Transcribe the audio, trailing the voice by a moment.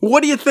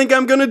What do you think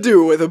I'm gonna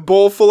do with a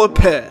bowl full of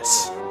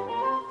piss?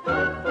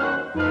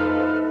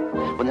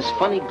 When this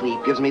funny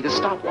gleep gives me this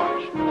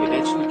stopwatch. Yeah,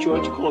 that's what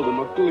George called him,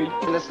 a gleep.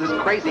 And this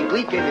crazy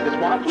gleep gave me this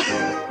watch.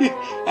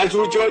 That's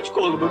what George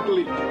called him, a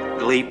gleep.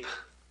 Gleep.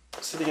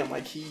 Sitting on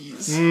my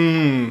keys.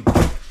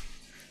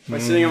 By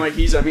sitting on my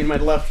keys, I mean my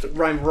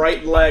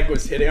right leg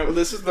was hitting it.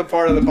 This is the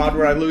part of the pod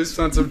where I lose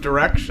sense of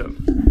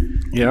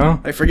direction. Yeah?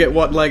 I forget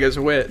what leg is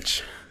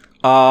which.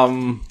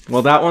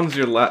 Well, that one's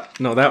your left.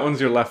 No, that one's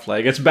your left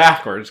leg. It's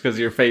backwards because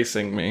you're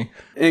facing me.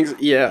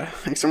 Yeah,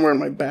 I'm wearing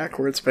my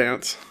backwards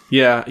pants.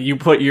 Yeah, you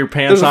put your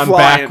pants on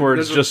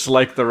backwards just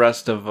like the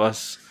rest of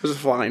us. There's a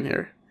fly in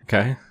here.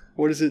 Okay.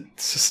 What does it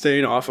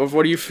sustain off of?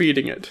 What are you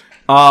feeding it?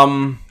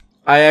 I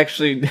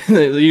actually,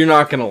 you're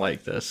not gonna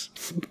like this.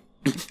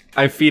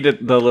 I feed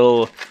it the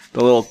little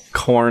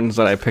corns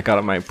that I pick out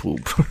of my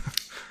poop.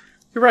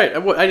 You're right.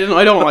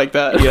 I don't like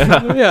that.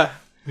 Yeah. Yeah.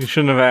 You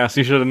shouldn't have asked.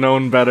 You should have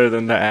known better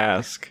than to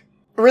ask.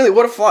 Really,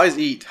 what do flies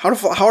eat? How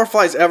are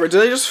flies ever? Do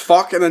they just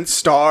fuck and then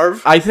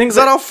starve? I think is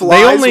that how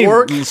flies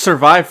work? They only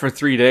survive for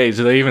 3 days.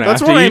 Do they even have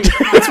to eat?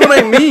 That's what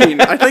I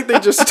mean. I think they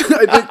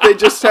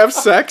just have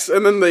sex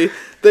and then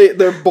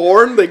they're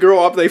born, they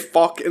grow up, they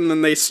fuck, and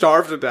then they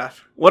starve to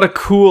death. What a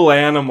cool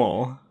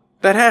animal.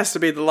 That has to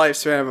be the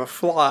lifespan of a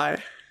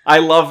fly. I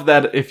love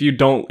that if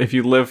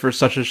you live for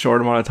such a short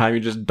amount of time, you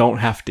just don't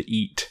have to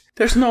eat.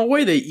 There's no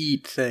way they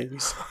eat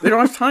things. They don't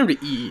have time to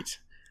eat.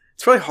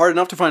 It's really hard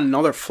enough to find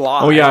another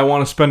fly. Oh yeah, I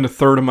want to spend a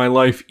third of my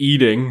life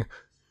eating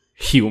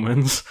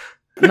humans.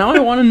 Now I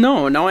want to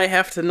know. Now I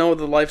have to know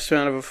the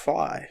lifespan of a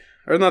fly.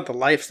 Or not the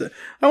lifespan.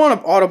 I want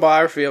an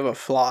autobiography of a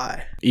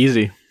fly.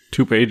 Easy.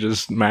 2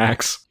 pages,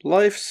 max.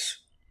 Life's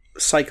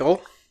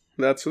cycle.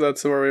 That's the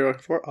word we're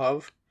looking for.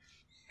 Of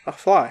a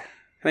fly.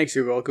 Thanks,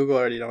 Google. Google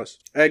already knows.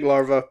 Egg,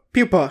 larva,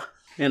 pupa,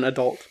 and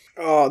adult.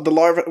 The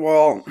larva,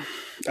 well,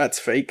 that's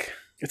fake.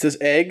 It says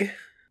egg,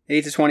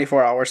 8 to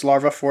 24 hours.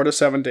 Larva, 4 to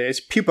 7 days.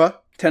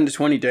 Pupa, 10 to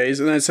 20 days.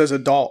 And then it says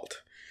adult.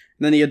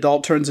 And then the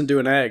adult turns into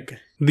an egg.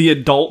 The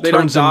adult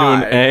turns into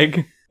an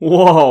egg?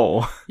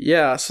 Whoa.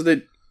 Yeah,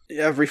 so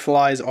every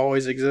fly has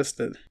always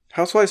existed.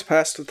 Houseflies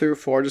pass through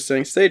 4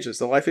 distinct stages.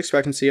 The life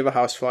expectancy of a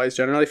housefly is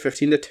generally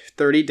 15 to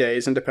 30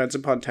 days and depends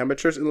upon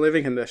temperatures and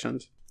living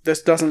conditions.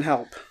 This doesn't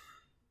help.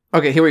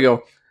 Okay, here we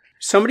go.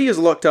 Somebody has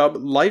looked up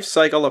Life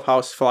Cycle of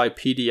Housefly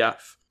PDF.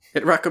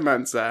 It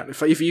recommends that.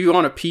 If you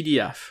want a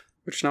PDF,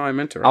 which now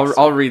I'm interested.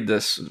 I'll read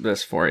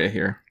this for you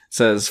here. It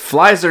says,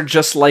 flies are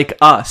just like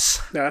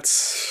us.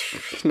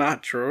 That's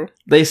not true.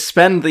 They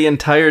spend the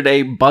entire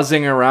day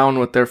buzzing around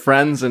with their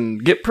friends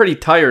and get pretty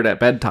tired at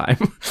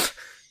bedtime.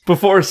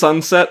 Before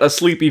sunset, a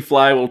sleepy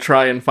fly will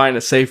try and find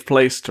a safe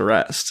place to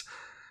rest.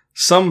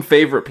 Some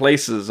favorite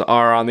places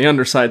are on the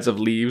undersides of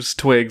leaves,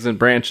 twigs, and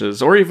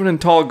branches, or even in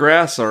tall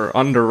grass or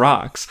under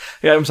rocks.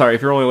 Yeah, I'm sorry,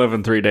 if you're only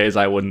living 3 days,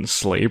 I wouldn't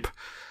sleep.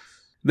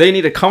 They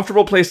need a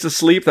comfortable place to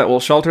sleep that will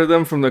shelter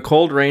them from the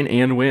cold, rain,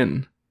 and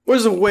wind.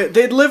 Where's the wind?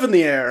 They'd live in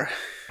the air.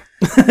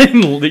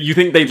 You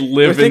think they'd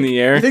live in the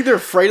air? You think they're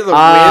afraid of the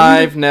wind?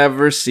 I've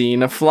never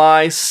seen a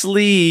fly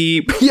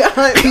sleep. Yeah,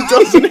 it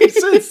doesn't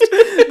exist.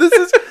 This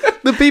is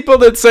the people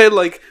that say,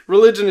 like,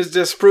 religion is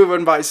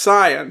disproven by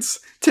science.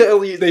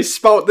 Tell you they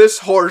spout this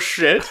horse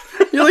shit.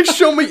 You're like,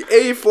 show me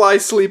a fly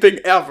sleeping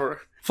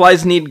ever.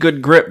 Flies need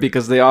good grip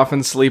because they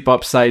often sleep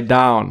upside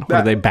down. Or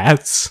are they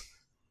bats?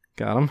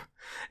 Got them.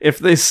 If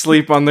they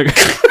sleep on the...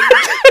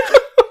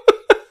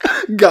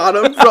 Got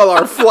him for all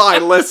our fly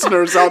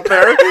listeners out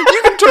there.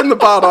 You can turn the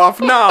bot off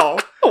now.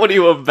 What are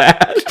you, a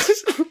bat?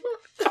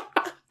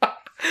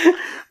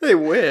 They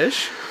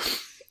wish.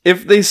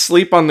 If they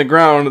sleep on the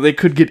ground, they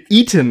could get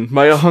eaten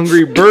by a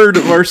hungry bird,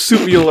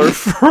 marsupial, or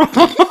frog.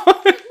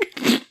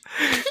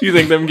 You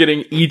think them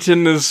getting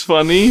eaten is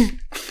funny?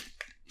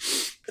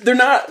 They're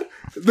not...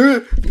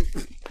 They're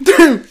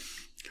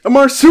a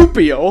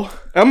marsupial.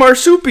 A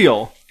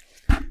marsupial.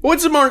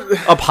 What's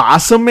a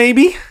possum,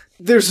 maybe?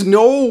 There's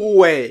no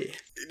way.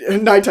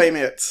 Nighttime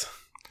hits.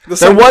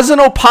 There was an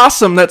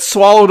opossum that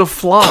swallowed a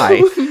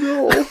fly. Oh,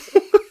 no.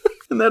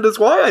 And that is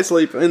why I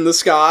sleep in the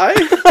sky.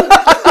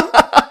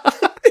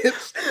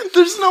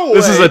 There's no way.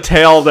 This is a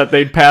tale that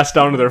they'd pass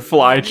down to their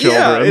fly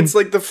children. Yeah, it's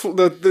like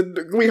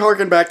we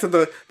harken back to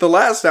the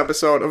last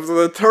episode of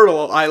the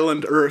Turtle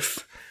Island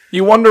Earth.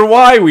 You wonder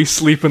why we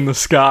sleep in the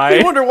sky.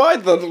 You wonder why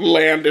the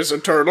land is a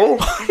turtle.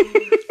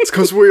 It's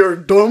because we are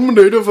dumb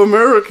Native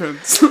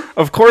Americans.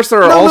 Of course,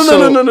 there are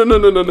also... No.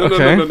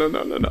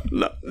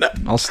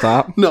 I'll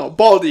stop. No,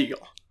 bald eagle.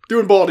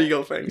 Doing bald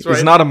eagle things, right?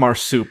 It's not a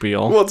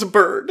marsupial. Well, it's a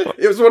bird.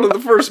 It was one of the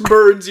first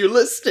birds you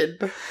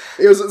listed.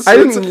 I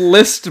didn't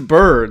list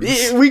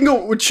birds. We can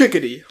go with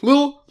chickadee.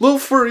 Little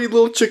furry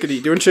little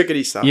chickadee doing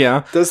chickadee stuff.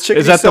 Yeah. Does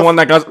chickadee Is that stuff? the one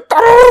that goes...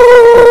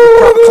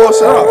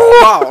 Close enough.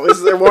 Wow,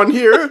 is there one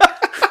here?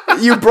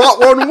 You brought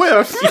one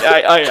with.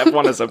 Yeah, I have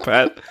one as a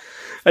pet.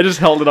 I just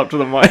held it up to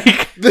the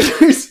mic.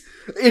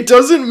 It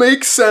doesn't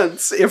make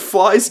sense if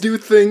flies do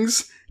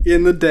things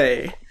in the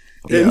day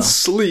and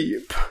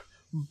sleep.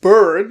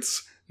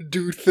 Birds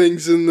do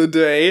things in the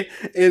day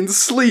and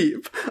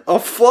sleep. A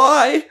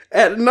fly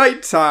at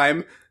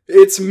nighttime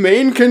its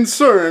main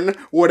concern,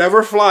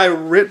 whatever fly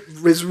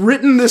has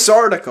written this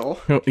article,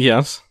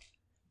 Yes.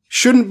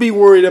 shouldn't be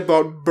worried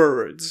about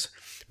birds.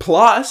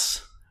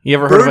 Plus, You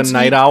ever heard of a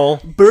night owl?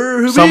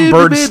 Some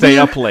birds stay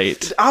up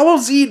late.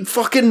 Owls eat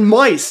fucking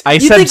mice. I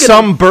said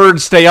some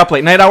birds stay up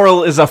late. Night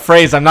owl is a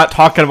phrase. I'm not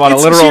talking about a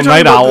literal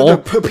night owl.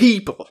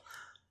 People.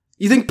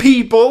 You think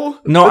people?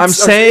 No, I'm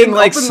saying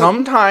like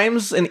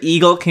sometimes an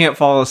eagle can't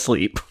fall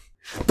asleep.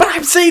 But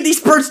I'm saying these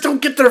birds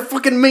don't get their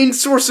fucking main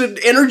source of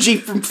energy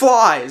from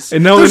flies.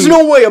 And There's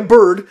no way a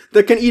bird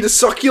that can eat a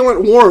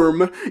succulent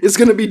worm is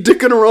going to be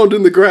dicking around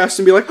in the grass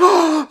and be like,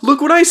 oh,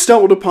 look what I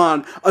stumbled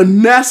upon. A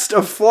nest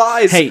of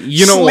flies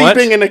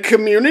sleeping in a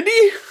community?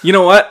 You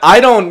know what?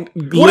 I don't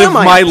live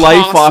my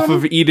life off possum?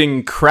 of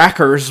eating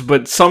crackers,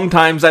 but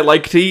sometimes I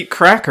like to eat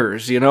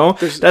crackers, you know?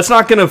 That's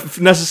not going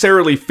to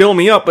necessarily fill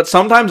me up, but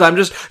sometimes I'm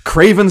just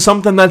craving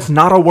something that's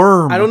not a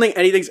worm. I don't think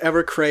anything's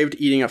ever craved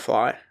eating a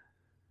fly.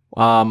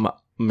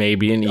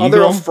 Maybe an eagle.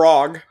 Other a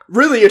frog.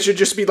 Really, it should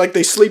just be like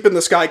they sleep in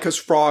the sky because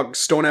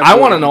frogs don't have I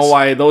want to wings. know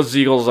why those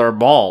eagles are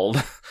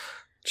bald.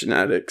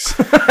 Genetics.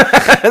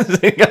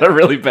 They got a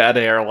really bad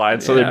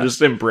hairline, so they're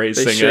just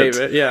embracing They shave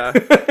it, yeah.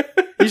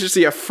 You should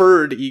see a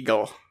furred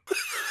eagle.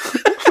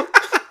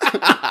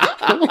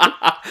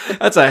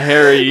 That's a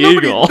hairy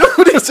eagle.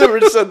 Nobody's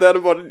ever said that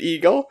about an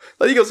eagle.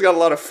 That eagle's got a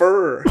lot of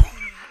fur.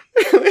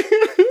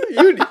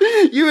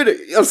 you would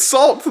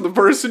assault the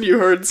person you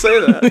heard say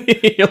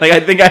that. You're like, I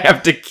think I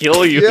have to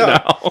kill you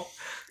now.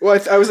 Well,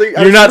 I was like,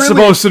 You're not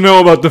supposed to know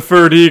about the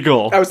furred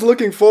eagle. I was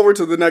looking forward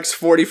to the next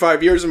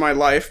 45 years of my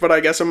life, but I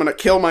guess I'm gonna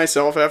kill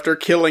myself after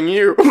killing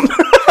you.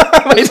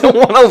 I don't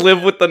want to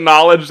live with the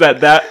knowledge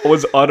that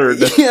was uttered.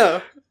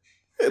 Yeah.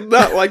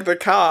 Not like the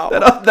cow.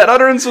 That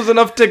utterance was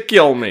enough to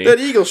kill me. That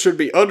eagle should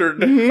be uttered.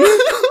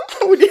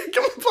 When you're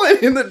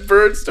complaining that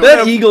birds don't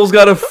That eagle's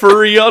got a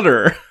furry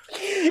udder.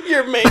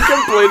 Your main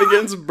complaint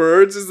against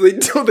birds is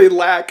they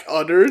lack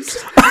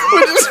udders,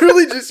 which is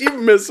really just you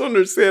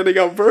misunderstanding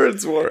how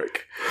birds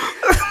work.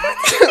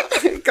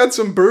 Got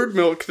some bird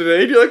milk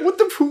today, and you're like, what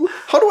the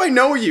how do I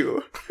know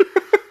you?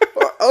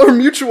 Our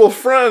mutual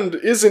friend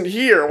isn't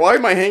here. Why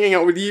am I hanging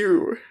out with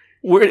you?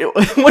 What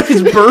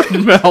is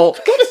bird milk?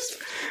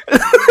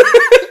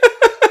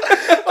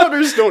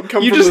 Udders don't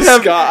come from the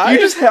sky. You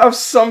just have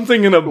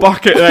something in a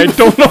bucket, and I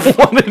don't know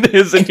what it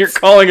is, and you're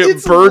calling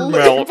it bird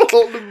milk.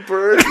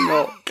 Bird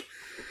milk.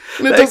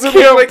 And it That doesn't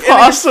can't look like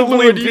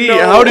possibly any fluid, be. you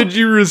know. How did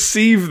you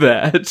receive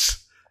that?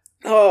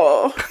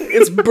 Oh,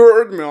 it's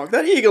bird milk.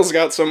 That eagle's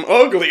got some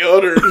ugly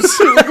udders.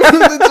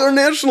 It's our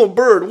national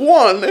bird.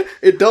 One,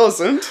 it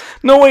doesn't.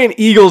 No way an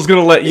eagle's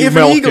gonna let you milk it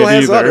either. If an eagle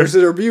has udders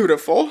that are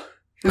beautiful.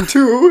 And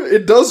two,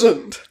 it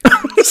doesn't.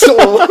 So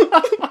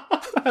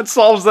that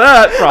solves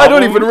that problem. I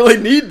don't even really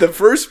need the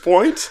first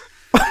point.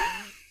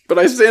 But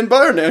I stand by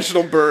our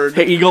national bird.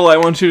 Hey, eagle, I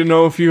want you to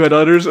know if you had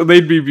udders,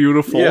 they'd be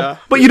beautiful. Yeah.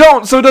 But you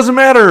don't, so it doesn't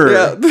matter.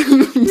 Yeah.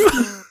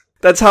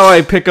 That's how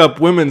I pick up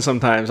women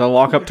sometimes. I'll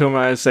walk up to them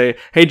and I say,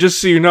 hey,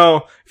 just so you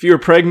know, if you were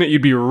pregnant,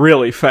 you'd be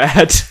really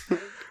fat.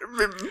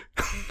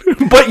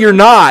 But you're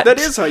not. That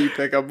is how you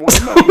pick up women.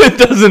 It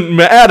doesn't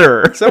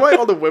matter. Is that why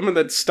all the women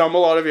that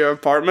stumble out of your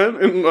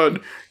apartment in a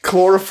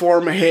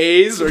chloroform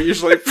haze are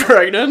usually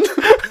pregnant?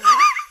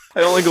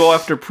 I only go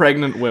after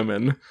pregnant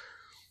women.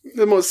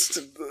 The most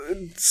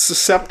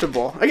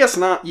susceptible. I guess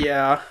not,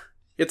 yeah.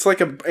 It's like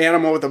an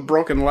animal with a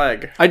broken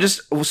leg.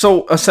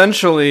 So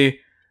essentially,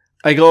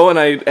 I go and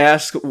I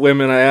ask a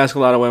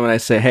lot of women, I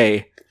say,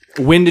 hey,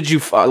 when did you,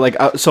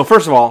 so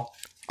first of all,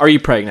 are you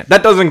pregnant?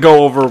 That doesn't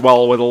go over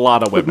well with a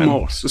lot of women.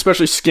 With most,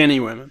 especially skinny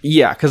women.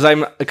 Yeah,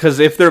 because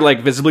if they're like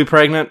visibly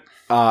pregnant,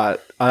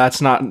 that's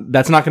not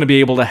going to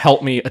be able to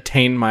help me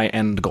attain my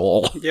end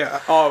goal. Yeah,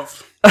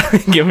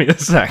 Give me a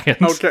second.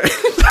 Okay.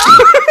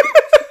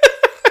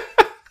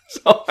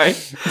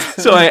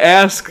 So I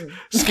ask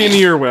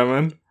skinnier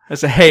women. I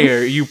say, "Hey,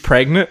 are you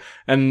pregnant?"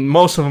 And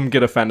most of them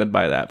get offended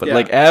by that. But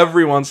like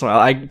every once in a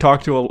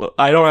while,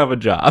 I don't have a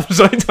job,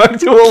 so I talk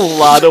to a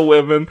lot of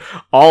women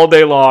all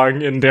day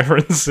long in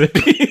different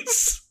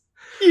cities.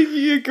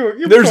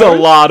 There's a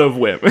lot of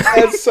women.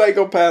 As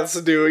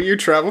psychopaths do, you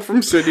travel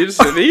from city to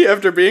city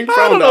after being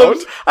found out.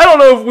 I don't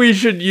know if we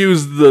should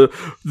use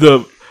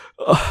the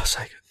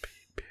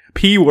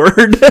P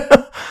word.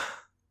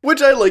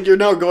 Which I like, you're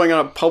now going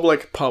on a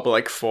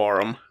public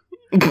forum.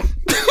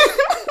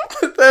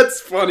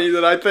 That's funny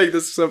that I think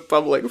this is a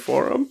public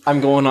forum.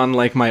 I'm going on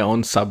like my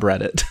own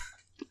subreddit.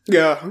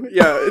 Yeah,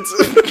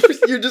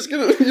 it's you're just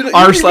gonna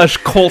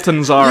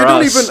r/Colton's r You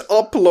don't us. even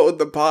upload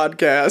the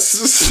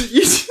podcast.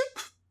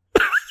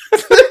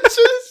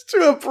 Just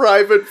to a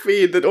private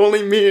feed that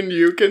only me and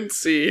you can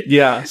see.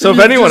 Yeah, so And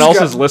if you anyone just else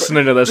got- is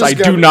listening to this, just I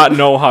got- do not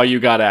know how you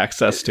got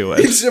access to it.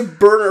 It's a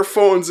burner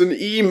phones and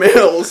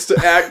emails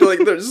to act like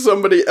there's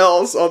somebody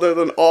else other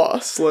than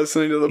us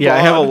listening to the Yeah, I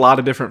pod. have a lot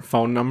of different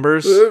phone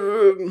numbers.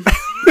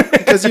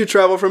 Because you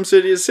travel from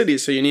city to city,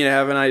 so you need to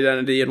have an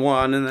identity in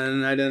one and then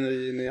an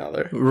identity in the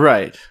other.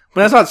 Right.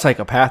 But that's not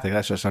psychopathic,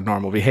 that's just a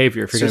normal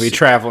behavior if you're going to be just-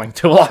 traveling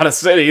to a lot of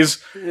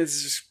cities.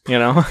 It's just You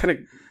know? kind of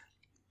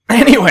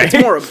Anyway.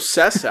 It's more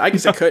obsessive. I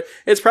guess it could.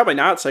 It's probably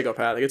not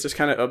psychopathic. It's just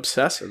kind of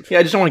obsessive. Yeah,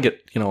 I just don't want to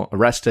get,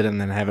 arrested and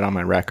then have it on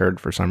my record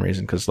for some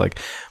reason. Because, like,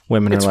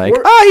 women It's are like,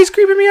 wor- he's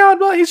creeping me out.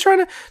 Well, he's trying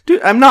to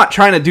do... I'm not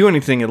trying to do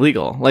anything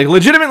illegal. Like,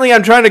 legitimately,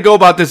 I'm trying to go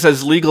about this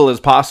as legal as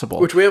possible.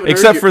 Which we haven't heard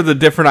except you- for the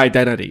different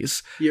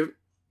identities.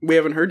 We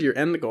haven't heard your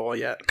end goal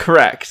yet.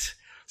 Correct.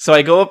 So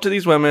I go up to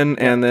these women,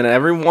 and then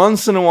every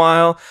once in a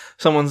while,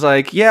 someone's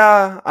like,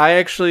 yeah, I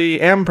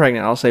actually am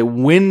pregnant. I'll say,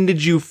 when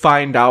did you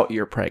find out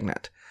you're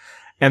pregnant?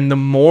 And the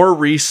more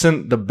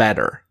recent, the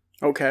better.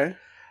 Okay.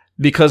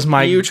 Because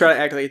you try to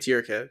act like it's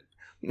your kid.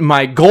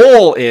 My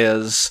goal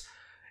is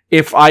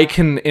if I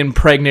can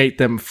impregnate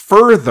them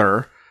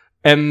further,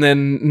 and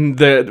then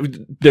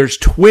there's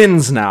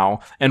twins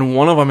now, and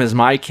one of them is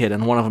my kid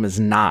and one of them is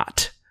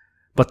not.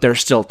 But they're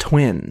still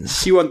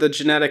twins. You want the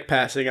genetic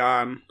passing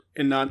on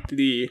and not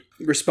the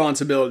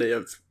responsibility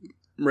of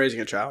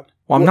raising a child.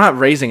 Well, I'm not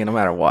raising it no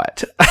matter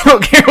what. I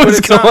don't care what's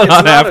going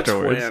on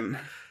afterwards. A twin.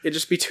 It'd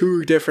just be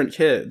two different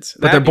kids.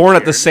 But they're born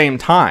at the same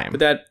time.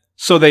 But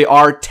so they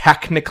are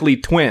technically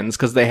twins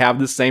because they have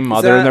the same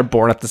mother and they're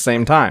born at the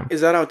same time.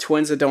 Is that how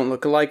twins that don't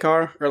look alike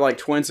are? Or like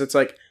twins that's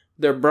like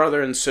their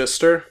brother and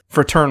sister?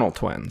 Fraternal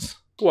twins.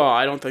 Well,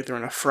 I don't think they're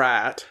in a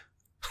frat.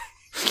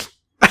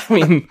 I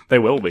mean, they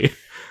will be.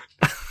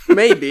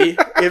 Maybe.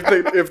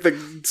 if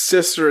the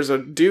sister is a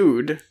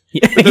dude.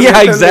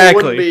 Yeah,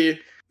 exactly.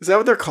 Is that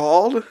what they're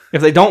called?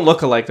 If they don't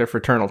look alike, they're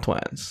fraternal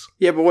twins.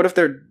 Yeah, but what if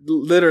they're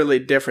literally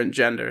different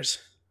genders?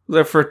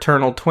 They're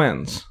fraternal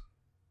twins.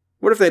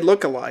 What if they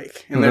look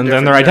alike? And then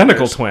they're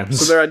identical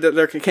twins. So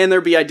can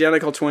there be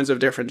identical twins of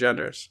different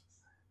genders?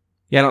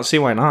 Yeah, I don't see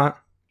why not.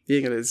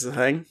 You think it's the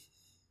thing?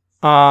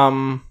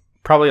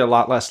 Probably a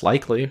lot less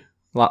likely.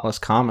 A lot less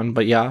common,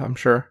 but yeah, I'm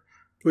sure.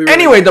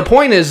 Anyway, the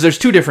point is there's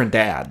two different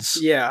dads.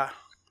 Yeah.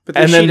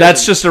 And then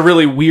that's just a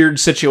really weird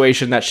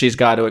situation that she's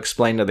got to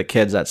explain to the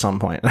kids at some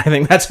point. And I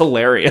think that's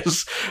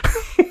hilarious.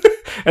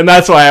 And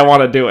that's why I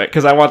want to do it,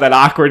 because I want that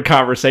awkward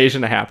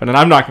conversation to happen, and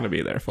I'm not going to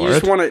be there for it. You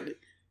just want to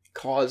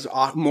cause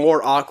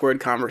more awkward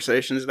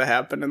conversations to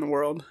happen in the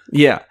world.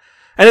 Yeah.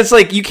 And it's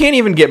like, you can't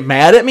even get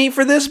mad at me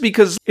for this,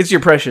 because it's your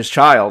precious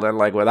child, and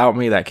like, without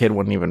me, that kid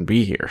wouldn't even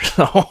be here.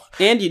 So.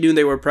 And you knew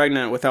they were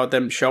pregnant without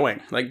them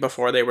showing, like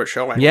before they were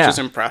showing, yeah. which is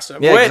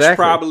impressive. Yeah, which exactly.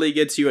 Probably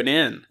gets you an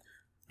in.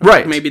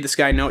 Right. Maybe this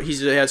guy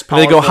he has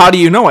powerful. They go, how do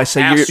you know? I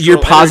say,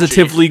 you're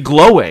positively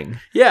glowing.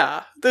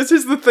 Yeah. This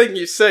is the thing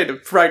you say to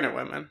pregnant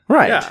women.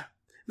 Right. Yeah.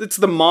 It's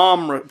the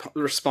mom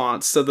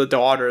response to the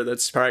daughter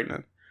that's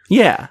pregnant.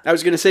 Yeah. I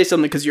was going to say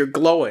something because you're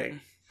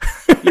glowing.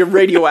 You're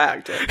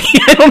radioactive.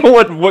 I don't know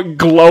what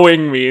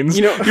glowing means.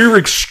 You're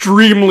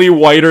extremely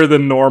whiter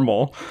than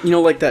normal.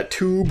 Like that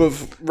tube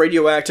of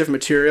radioactive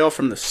material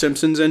from the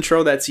Simpsons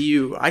intro? That's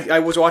you. I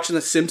was watching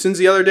the Simpsons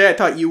the other day. I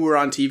thought you were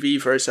on TV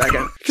for a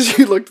second. Because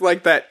you looked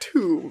like that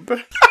tube.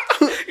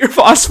 You're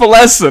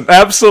phosphorescent.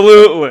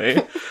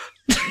 Absolutely.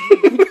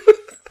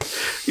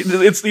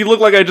 You look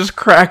like I just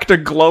cracked a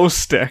glow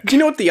stick. Do you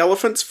know what the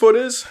elephant's foot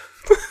is?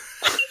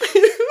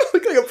 You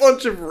look like a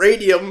bunch of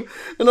radium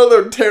and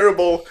other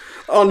terrible,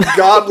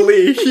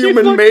 ungodly,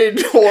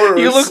 human-made horrors.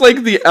 You look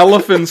like the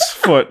elephant's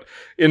foot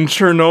in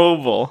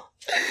Chernobyl.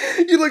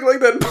 You look like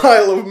that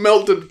pile of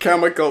melted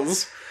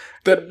chemicals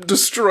that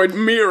destroyed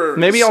mirrors.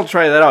 Maybe I'll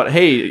try that out.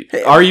 Hey,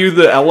 are you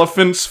the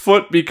elephant's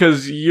foot?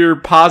 Because you're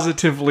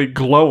positively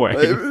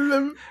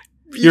glowing.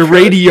 You're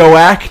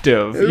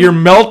radioactive. You're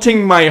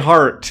melting my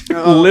heart.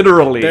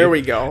 Literally. There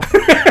we go.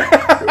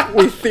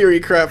 We theory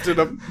crafted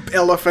a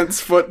elephant's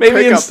foot maybe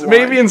pickup line.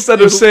 Maybe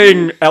instead of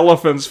saying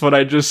elephant's foot,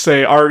 I just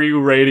say, are you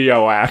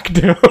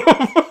radioactive?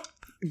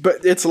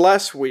 But it's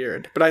less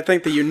weird. But I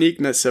think the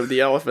uniqueness of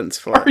the elephant's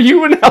foot. Are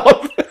you an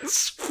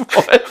elephant's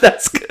foot?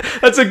 That's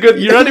a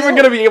good... You're not even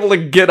going to be able to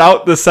get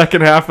out the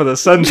second half of the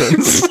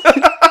sentence.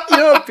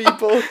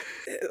 People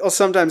will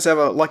sometimes have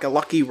a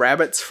lucky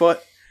rabbit's foot.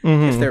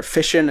 Mm-hmm. If they're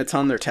fishing, it's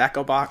on their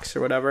tackle box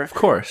or whatever. Of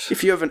course.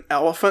 If you have an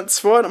elephant's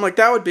foot, I'm like,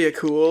 that would be a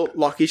cool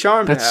lucky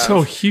charm to have. That's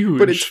so huge.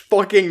 But it's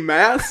fucking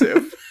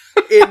massive.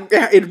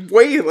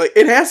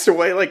 It has to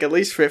weigh like at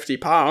least 50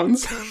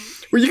 pounds.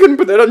 Well, you couldn't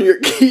put that on your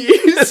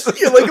keys.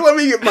 You're like, let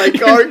me get my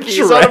car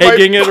keys out of my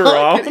dragging it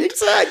around.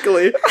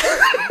 Exactly.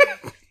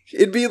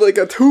 It'd be like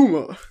a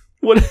tumor.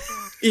 What?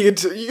 You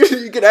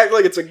could act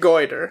like it's a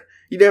goiter.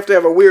 You'd have to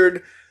have a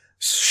weird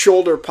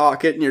shoulder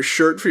pocket in your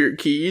shirt for your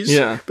keys.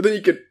 Yeah. But then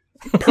you could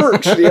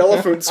perch the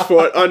elephant's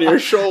foot on your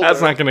shoulder. That's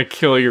not going to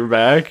kill your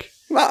back.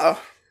 No.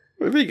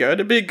 It'd be good.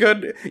 It'd be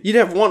good. You'd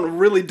have one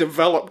really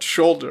developed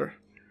shoulder.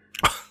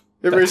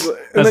 That's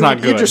not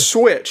good. You'd just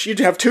switch. You'd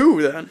have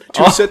two then.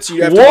 Two sets.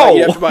 You'd have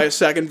to buy a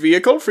second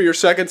vehicle for your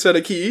second set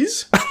of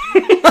keys.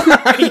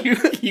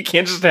 You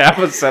can't just have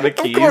a set of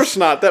keys. Of course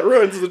not. That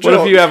ruins the joke.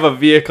 What if you have a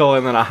vehicle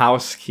and then a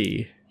house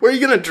key? Where are you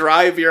gonna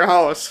drive your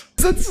house?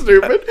 Is that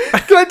stupid?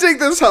 Can I take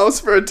this house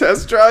for a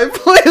test drive?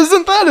 Why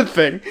isn't that a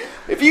thing?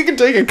 If you can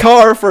take a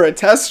car for a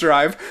test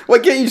drive, why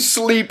can't you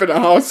sleep in a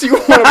house you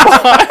want to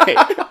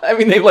buy? I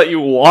mean, they let you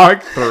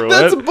walk through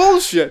That's it.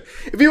 bullshit.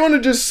 If you want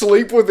to just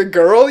sleep with a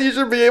girl, you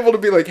should be able to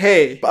be like,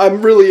 hey,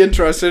 I'm really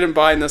interested in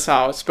buying this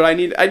house, but I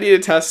need to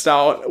test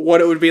out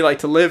what it would be like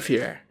to live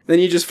here. Then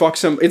you just fuck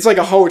some. It's like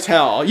a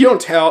hotel. You don't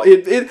tell.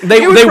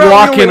 They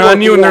walk in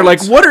on you and they're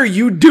like, "What are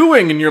you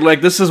doing?" And you're like,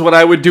 "This is what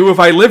I would do if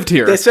I lived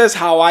here. This is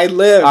how I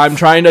live. I'm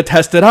trying to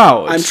test it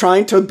out. I'm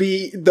trying to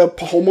be the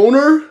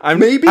homeowner.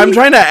 Maybe I'm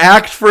trying to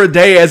act for a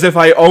day as if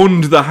I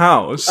owned the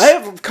house. I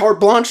have carte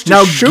blanche to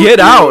now shoot get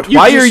you. out.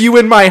 Why are you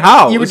in my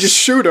house? You would just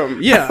shoot him.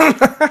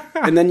 Yeah,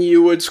 and then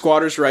you would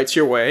squatters' rights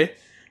your way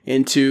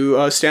into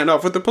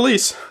standoff with the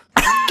police.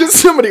 Because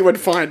somebody would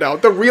find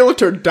out. The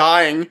realtor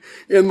dying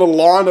in the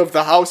lawn of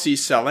the house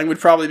he's selling would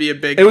probably be a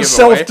big giveaway. It was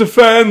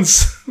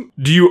self-defense.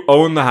 Do you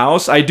own the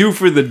house? I do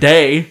for the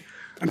day.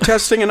 I'm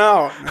testing it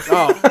out.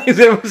 Oh.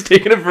 I was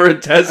taking it for a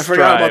test I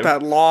forgot drive. about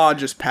that law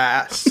just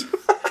passed.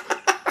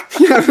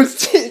 Yeah, I was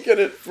taking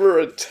it for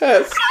a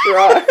test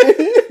drive.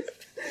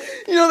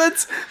 You know,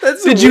 that's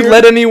Did you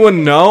let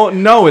anyone know?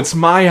 No, it's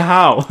my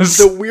house.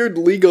 The weird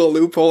legal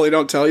loophole they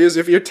don't tell you is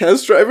if you're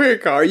test driving a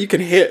car, you can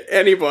hit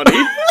anybody.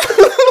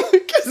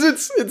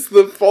 Because it's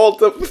the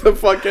fault of the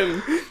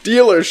fucking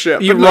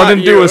dealership. You run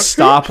into a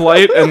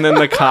stoplight and then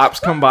the cops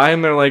come by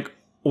and they're like,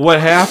 "What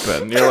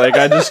happened?" You're like,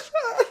 I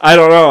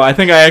don't know. I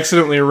think I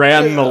accidentally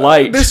ran the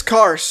light. This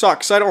car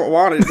sucks. I don't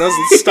want it. It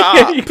doesn't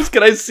stop.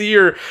 Can I see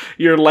your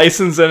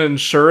license and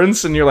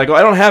insurance? And you're like, "Well,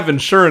 I don't have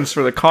insurance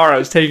for the car. I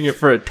was taking it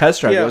for a test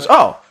drive." Yeah. He goes,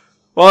 "Oh,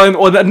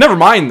 well, never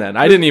mind then.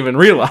 I didn't even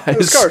realize."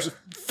 This car's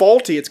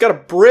faulty. It's got a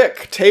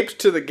brick taped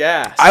to the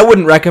gas. I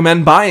wouldn't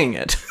recommend buying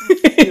it.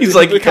 He's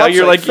like,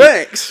 you're like,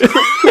 thanks. Good.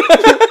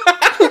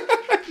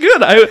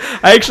 I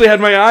actually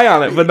had my eye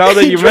on it, but now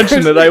that you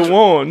mentioned it, I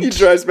won't. He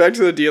drives back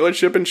to the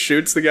dealership and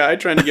shoots the guy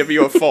trying to give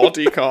you a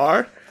faulty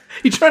car.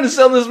 You trying to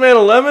sell this man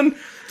a lemon?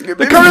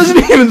 The car doesn't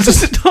even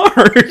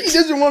start. He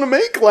doesn't want to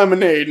make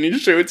lemonade, and he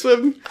shoots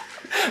him.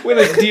 When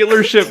a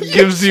dealership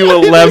gives you a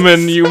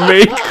lemon, you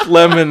make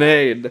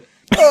lemonade.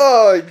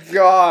 Oh,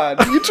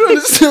 God. You trying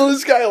to sell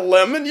this guy a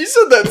lemon? You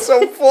said that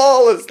so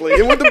flawlessly.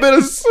 And with a bit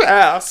of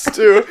sass,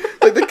 too.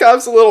 Like, the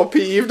cop's a little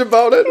peeved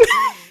about it.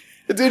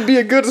 It'd be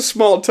a good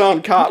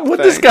small-town cop What'd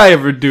thing. this guy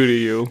ever do to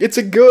you? It's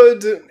a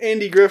good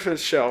Andy Griffith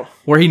show.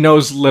 Where he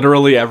knows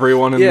literally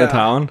everyone in the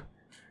town?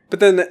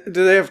 But then, did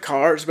they have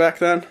cars back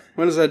then?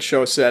 When does that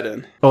show set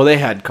in? Oh, they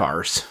had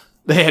cars.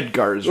 They had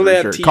cars, Well, for they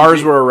had sure. TV.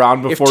 Cars were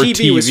around before If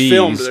TV was TVs.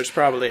 filmed, there's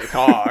probably a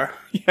car.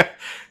 Yeah.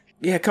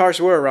 Yeah, cars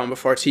were around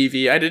before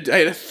TV. I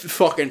had a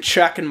fucking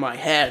check in my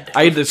head.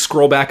 I had to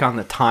scroll back on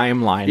the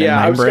timeline in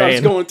my I was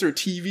brain. going through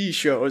TV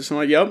shows. I'm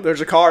like, yep, there's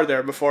a car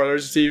there before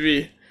there's a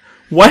TV.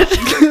 What?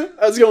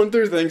 I was going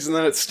through things, and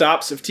then it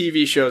stops of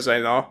TV shows I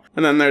know.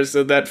 And then there's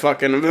that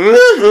fucking...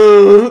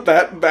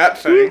 that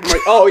thing. I'm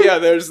like, oh yeah,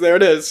 there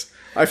it is.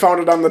 I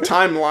found it on the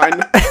timeline.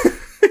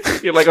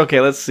 You're like, okay,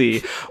 let's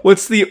see.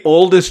 What's the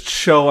oldest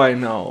show I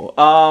know?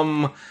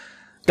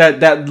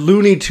 That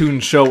Looney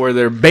Tunes show where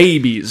they're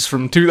babies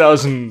from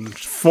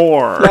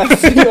 2004.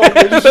 That's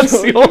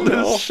the oldest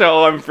Oldest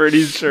show, I'm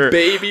pretty sure.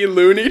 Baby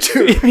Looney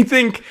Tunes.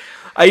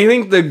 I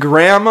think the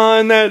grandma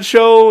in that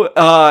show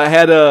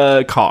had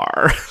a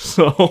car.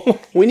 So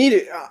We need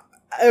it.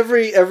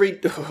 Every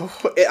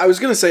I was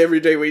gonna say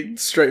every day we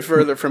stray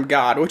further from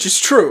God, which is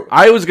true.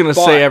 I was gonna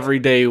say every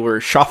day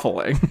we're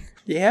shuffling.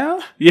 Yeah?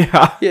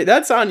 Yeah. Yeah,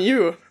 that's on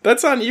you.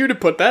 That's on you to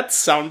put that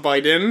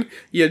soundbite in,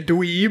 you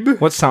dweeb.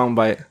 What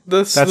soundbite?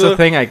 That's the a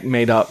thing I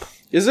made up.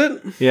 Is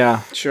it?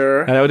 Yeah.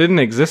 Sure. And it didn't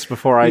exist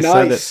before I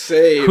said it. Nice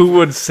save. Who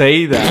would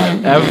say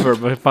that ever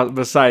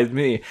besides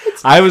me?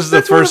 I was the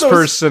that's one of first those-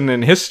 person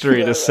in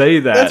history to say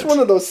that. That's one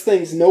of those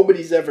things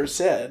nobody's ever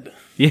said.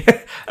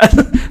 Yeah,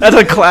 that's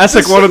a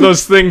classic one of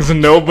those things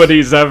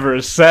nobody's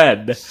ever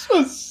said.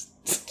 So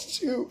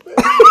stupid.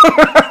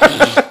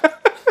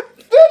 That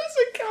is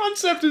a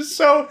concept is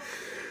so...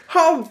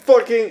 How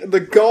fucking... The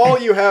gall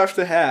you have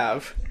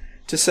to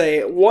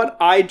say, what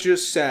I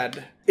just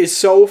said is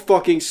so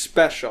fucking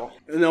special.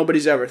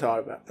 Nobody's ever thought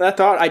about. That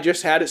thought I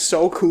just had is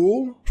so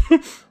cool.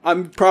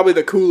 I'm probably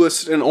the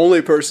coolest and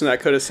only person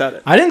that could have said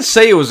it. I didn't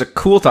say it was a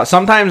cool thought.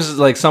 Sometimes,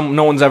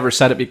 no one's ever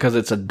said it because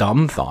it's a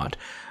dumb thought.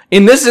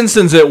 In this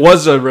instance, it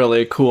was a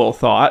really cool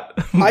thought.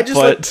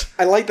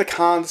 I like the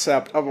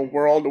concept of a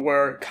world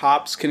where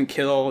cops can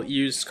kill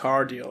used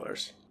car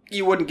dealers.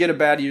 You wouldn't get a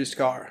bad used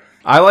car.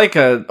 I like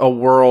a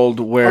world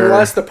where...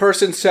 Unless the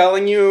person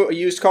selling you a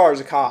used car is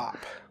a cop.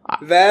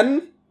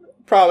 Then,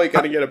 probably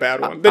gonna get a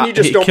bad one. Then you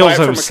just don't buy it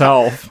from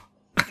himself.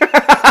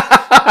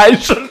 I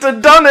shouldn't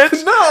have done it.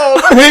 No.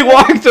 I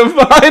walked a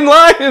fine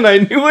line and I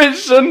knew I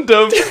shouldn't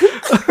have.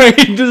 I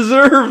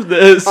deserve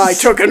this. I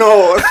took an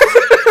oath.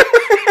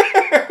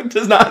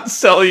 Does not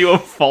sell you a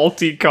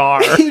faulty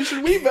car.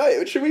 Should we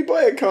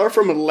buy a car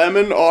from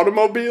Lemon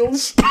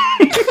Automobiles?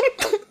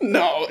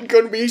 No, it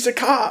couldn't be. He's a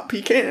cop.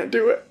 He can't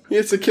do it. He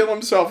has to kill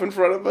himself in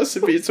front of us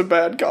if it's a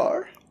bad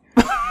car.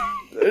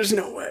 There's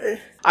no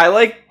way. I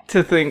like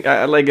to think,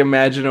 I like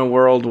imagine a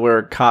world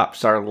where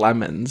cops are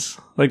lemons.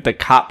 Like the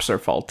cops are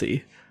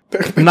faulty.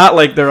 Not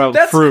like they're out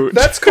fruit.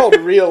 That's called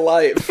real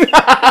life.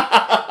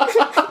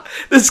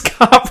 This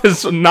cop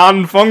is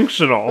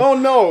non-functional. Oh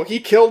no, he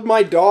killed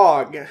my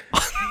dog.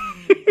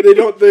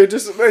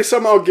 They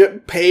somehow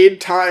get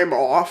paid time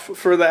off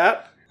for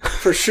that.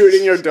 For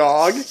shooting your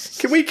dog.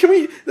 Can we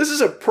this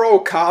is a pro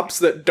cops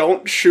that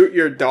don't shoot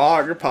your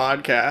dog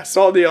podcast.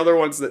 All the other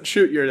ones that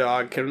shoot your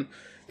dog can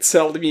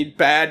sell to me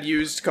bad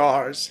used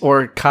cars.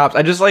 Or cops.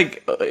 I just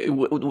like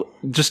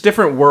just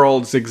different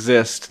worlds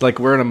exist. Like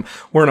we're in a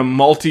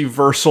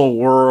multiversal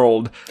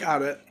world.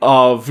 Got it.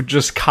 Of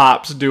just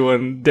cops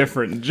doing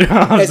different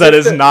jobs. That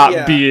is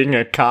not being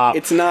a cop.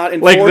 It's not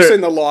enforcing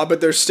the law, but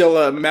there's still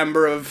a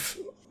member of.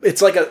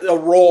 It's like a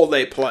role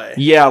they play.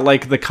 Yeah,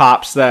 like the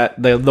cops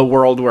that the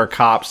world where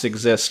cops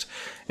exist,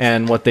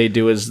 and what they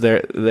do is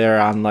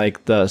they're on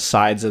like the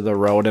sides of the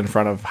road in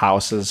front of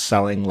houses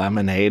selling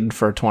lemonade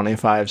for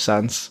 25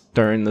 cents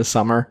during the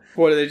summer.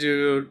 What do they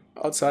do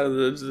outside of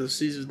the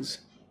seasons?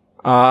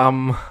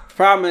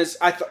 Problem is,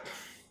 I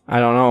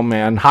don't know,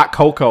 man. Hot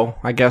cocoa,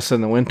 I guess,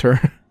 in the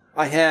winter.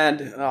 I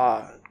had,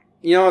 or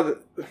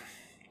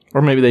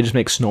maybe they just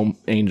make snow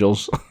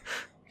angels.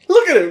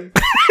 Look at him.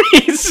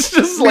 He's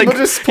just like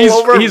just pull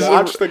over and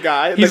watch the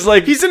guy. He's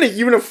he's in a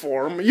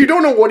uniform. You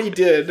don't know what he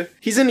did.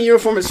 He's in a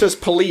uniform. It says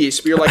police,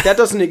 but you're like, that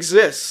doesn't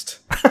exist.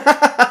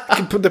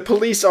 The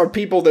police are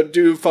people that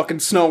do fucking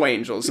snow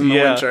angels in the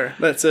winter.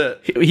 That's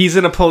it. He's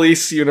in a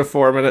police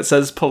uniform and it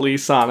says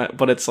police on it,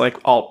 but it's like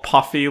all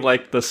puffy,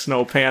 like the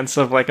snow pants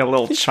of like a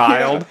little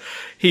child.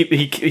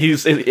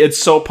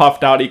 It's so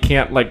puffed out he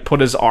can't like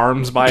put his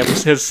arms by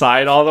his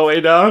side all the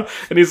way down,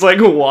 and he's like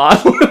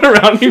waddling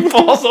around. He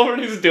falls over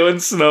and he's doing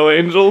snow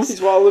angels. He's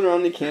waddling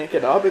around. He can't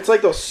get up. It's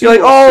like those. You're like,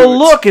 oh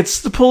look,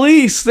 it's the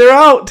police. They're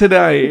out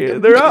today.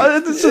 They're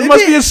out. This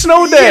must be a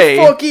snow day.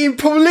 The fucking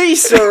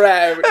police are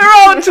out. They're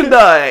out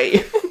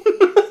today.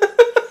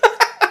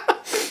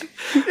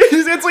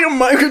 It's like a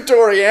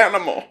migratory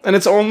animal, and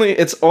it's only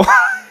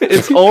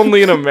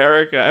in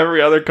America.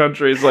 Every other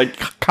country is like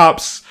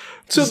cops.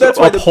 So that's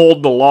why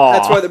uphold the law.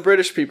 That's why the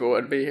British people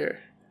would be here.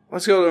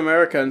 Let's go to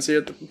America and see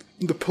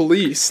the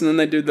police, and then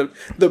they do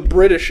the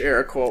British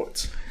air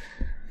quotes.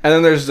 And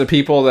then there's the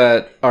people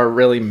that are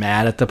really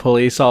mad at the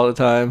police all the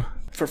time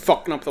for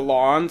fucking up the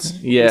lawns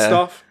and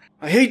stuff.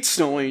 I hate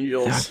snow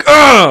angels.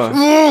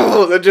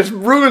 Ugh, that just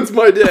ruins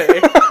my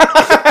day.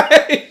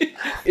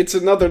 It's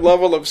another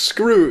level of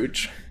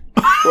Scrooge.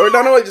 Where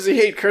not only does he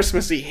hate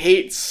Christmas, he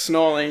hates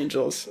snow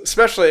angels,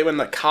 especially when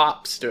the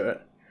cops do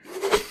it.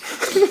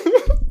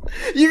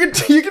 You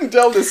can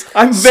tell this.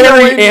 I'm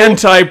very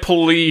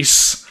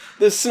anti-police.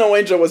 This snow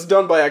angel was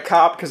done by a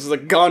cop because the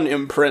gun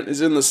imprint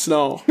is in the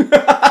snow.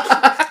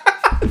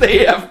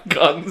 They have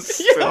guns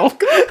still.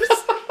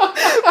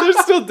 They're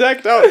still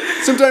decked out.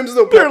 Sometimes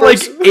they're like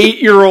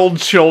 8-year-old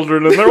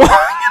children and they're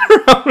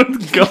walking around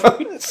with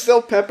guns.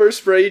 They'll pepper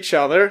spray each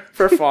other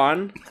for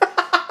fun.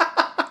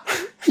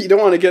 You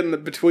don't want to get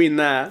in between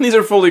that. These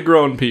are fully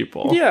grown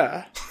people.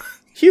 Yeah.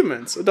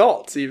 Humans,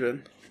 adults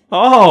even.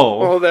 Oh.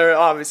 Well, they're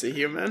obviously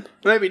human.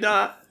 Maybe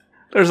not.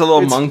 There's a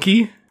little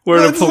monkey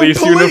wearing a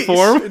police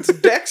uniform. It's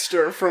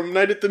Dexter from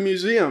Night at the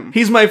Museum.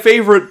 He's my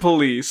favorite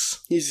police.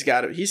 He's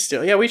got it. He's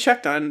still... Yeah, we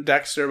checked on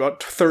Dexter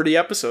about 30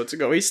 episodes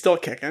ago. He's still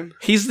kicking.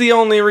 He's the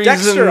only reason...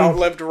 Dexter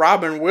outlived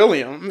Robin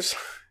Williams.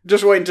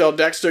 Just wait until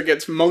Dexter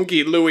gets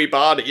Monkey Louie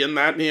body in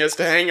that and he has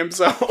to hang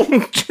himself.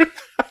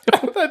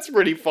 That's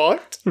pretty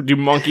fucked. Do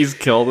monkeys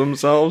kill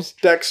themselves?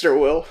 Dexter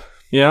will.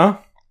 Yeah?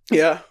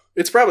 Yeah.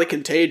 It's probably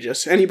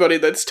contagious. Anybody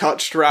that's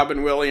touched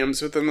Robin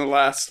Williams within the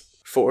last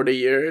 40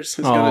 years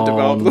is going to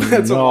develop.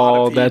 That's a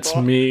lot of people. That's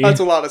me. That's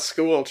a lot of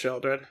school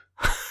children.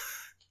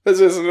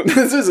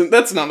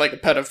 That's not like a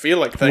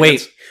pedophilic thing. Wait.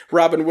 It's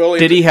Robin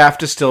Williams. Did he have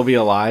to still be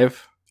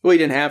alive? Well, he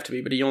didn't have to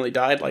be, but he only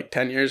died like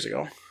 10 years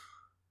ago.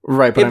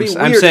 Right, but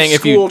I'm saying if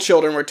school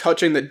children were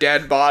touching the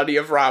dead body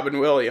of Robin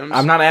Williams.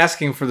 I'm not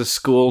asking for the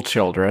school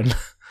children.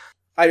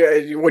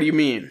 What do you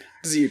mean?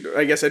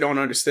 I guess I don't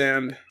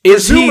understand.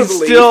 Is he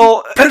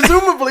still...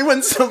 Presumably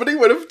when somebody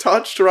would have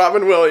touched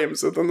Robin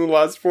Williams within the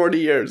last 40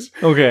 years,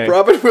 okay,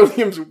 Robin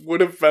Williams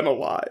would have been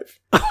alive.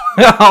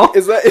 No.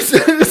 Is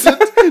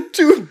that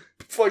too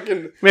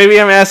fucking... Maybe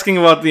I'm asking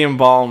about the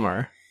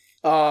embalmer.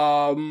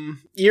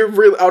 You're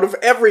really... Out of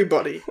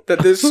everybody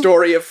that this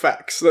story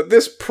affects, that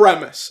this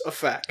premise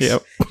affects,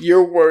 yep,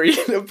 you're worried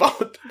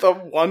about the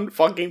one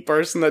fucking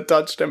person that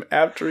touched him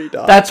after he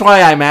died. That's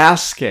why I'm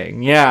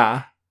asking,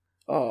 yeah.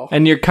 Oh.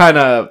 And you're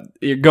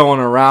going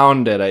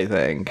around it, I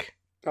think.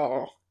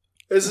 Oh.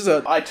 This is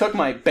I took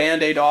my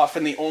Band-Aid off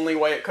in the only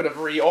way it could have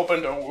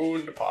reopened a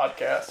wound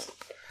podcast.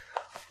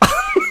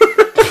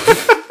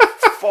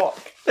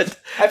 Fuck.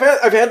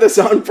 I've had this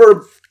on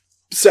for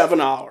 7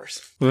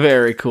 hours.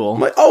 Very cool. I'm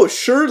like,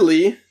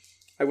 surely.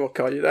 I will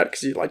call you that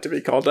because you'd like to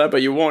be called that,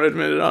 but you won't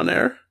admit it on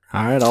air.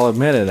 Alright, I'll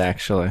admit it,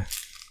 actually.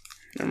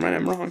 Never mind,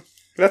 I'm wrong.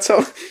 That's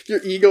how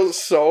your ego's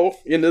so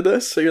into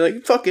this, so you're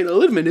like, fuck it,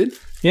 I'll admit it.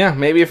 Yeah,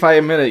 maybe if I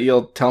admit it,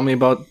 you'll tell me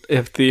about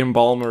if the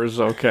embalmer is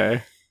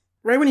okay.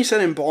 Right when you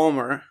said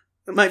embalmer,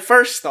 my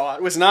first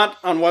thought was not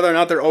on whether or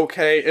not they're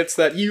okay, it's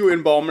that you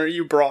embalmer,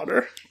 you brought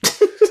her.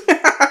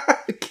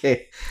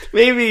 Okay.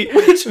 Maybe.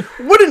 Which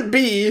wouldn't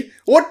be,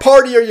 what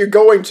party are you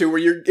going to where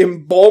you're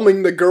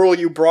embalming the girl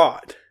you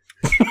brought?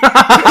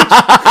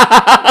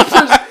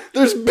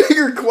 there's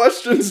bigger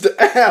questions to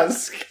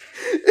ask.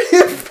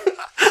 If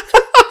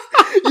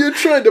you're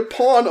trying to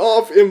pawn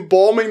off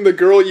embalming the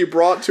girl you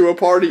brought to a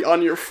party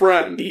on your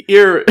friend,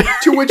 to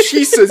which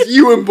she says,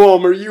 you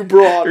embalmer, you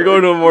brought her.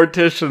 You're going to a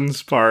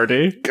mortician's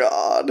party.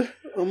 God.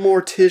 A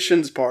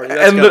mortician's party.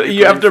 That's And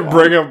you have to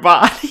bring a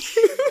body.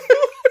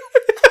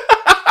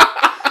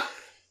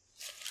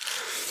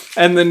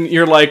 And then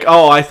you're like,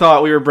 oh, I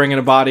thought we were bringing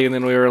a body, and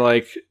then we were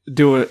like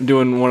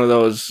doing one of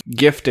those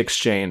gift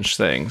exchange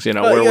things, you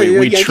know, where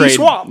we trade,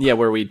 swap. Yeah,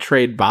 where we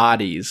trade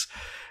bodies.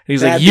 And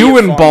he's like, you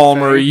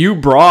embalmer, you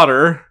brought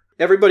her.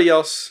 Everybody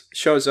else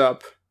shows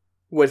up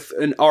with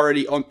an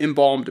already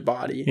embalmed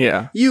body.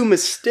 Yeah, you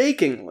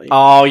mistakenly.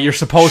 Oh, you're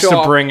supposed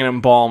to bring an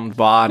embalmed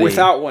body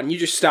without one. You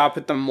just stop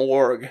at the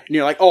morgue, and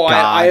you're like, oh,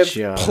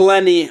 gotcha. I have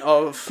plenty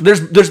of.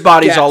 There's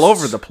bodies guests. All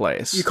over the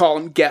place. You call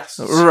them guests,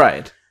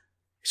 right?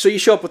 So you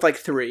show up with like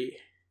 3.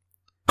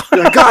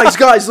 You're like,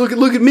 guys, look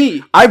at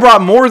me. I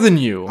brought more than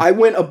you. I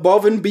went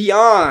above and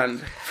beyond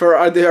for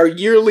our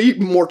yearly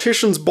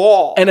Mortician's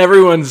Ball. And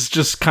everyone's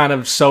just kind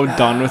of so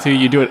done with you.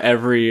 You do it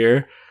every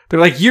year. They're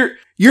like,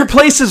 your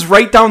place is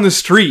right down the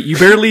street. You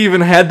barely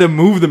even had to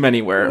move them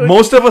anywhere.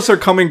 Most of us are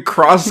coming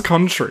cross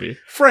country.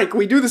 Frank,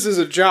 we do this as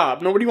a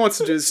job. Nobody wants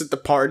to do this at the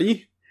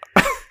party.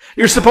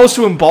 You're supposed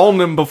to embalm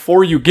them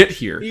before you get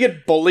here. You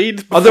get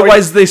bullied.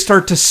 Otherwise, they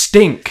start to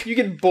stink. You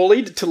get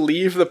bullied to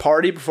leave the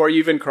party before you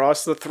even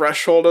cross the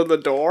threshold of the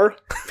door.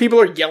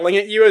 People are yelling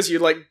at you as you,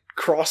 like,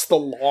 cross the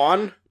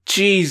lawn.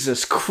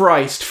 Jesus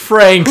Christ,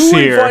 Frank's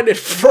here. Who invited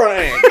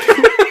Frank?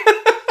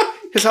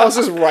 His house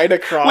is right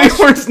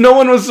across. No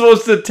one was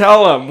supposed to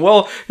tell him.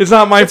 Well, it's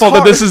not my fault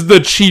that this is the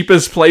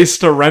cheapest place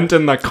to rent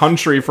in the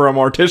country for a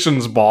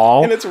mortician's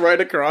ball. And it's right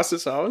across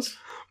his house.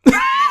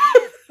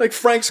 Like,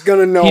 Frank's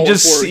gonna know. He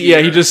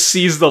just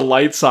sees the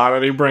lights on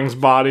and he brings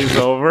bodies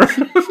over.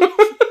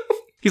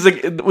 He's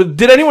like,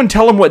 did anyone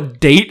tell him what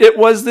date it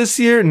was this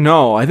year?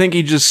 No, I think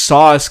he just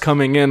saw us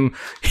coming in.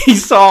 He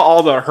saw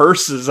all the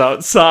hearses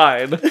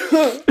outside.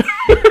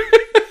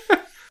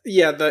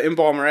 Yeah, the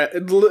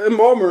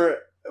embalmer,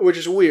 which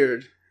is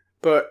weird,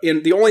 but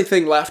the only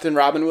thing left in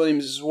Robin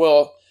Williams'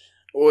 will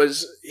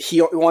was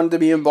he wanted to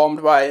be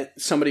embalmed by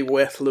somebody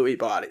with Louis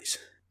bodies.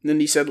 And then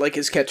he said, like,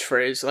 his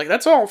catchphrase, like,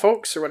 that's all,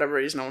 folks, or whatever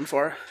he's known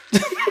for.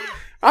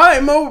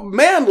 I'm a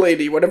man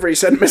lady, whatever he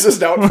said,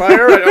 Mrs.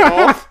 Doubtfire, I don't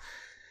know.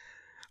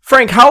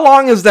 Frank, how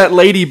long has that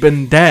lady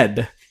been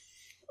dead?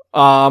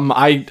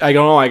 I don't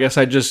know, I guess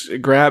I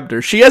just grabbed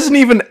her. She hasn't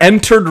even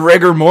entered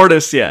rigor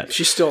mortis yet.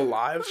 She's still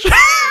alive?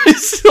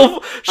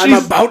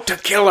 I'm about to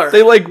kill her.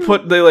 They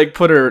put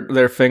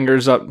their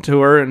fingers up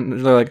to her,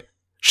 and they're like,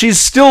 she's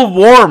still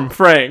warm,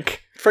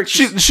 Frank.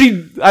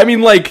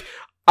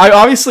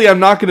 I'm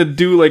not going to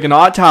do, like, an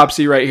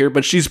autopsy right here,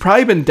 but she's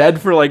probably been dead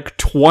for, like,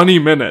 20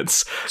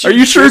 minutes. Are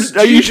you sure?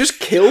 Are you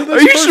just kill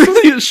this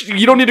person? Sure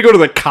you don't need to go to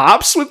the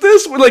cops with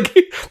this? Like,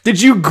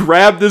 did you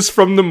grab this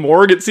from the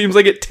morgue? It seems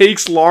like it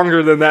takes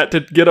longer than that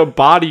to get a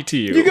body to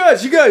you. You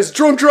guys,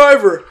 drunk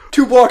driver,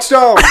 2 blocks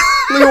down.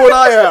 Look at what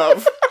I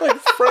have. Like,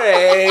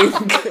 Frank.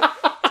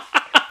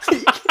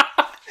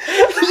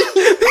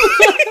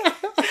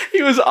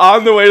 He was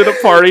on the way to the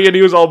party and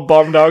he was all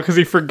bummed out because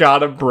he forgot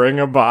to bring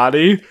a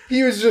body.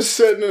 He was just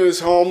sitting in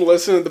his home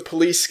listening to the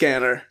police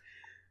scanner.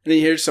 And he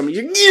hears somebody,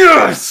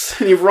 yes!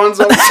 And he runs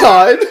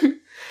outside.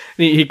 And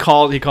he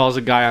calls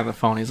a guy on the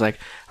phone. He's like,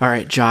 all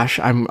right, Josh,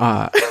 I'm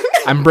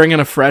bringing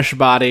a fresh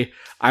body.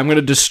 I'm going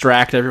to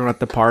distract everyone at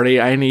the party.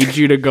 I need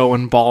you to go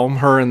embalm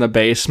her in the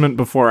basement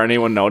before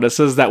anyone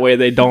notices. That way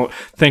they don't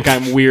think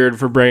I'm weird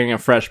for bringing a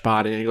fresh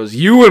body. And he goes,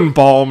 you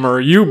embalm her.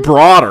 You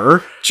brought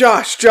her.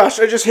 Josh,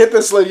 I just hit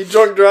this lady.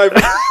 Drunk driver.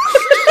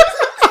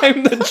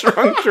 I'm the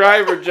drunk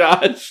driver,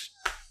 Josh.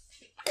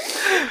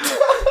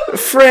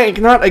 Frank,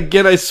 not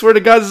again. I swear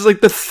to God, this is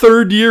like the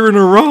 3rd year in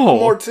a row.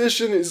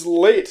 Mortician is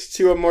late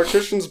to a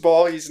Mortician's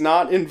Ball he's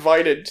not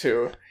invited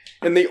to.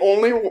 And the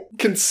only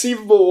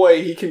conceivable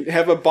way he can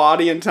have a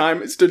body in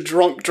time is to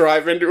drunk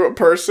drive into a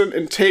person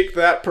and take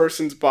that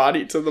person's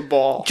body to the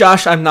ball.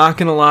 Josh, I'm not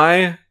gonna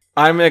lie.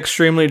 I'm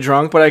extremely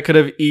drunk, but I could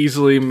have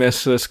easily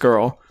missed this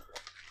girl.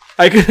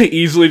 I could have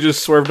easily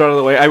just swerved out of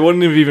the way. I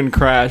wouldn't have even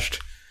crashed.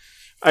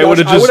 I would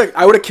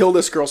have killed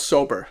this girl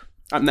sober.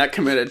 I'm that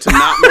committed to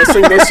not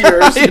missing this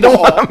year's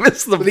ball.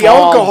 Miss the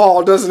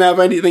alcohol doesn't have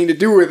anything to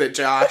do with it,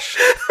 Josh.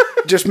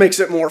 It just makes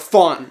it more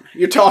fun.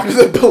 You talk to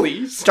the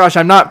police. Josh,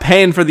 I'm not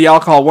paying for the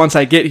alcohol once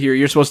I get here.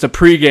 You're supposed to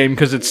pregame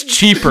because it's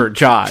cheaper,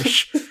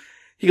 Josh.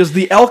 He goes,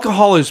 the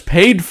alcohol is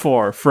paid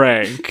for,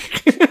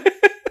 Frank.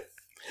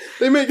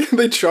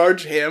 They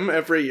charge him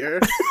every year.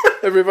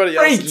 Everybody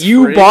else, Frank,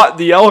 you free. Bought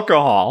the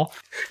alcohol.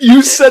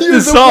 You set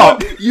this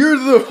up. You're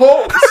the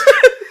host.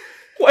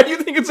 Why do you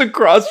think it's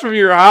across from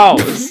your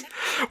house?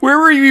 Where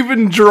were you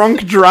even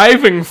drunk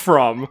driving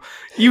from?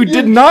 You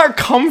did not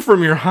come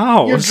from your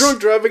house. You're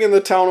drunk driving in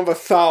the town of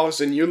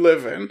 1,000 you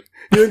live in.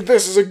 You think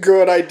this is a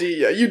good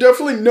idea. You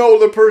definitely know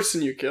the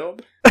person you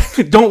killed.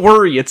 Don't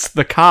worry, it's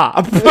the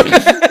cop.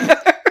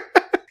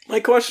 My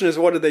question is,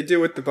 what do they do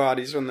with the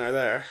bodies when they're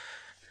there?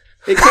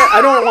 I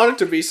don't want it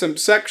to be some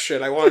sex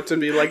shit. I want it to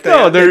be like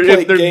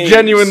they're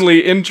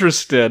genuinely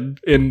interested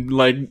in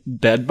like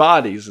dead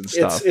bodies and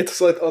stuff.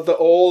 It's like the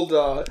old.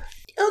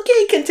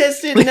 Okay,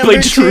 contestant they number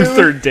play 2. Truth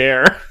or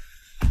Dare.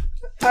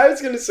 I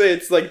was gonna say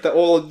it's like the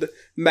old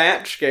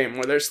match game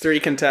where there's 3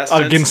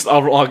 contestants against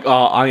on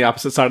the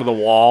opposite side of the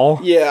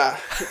wall. Yeah,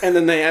 and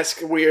then they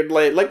ask weird,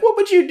 like, what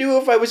would you do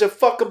if I was a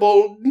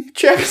fuckable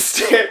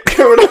chapstick?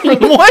 Or whatever.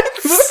 What?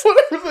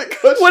 Whatever the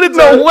question. What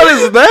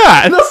is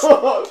that? No,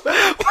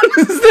 what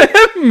does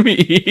that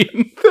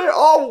mean? They're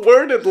all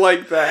worded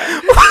like that.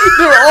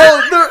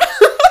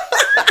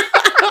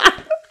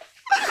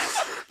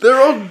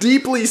 They're all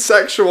deeply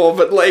sexual,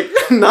 but like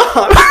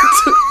not.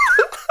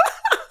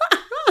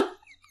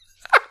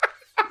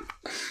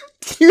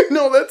 You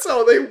know that's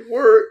how they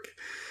work.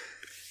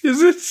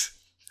 Is it?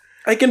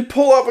 I can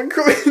pull up a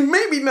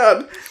maybe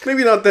not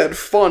that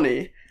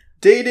funny.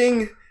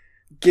 Dating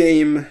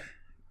game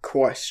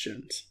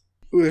questions.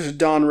 Ooh, there's a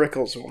Don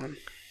Rickles one.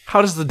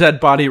 How does the dead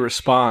body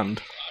respond?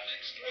 We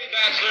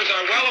bachelors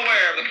are well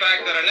aware of the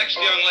fact that our next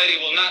young lady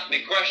will not be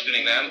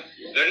questioning them.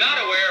 They're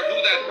not aware of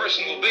who that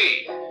person will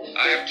be.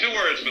 I have 2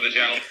 words for the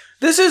gentleman.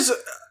 This is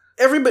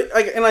everybody,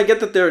 and I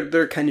get that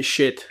they're kind of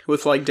shit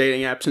with like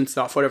dating apps and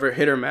stuff, whatever,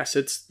 hit or miss.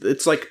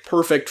 It's like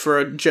perfect for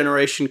a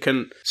generation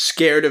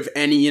scared of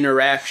any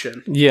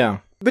interaction. Yeah,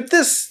 but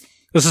this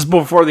is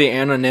before the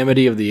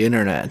anonymity of the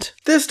internet.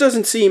 This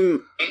doesn't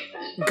seem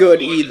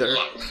good either.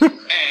 And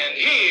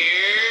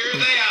here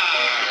they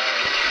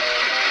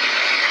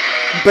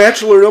are.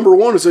 Bachelor number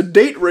 1 is a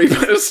date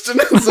rapist, and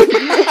it's like,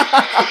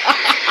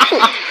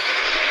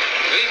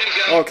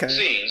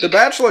 okay, the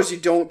bachelors you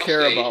don't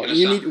care about.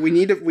 We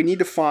need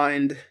to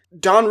find.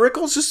 Don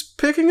Rickles is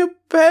picking a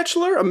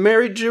bachelor, a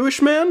married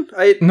Jewish man.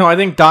 No, I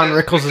think Don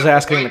Rickles is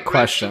asking the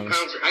questions.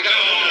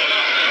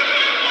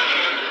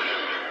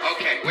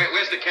 Okay,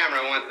 where's the camera?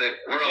 I want the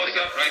world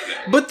up right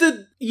there. But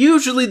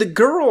usually the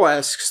girl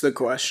asks the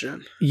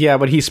question. Yeah,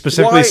 but he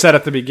specifically said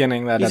at the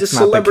beginning that that's not the case. He's a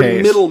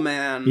celebrity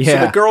middleman, so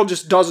the girl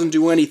just doesn't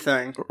do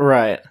anything.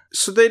 Right.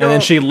 So they don't. And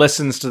then she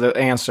listens to the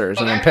answers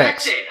and then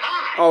picks.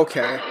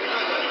 Okay.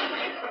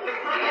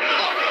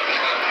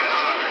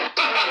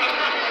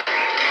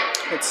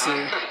 Let's see.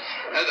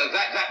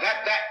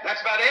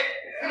 That's about it?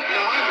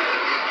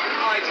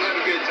 I like to have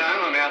a good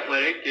time. I'm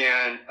athletic,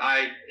 and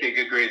I get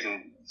good grades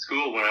in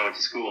school when I went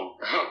to school.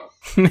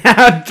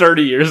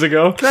 30 years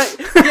ago.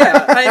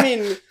 I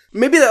mean,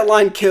 maybe that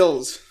line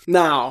kills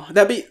now.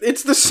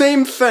 It's the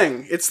same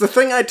thing. It's the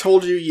thing I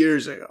told you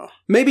years ago.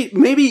 Maybe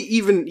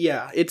even,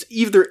 it's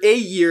either a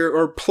year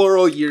or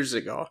plural years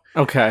ago.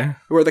 Okay.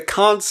 Where the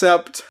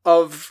concept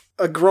of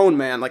a grown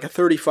man, like a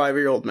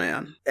 35-year-old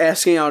man,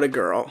 asking out a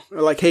girl,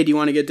 or like, hey, do you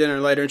want to get dinner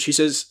later? And she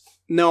says,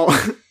 no,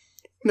 I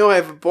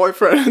have a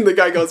boyfriend. And the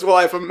guy goes, well,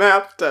 I have a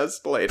math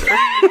test later.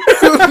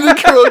 The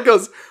girl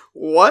goes,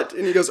 what?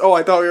 And he goes, oh,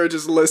 I thought we were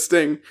just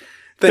listing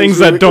things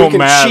that don't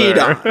matter. Cheat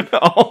on.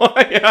 Oh,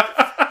 yeah.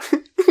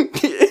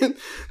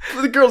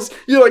 The girl's,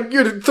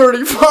 you're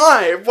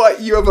 35.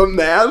 What, you have a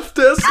math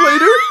test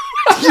later?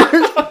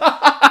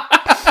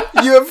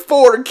 You have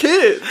 4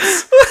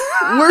 kids.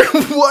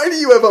 Why do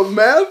you have a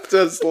math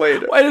test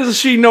later? Why does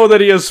she know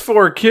that he has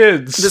 4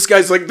 kids? This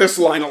guy's like, this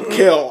line will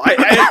kill.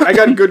 I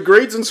got good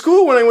grades in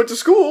school when I went to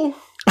school.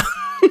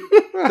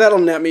 That'll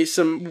net me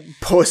some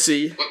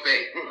pussy. Number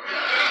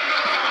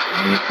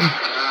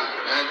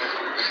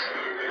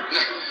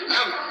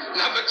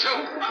 2.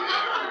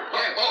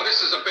 Oh,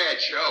 this is a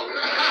bad show.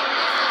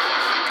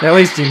 At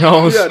least he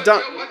knows. Yeah,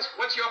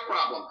 what's your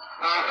problem?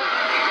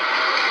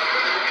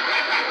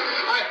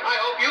 I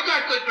hope you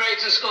got good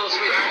grades in school,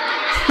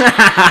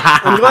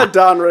 sweetheart. I'm glad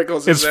Don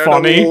Rickles is there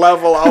to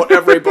level out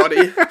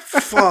everybody.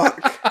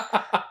 Fuck.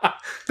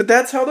 But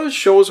that's how those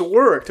shows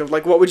worked. Of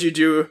like, what would you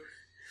do?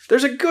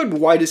 There's a good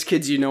Whitest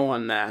Kids You Know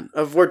on that.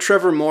 Of where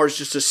Trevor Moore's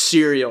just a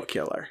serial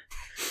killer.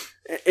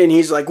 And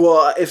he's like,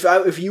 well,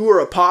 if you were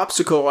a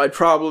popsicle, I'd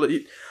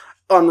probably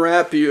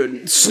unwrap you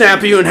and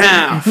snap you in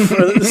half.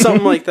 Or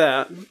something like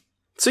that.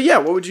 So yeah,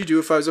 what would you do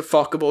if I was a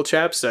fuckable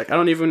chapstick? I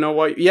don't even know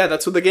why. Yeah,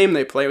 that's what the game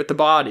they play with the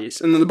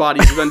bodies. And then the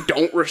bodies then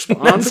don't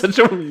respond. That's such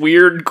a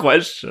weird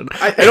question.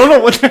 I don't know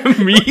what that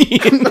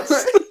means.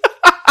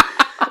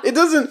 It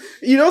doesn't...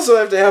 You'd also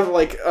have to have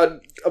like a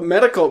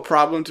medical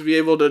problem to be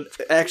able to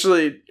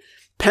actually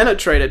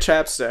penetrate a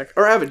chapstick.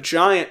 Or have a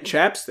giant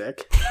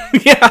chapstick.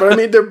 Yeah. But I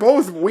mean, they're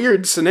both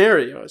weird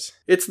scenarios.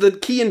 It's the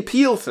Key and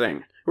Peele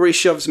thing. Where he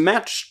shoves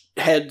match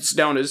heads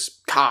down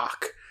his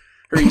cock.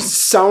 Or he's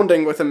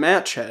sounding with a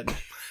match head.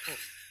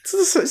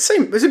 It's the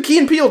same. Key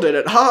and Peele did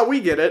it. Ha, we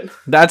get it.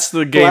 That's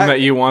the game that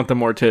you want the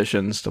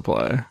Morticians to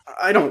play.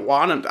 I don't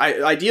want them.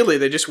 Ideally,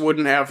 they just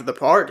wouldn't have the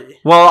party.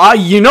 Well,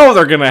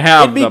 they're going to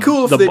have It'd be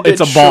cool if they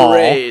did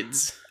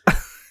charades.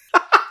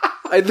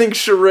 I think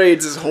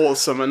charades is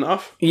wholesome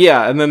enough.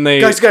 Yeah, and then they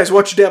Guys,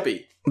 watch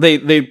Debbie.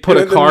 they put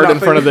a And then card in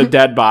nothing. front of the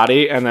dead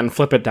body and then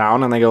flip it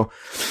down and they go,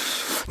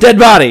 dead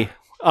body,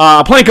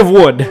 plank of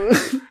wood.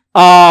 What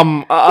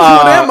am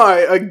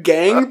I, a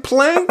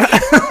gangplank?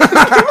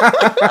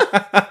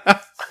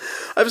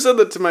 I've said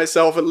that to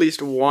myself at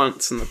least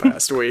once in the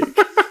past week.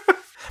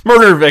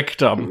 Murder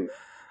victim.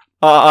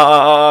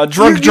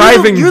 Drunk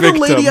driving you're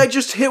victim. the lady I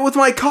just hit with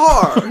my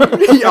car.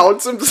 He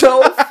outs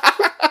himself.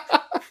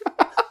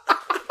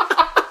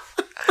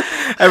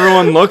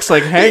 Everyone looks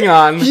like, hang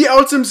on. He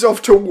outs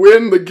himself to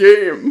win the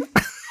game.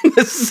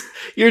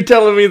 You're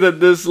telling me that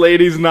this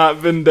lady's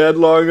not been dead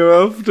long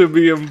enough to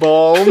be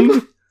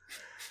embalmed?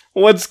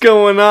 What's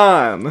going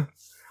on?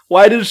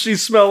 Why does she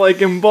smell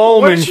like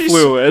embalming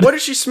fluid? What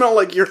does she smell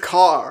like? Your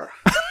car.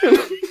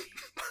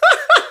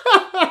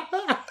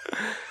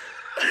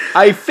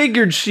 I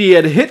figured she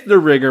had hit the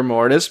rigor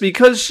mortis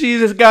because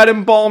she's got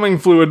embalming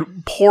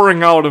fluid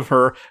pouring out of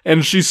her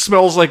and she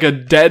smells like a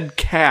dead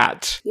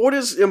cat. What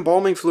does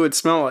embalming fluid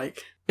smell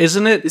like?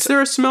 Isn't it? Is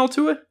there a smell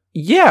to it?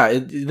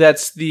 Yeah,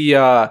 that's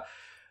the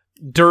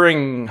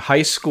during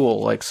high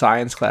school like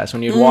science class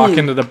when you'd walk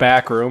into the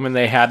back room and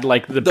they had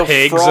like the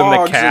pigs and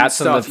the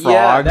cats and the frogs.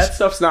 Yeah, that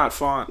stuff's not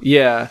fun.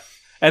 Yeah.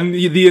 And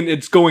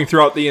it's going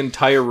throughout the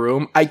entire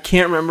room. I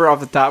can't remember off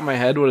the top of my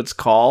head what it's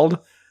called,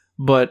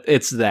 but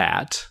it's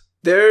that.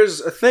 There's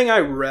a thing I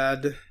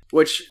read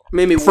which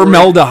made me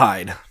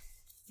Formaldehyde.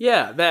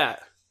 Yeah,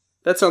 that.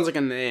 That sounds like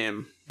a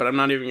name, but I'm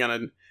not even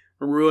gonna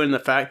ruin the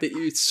fact that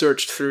you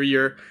searched through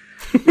your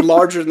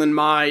larger than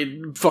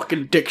my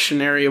fucking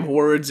dictionary of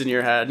words in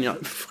your head and you're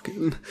like,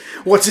 fucking,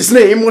 what's his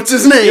name? What's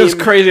his name? It was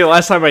crazy. The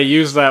last time I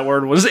used that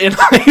word was in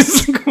high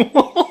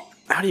school.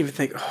 I don't even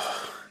think...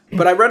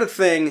 But I read a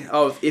thing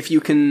of if you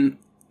can...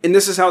 And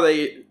this is how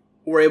they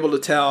were able to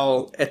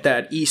tell at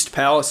that East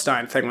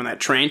Palestine thing when that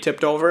train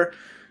tipped over.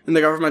 And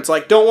the government's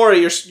like, don't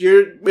worry, it's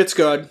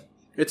good.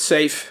 It's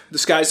safe. The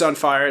sky's on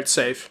fire. It's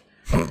safe.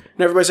 And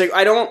everybody's like,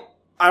 I don't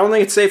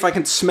think it's safe. I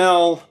can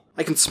smell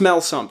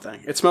something.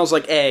 It smells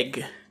like egg.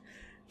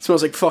 It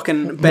smells like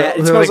fucking bad.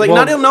 It smells like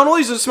not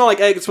only does it smell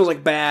like egg, it smells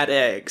like bad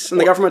eggs. And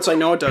the government's like,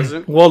 no, it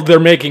doesn't. Well, they're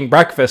making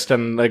breakfast,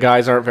 and the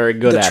guys aren't very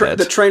good at it.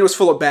 The train was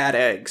full of bad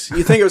eggs.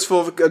 You think it was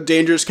full of a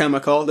dangerous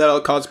chemical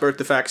that'll cause birth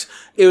defects?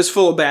 It was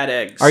full of bad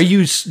eggs. Are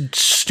you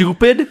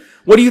stupid?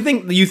 What do you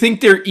think? Do you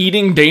think they're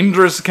eating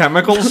dangerous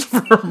chemicals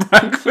for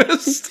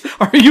breakfast?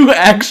 Are you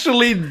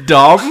actually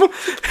dumb?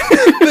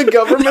 The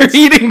government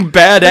eating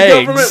bad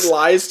eggs. The government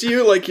lies to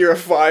you like you're a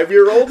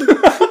 5-year-old.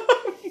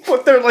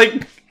 But they're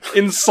like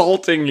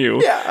insulting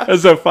you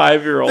as a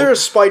 5-year-old. They're a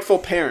spiteful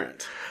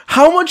parent.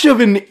 How much of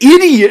an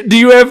idiot do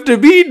you have to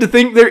be to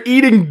think they're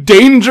eating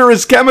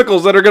dangerous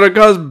chemicals that are going to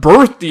cause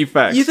birth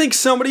defects? You think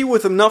somebody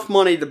with enough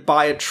money to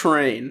buy a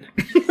train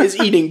is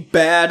eating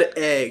bad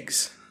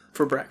eggs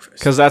for breakfast?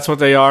 Because that's what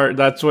they are.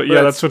 That's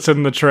what's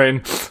in the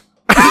train.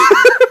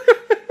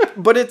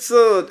 But it's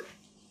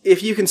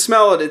if you can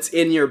smell it, it's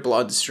in your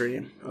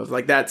bloodstream. Of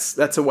like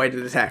that's a way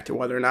to detect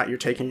whether or not you're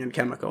taking in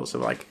chemicals.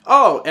 Of like,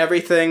 oh,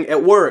 everything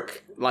at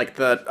work, like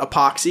the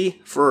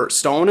epoxy for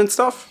stone and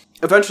stuff.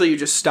 Eventually, you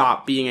just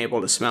stop being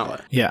able to smell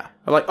it. Yeah.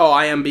 Like, oh,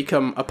 I am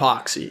become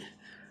epoxy,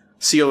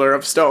 sealer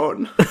of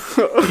stone.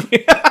 To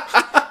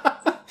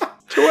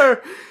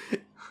where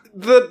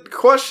the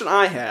question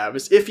I have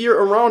is, if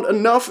you're around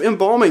enough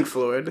embalming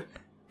fluid,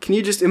 can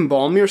you just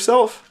embalm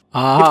yourself?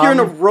 If you're in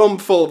a room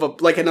full of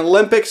an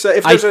Olympics,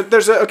 if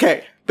there's a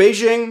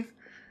Beijing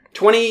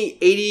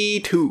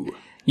 2082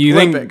 you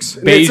Olympics,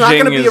 think Beijing it's not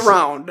going to be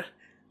around.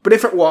 But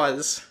if it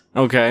was,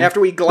 okay.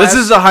 After we this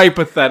is a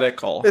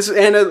hypothetical. This is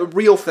and a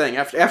real thing.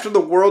 After the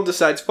world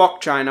decides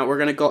fuck China,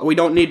 we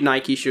don't need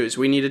Nike shoes.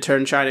 We need to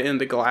turn China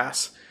into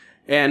glass,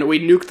 and we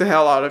nuke the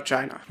hell out of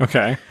China.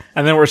 Okay,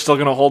 and then we're still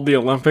going to hold the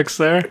Olympics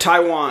there.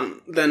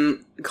 Taiwan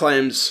then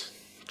claims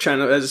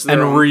China as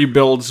their own.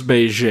 Rebuilds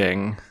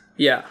Beijing.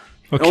 Yeah.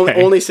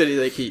 Okay. Only city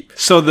they keep.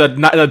 So the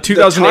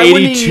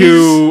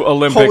 2082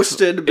 Olympics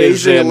hosted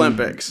Beijing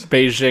Olympics.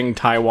 Beijing,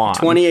 Taiwan.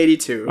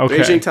 2082. Okay.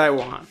 Beijing,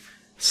 Taiwan.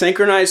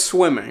 Synchronized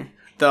swimming,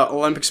 the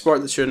Olympic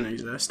sport that shouldn't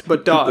exist,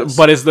 but does.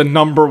 But is the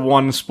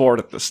 #1 sport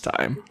at this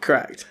time.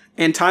 Correct.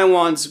 And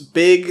Taiwan's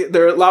big,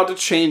 they're allowed to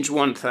change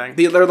one thing.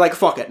 They're like,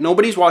 fuck it.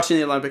 Nobody's watching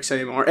the Olympics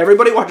anymore.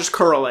 Everybody watches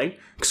curling,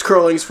 because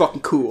curling is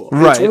fucking cool.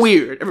 Right. It's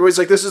weird. Everybody's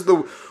like, this is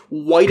the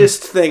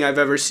whitest thing I've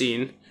ever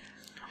seen.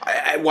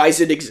 Why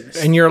does it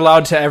exist? And you're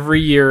allowed to, every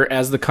year,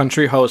 as the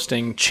country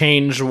hosting,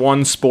 change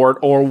one sport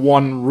or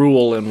one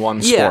rule in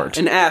one sport.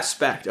 Yeah, an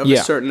aspect of a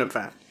certain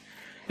event.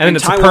 And then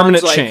it's Taiwan's a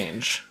permanent like,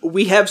 change.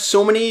 We have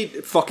so many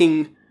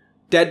fucking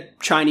dead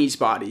Chinese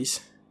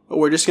bodies.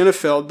 We're just going to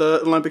fill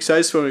the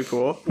Olympic-sized swimming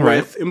pool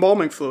with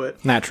embalming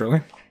fluid.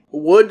 Naturally.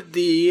 Would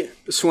the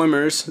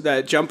swimmers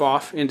that jump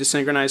off into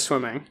synchronized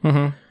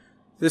swimming,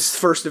 this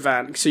first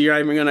event, so you're not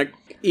even going to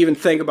even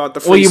think about the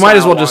freestyle. Well, you might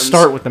as well ones. just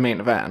start with the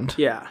main event.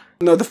 Yeah.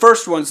 No, the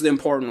first one's the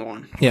important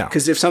one. Yeah.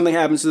 Because if something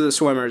happens to the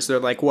swimmers, they're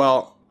like,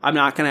 well, I'm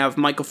not going to have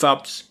Michael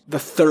Phelps the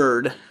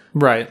third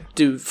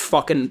do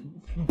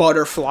fucking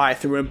butterfly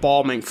through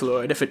embalming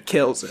fluid if it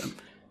kills him.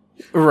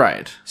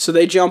 Right. So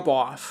they jump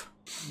off.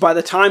 By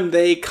the time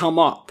they come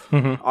up,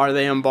 Mm-hmm. are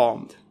they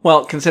embalmed?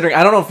 Well, considering,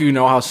 I don't know if you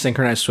know how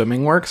synchronized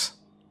swimming works,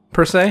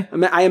 per se.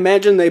 I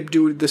imagine they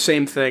do the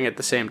same thing at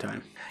the same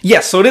time.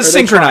 Yes, so it is Or they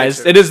synchronized.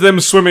 try to. It is them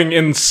swimming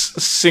in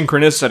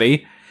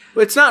synchronicity.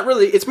 But it's not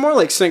really, it's more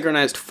like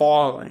synchronized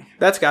falling.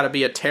 That's got to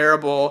be a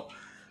terrible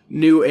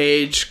new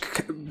age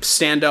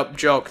stand-up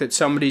joke that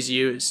somebody's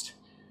used.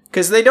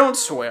 Because they don't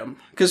swim.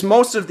 Because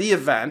most of the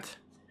event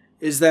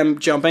is them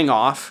jumping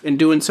off and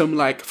doing some,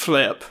 like,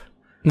 flip.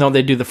 No,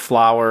 they do the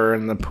flower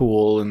and the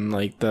pool and,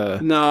 like, the...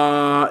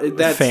 No,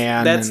 that's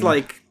fan and-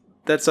 like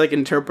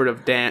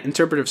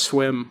interpretive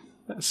swim.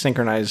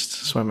 synchronized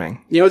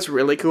swimming. You know what's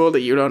really cool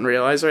that you don't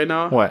realize right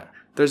now? What?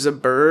 There's a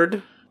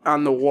bird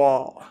on the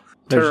wall.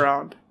 Turn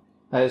around.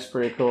 That is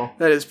pretty cool.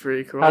 That is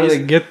pretty cool. How did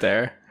it get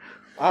there?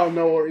 I don't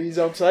know where he's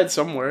outside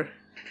somewhere.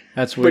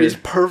 That's But weird. he's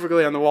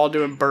perfectly on the wall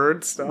doing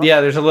bird stuff. Yeah,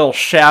 there's a little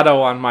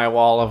shadow on my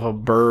wall of a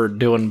bird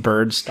doing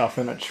bird stuff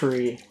in a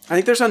tree. I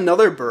think there's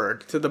another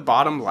bird to the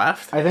bottom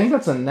left. I think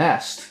that's a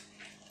nest.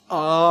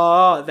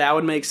 Oh, that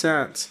would make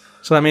sense.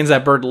 So that means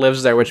that bird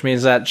lives there, which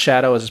means that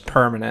shadow is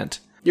permanent.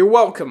 You're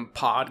welcome,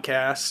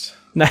 podcast.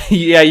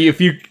 Yeah, if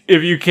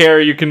you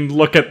care, you can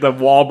look at the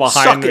wall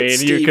behind Suck it, me,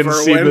 and you Steve can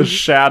see Irwin. the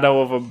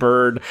shadow of a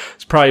bird.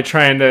 It's probably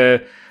trying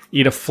to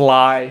eat a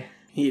fly.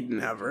 He'd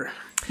never.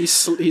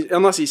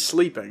 Unless he's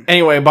sleeping.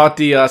 Anyway, about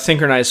the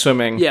synchronized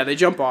swimming. Yeah, they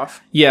jump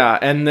off. Yeah,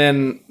 and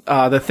then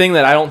the thing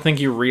that I don't think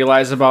you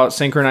realize about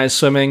synchronized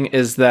swimming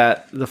is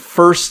that the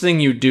first thing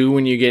you do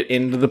when you get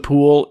into the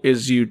pool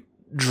is you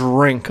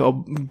drink a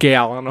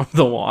gallon of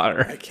the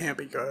water. That can't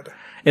be good.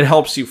 It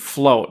helps you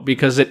float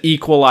because it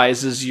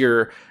equalizes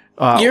your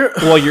Your-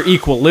 your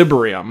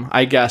equilibrium,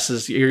 I guess,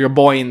 is your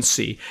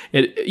buoyancy.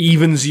 It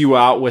evens you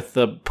out with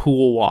the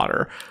pool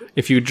water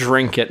if you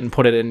drink it and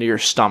put it into your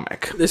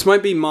stomach. This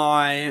might be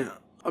my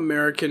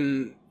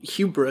American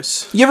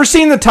hubris. You ever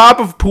seen the top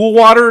of pool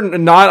water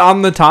not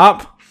on the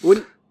top?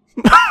 Wouldn't,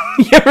 You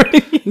ever-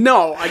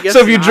 no, I guess so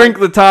if you not. drink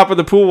the top of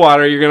the pool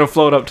water, you're going to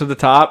float up to the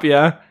top,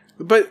 yeah?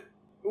 But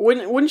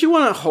wouldn't you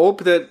want to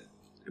hope that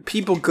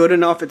people good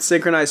enough at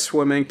synchronized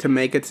swimming to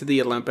make it to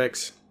the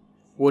Olympics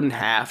wouldn't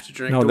have to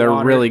drink No, the they're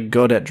water? really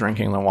good at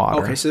drinking the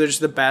water. Okay, so they're just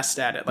the best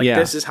at it. Like, Yeah.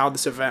 this is how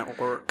this event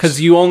works. Because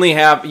you only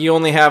have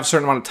a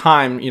certain amount of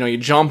time. You know, you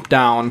jump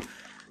down,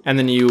 and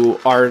then you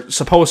are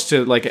supposed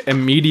to like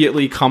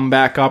immediately come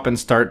back up and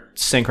start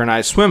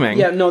synchronized swimming.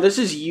 Yeah, no, this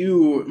is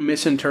you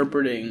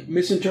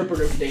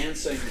misinterpretive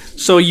dancing.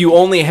 So you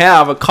only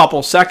have a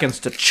couple seconds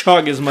to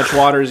chug as much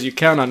water as you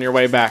can on your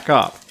way back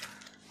up.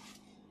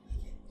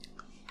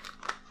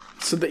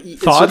 So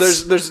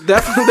Thoughts? there's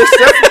definitely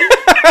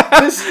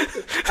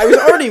I was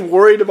already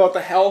worried about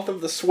the health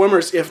of the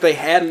swimmers if they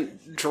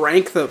hadn't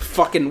drank the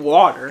fucking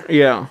water.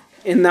 Yeah.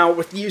 And now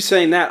with you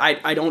saying that,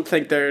 I don't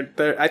think they're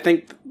I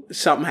think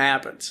something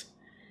happens.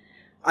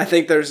 I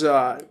think there's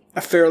a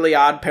Fairly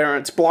Odd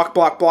Parents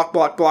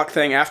block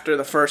thing after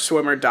the first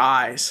swimmer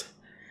dies.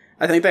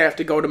 I think they have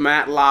to go to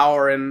Matt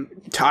Lauer in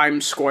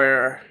Times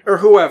Square or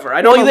whoever.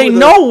 I don't know. Well, they who the-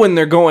 know when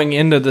they're going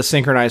into the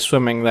synchronized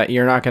swimming that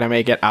you're not going to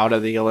make it out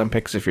of the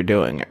Olympics if you're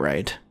doing it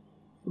right.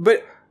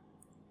 But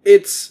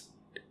it's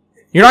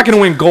You're not going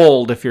to win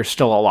gold if you're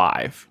still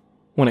alive.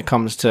 When it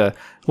comes to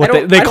what I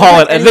don't- they I don't call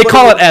it, think they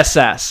call it anybody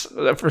SS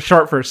for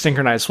short for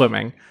synchronized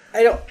swimming.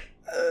 I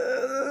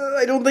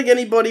don't think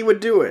anybody would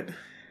do it.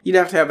 You'd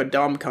have to have a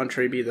dumb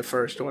country be the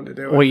first one to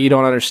do it. What you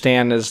don't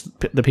understand is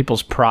the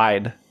people's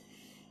pride.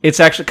 It's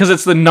actually because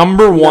it's the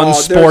number one No,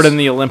 sport there's- in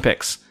the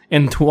Olympics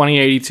in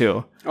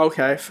 2082.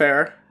 Okay,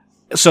 fair.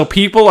 So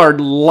people are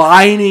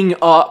lining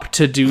up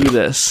to do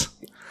this.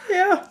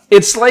 Yeah.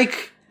 It's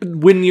like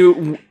when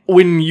you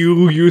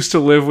used to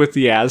live with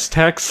the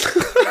Aztecs.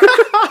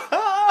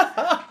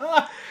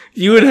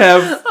 You would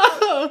have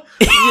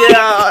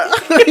Yeah.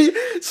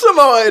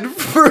 Somehow I'd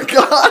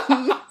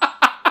forgotten.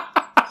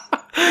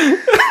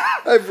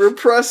 I've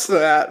repressed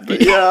that,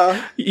 but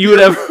yeah. you would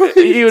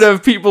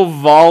have people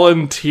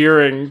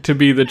volunteering to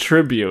be the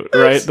tribute,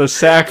 right? The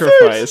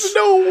sacrifice. There's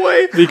no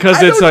way. Because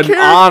I it's don't an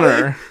care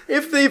honor.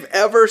 If they've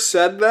ever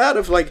said that,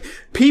 if like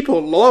people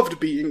loved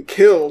being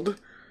killed,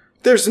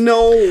 there's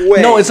no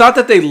way. No, it's not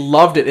that they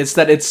loved it. It's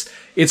that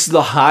it's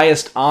the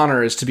highest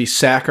honor is to be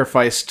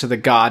sacrificed to the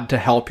god to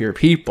help your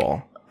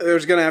people.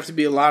 There's gonna have to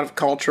be a lot of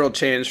cultural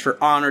change for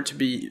honor to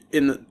be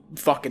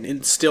fucking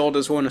instilled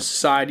as one of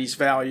society's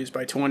values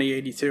by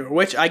 2082.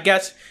 Which I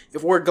guess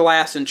if we're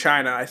glass in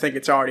China, I think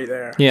it's already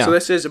there. Yeah. So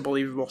this is a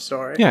believable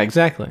story. Yeah,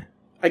 exactly.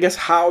 I guess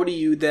how do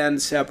you then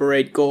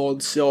separate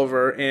gold,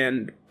 silver,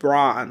 and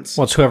bronze?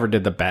 Well, it's whoever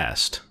did the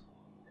best.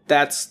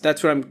 That's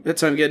what I'm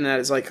getting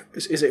at. Is like,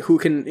 is it who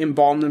can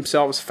embalm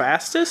themselves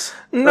fastest?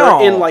 No.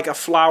 Or in like a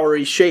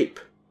flowery shape.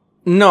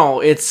 No,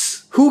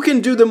 it's Who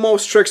can do the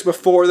most tricks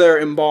before they're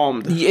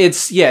embalmed?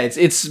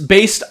 it's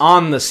based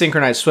on the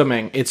synchronized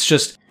swimming. It's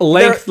just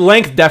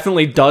length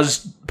definitely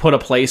does put a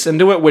place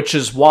into it, which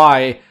is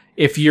why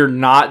if you're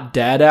not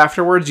dead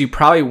afterwards, you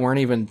probably weren't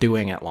even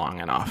doing it long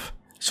enough.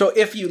 So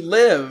if you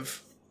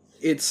live,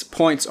 it's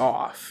points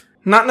off.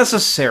 Not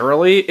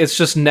necessarily. It's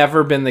just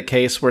never been the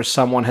case where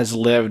someone has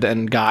lived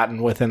and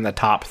gotten within the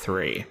top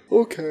 3.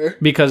 Okay.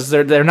 Because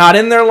they're not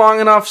in there long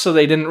enough, so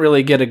they didn't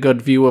really get a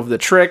good view of the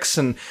tricks,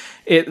 and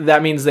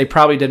that means they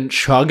probably didn't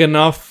chug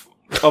enough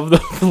of the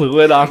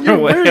fluid on their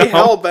way You're very home.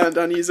 hell-bent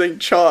on using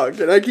chug,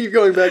 and I keep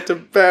going back to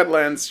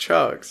Badlands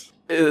chugs.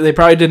 They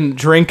probably didn't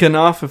drink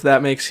enough, if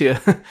that makes you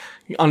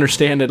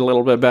understand it a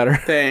little bit better.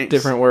 Thanks.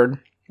 Different word.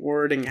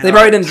 Wording. They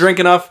probably didn't drink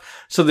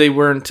enough, so they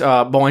weren't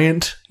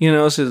buoyant,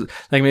 so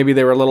like maybe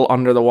they were a little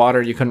under the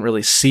water, you couldn't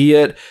really see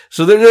it.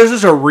 So there's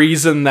just a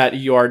reason that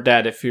you are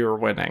dead if you're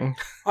winning.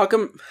 How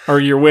come? Or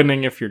you're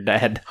winning if you're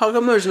dead. How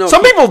come there's no?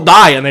 Some people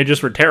die and they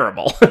just were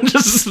terrible.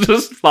 just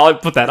I'll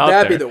put that out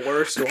there. That'd be the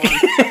worst one.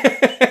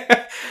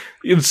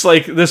 It's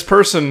like this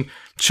person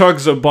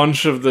chugs a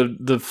bunch of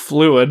the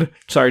fluid,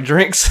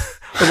 drinks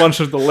a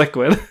bunch of the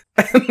liquid,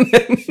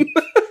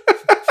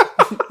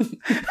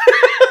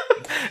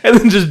 and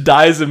then just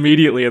dies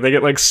immediately, and they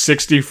get like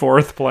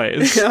 64th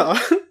place.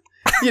 Yeah.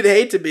 You'd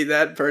hate to be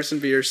that person,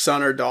 be your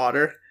son or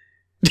daughter.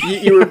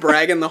 You were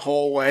bragging the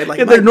whole way. Like,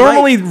 yeah, they're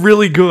normally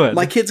really good.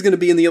 My kid's going to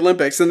be in the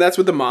Olympics, and that's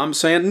what the mom's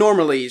saying.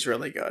 Normally, he's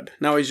really good.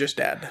 Now he's just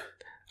dead.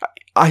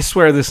 I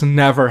swear this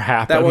never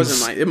happens. That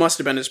wasn't it must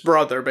have been his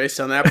brother based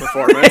on that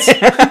performance.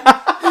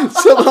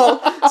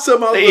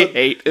 somehow they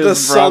hate his the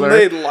son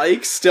brother. they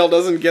like still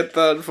doesn't get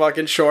the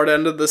fucking short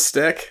end of the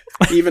stick,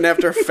 even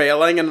after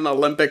failing in an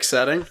Olympic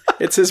setting.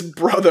 It's his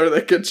brother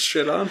that gets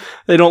shit on.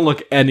 They don't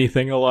look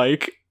anything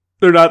alike.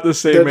 They're not the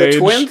same They're age. the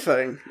twin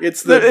thing.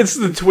 It's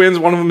the twins.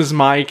 One of them is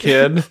my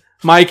kid.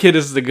 My kid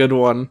is the good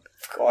one.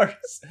 Of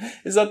course.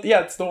 Is that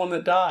it's the one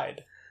that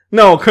died.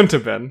 No, it couldn't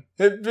have been.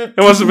 It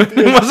wasn't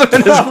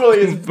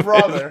probably his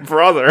brother. His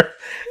brother.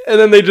 And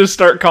then they just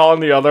start calling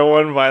the other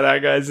one by that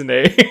guy's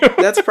name.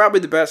 That's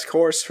probably the best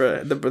course for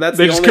it. That's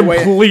they the just only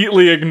way.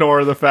 completely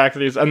ignore the fact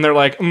that and they're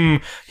like,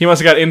 he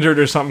must have got injured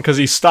or something because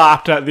he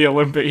stopped at the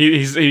Olympic.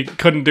 He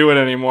couldn't do it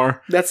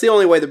anymore. That's the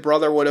only way the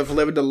brother would have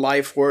lived a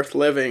life worth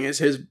living, is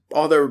his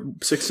other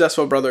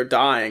successful brother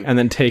dying. And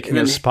then taking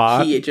his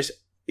spot. He just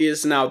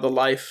is now the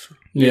life.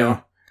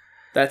 Yeah.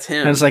 That's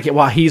him. And it's like,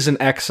 wow, he's an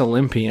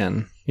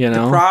ex-Olympian,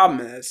 The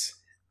problem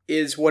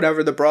is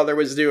whatever the brother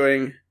was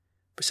doing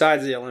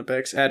besides the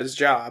Olympics at his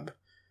job,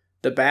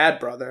 the bad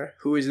brother,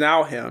 who is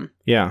now him,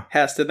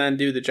 has to then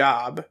do the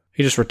job.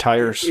 He just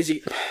retires. Is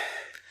he?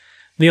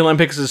 The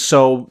Olympics is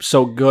so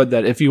good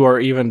that if you are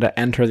even to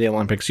enter the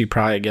Olympics, you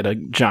probably get a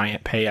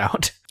giant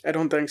payout. I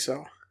don't think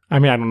so. I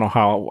mean, I don't know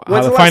how the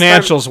last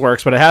financials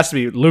works, but it has to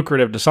be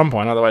lucrative to some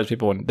point. Otherwise,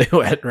 people wouldn't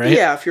do it, right?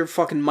 Yeah, if you're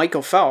fucking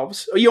Michael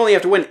Phelps, you only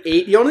have to win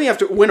 8. You only have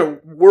to win a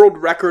world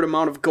record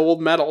amount of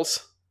gold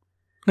medals.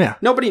 Yeah.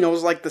 Nobody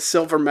knows like the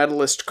silver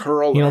medalist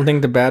curler. You don't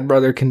think the bad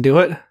brother can do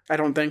it? I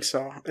don't think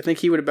so. I think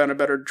he would have been a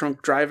better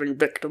drunk driving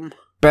victim.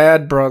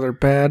 Bad brother,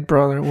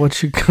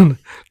 what you gonna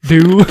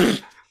do?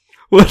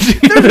 What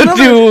you gonna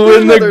do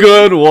when the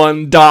good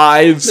one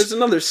dies? There's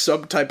another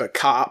subtype of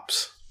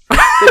cops.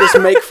 They just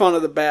make fun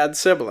of the bad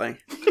sibling.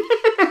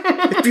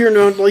 If you're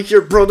not like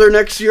your brother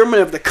next year, I'm gonna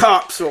have the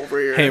cops over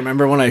here. Hey,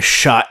 remember when I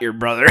shot your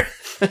brother?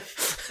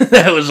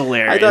 That was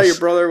hilarious. I thought your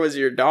brother was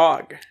your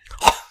dog.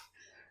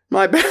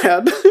 My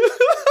bad.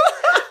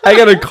 I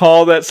got a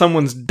call that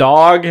someone's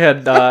dog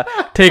had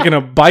taken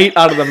a bite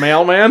out of the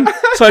mailman,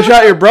 so I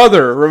shot your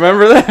brother.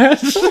 Remember that?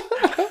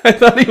 I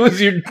thought he was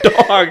your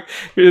dog.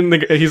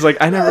 He's like,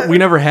 we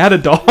never had a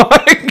dog.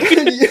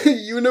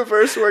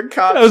 Universe where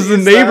cops that was the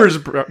neighbor's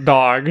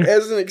dog.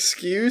 As an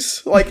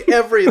excuse, like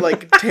every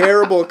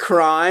terrible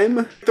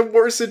crime, the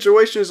worst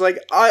situation is like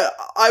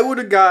I would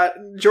have got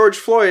George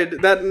Floyd.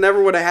 That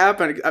never would have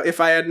happened if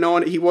I had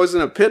known he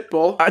wasn't a pit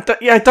bull. I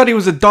thought he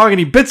was a dog and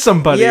he bit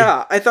somebody.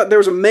 Yeah, I thought there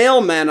was a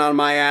mailman on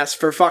my ass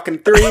for fucking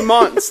 3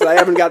 months. I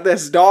haven't got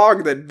this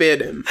dog that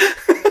bit him.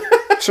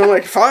 So I'm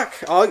like, fuck,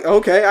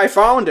 okay, I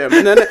found him.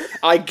 And then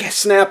I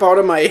snap out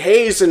of my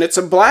haze and it's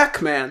a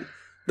black man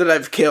that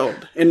I've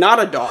killed, and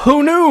not a dog.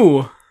 Who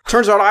knew?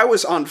 Turns out I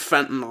was on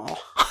fentanyl.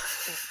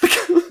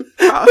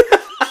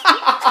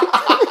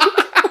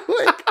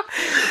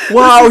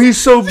 Wow, he's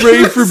so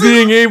brave for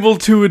being able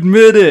to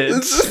admit it.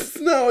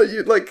 No,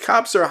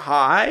 cops are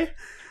high.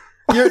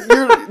 You're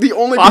the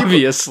only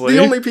Obviously. people,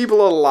 the only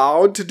people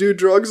allowed to do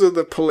drugs are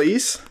the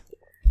police.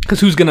 Because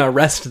who's gonna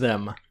arrest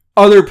them?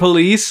 Other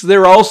police,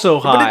 they're also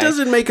high. But it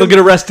doesn't make they'll get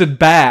arrested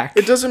back.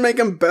 It doesn't make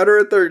them better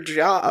at their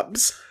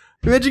jobs.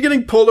 Imagine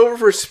getting pulled over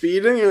for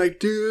speeding. You're like,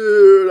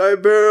 dude, I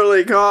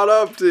barely caught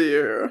up to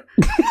you.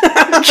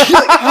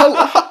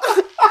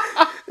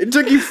 It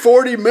took you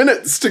 40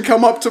 minutes to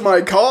come up to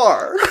my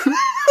car.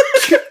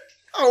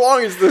 How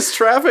long is this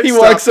traffic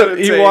stop?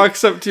 He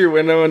walks up to your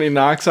window and he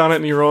knocks on it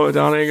and you roll it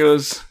down and he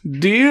goes,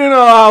 "Do you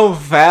know how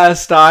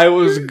fast I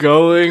was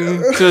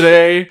going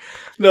today?"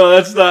 No,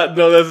 that's not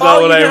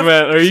what I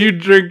meant. Are you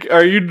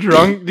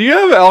drunk? Do you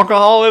have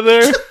alcohol in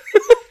there?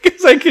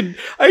 Because I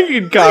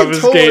could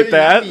confiscate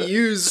that.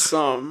 Use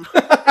some.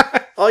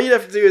 All you'd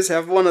have to do is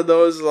have one of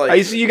those, like...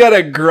 I see you got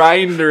a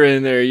grinder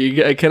in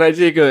there. Can I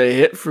take a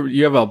hit from...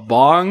 You have a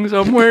bong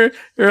somewhere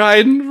you're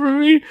hiding from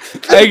me?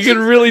 I can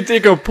really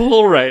take a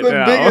pull right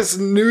now. The biggest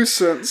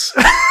nuisance.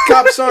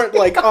 Cops aren't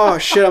like, oh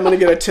shit, I'm gonna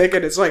get a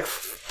ticket. It's like,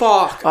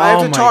 fuck, I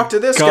have to talk to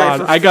this guy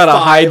for I gotta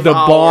 5 hide the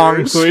bong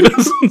hours. so he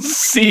doesn't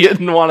see it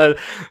and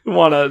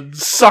wanna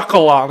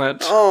suckle on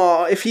it.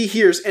 Oh, if he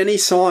hears any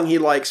song he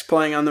likes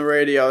playing on the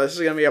radio, this is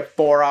gonna be a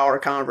 4-hour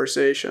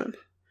conversation.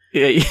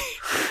 Yeah,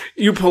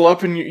 you pull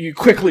up and you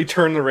quickly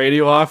turn the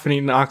radio off, and he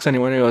knocks on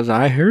your window and goes,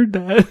 I heard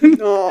that.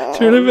 Oh,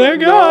 turn it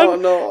back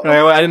on. No. And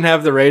I didn't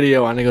have the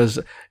radio on. He goes,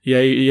 yeah,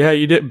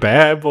 you did.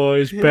 Bad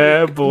boys.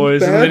 Bad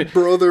and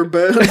brother.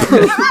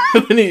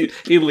 and then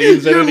he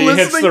leaves it and he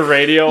hits the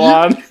radio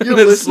on. You're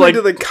listening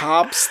to the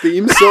Cops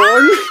theme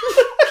song?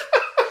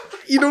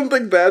 You don't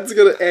think that's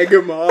gonna egg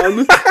him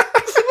on?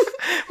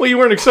 Well, you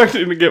weren't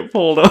expecting to get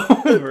pulled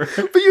over.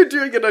 But you're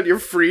doing it on your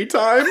free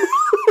time?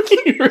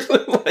 You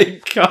really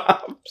like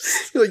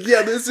cops. You're like,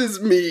 yeah, this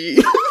is me.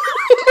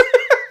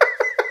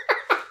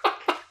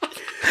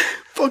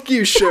 Fuck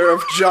you,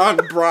 Sheriff John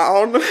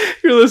Brown.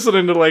 You're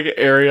listening to like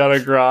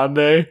Ariana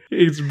Grande.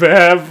 It's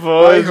bad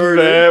boys, I heard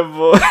bad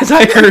boys.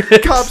 I heard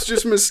it. Cops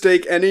just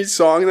mistake any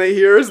song they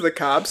hear as the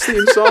Cops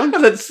theme song.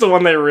 That's the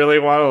one they really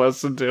want to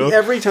listen to.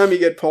 Every time you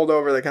get pulled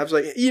over, the cop's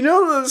like, you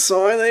know the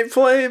song they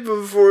play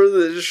before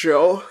the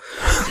show?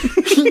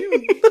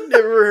 You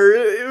never heard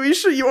it? We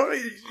should, what are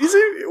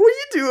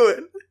you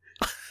doing?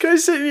 Can I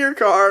sit in your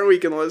car and we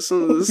can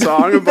listen to the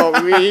song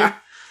about me?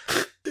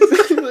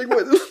 Like,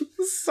 what?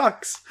 This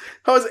sucks.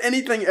 How is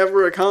anything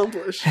ever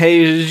accomplished?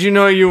 Hey, did you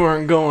know you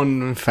weren't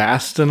going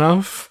fast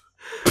enough?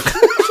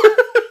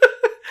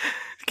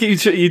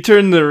 You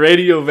turned the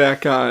radio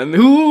back on.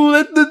 Who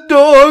let the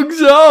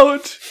dogs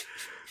out?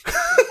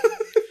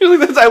 You're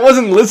like, I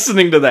wasn't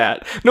listening to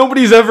that.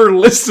 Nobody's ever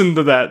listened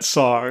to that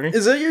song.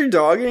 Is that your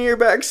dog in your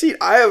backseat?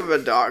 I have a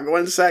dog.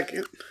 1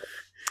 second.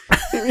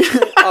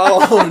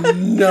 Oh,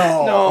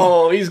 no.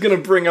 No, he's gonna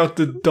bring out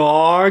the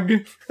dog.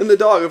 And the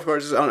dog, of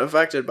course, is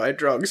unaffected by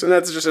drugs, and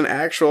that's just an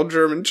actual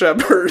German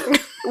Shepherd.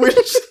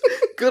 Which,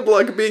 good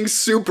luck being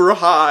super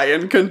high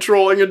and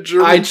controlling a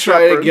German Shepherd.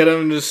 I try to get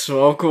him to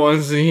smoke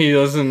once and he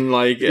doesn't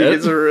like it.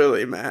 He's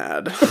really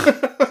mad.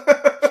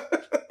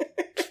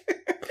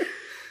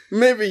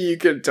 Maybe you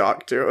could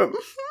talk to him.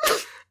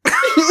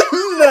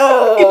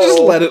 No! You just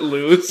let it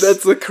loose.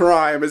 That's the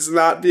crime, is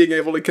not being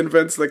able to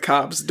convince the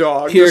cop's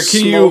dog Here, to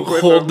can you smoke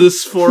with hold him.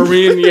 this for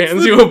me? And he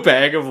hands you a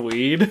bag of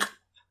weed.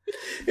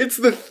 It's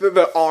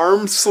the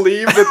arm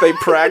sleeve that they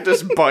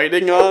practice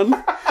biting on.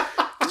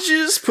 Did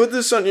you just put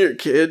this on your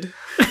kid?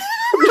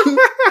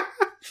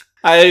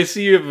 I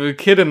see you have a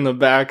kid in the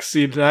back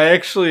seat. I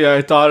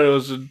thought it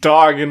was a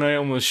dog and I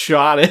almost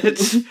shot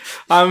it.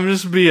 I'm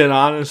just being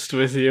honest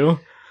with you.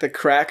 The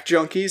crack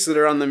junkies that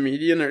are on the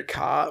median are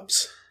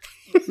cops.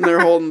 And they're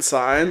holding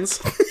signs.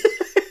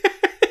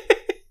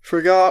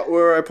 Forgot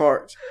where I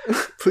parked.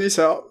 Please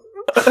help.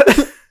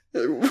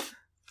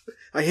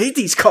 I hate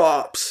these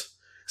cops.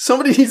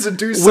 Somebody needs to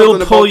do something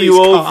We'll pull about you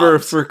these over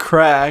cops. for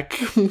crack.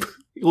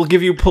 We'll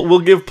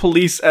give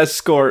police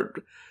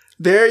escort.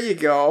 There you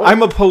go.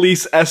 I'm a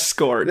police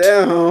escort.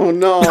 Oh,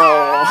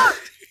 no.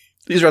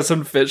 These are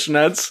some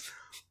fishnets.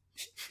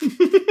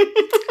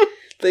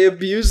 They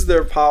abuse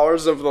their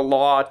powers of the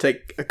law to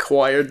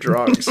acquire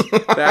drugs.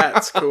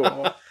 That's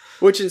cool.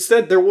 Which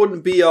instead, there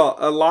wouldn't be a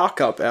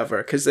lockup ever,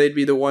 because they'd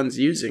be the ones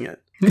using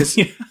it.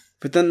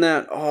 But then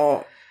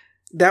that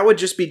would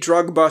just be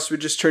drug busts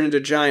would just turn into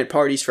giant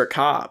parties for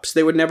cops.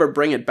 They would never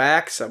bring it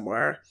back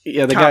somewhere.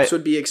 Yeah, the Cops guy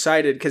would be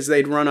excited because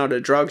they'd run out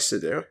of drugs to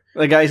do.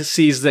 The guy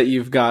sees that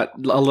you've got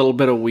a little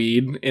bit of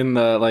weed in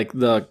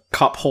the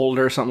cup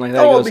holder or something like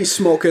that. I'll be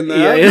smoking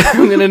that. Yeah,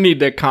 I'm gonna need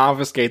to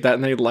confiscate that,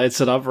 and he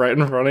lights it up right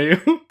in front of you.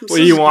 What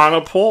do you want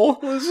to pull?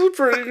 This is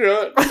pretty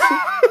good.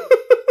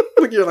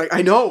 You're like,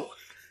 I know.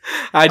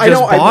 I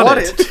bought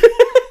it.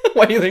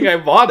 Why do you think I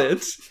bought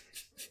it?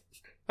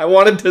 I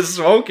wanted to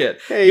smoke it.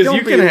 Hey, don't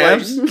you can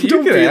have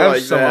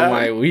like some that. of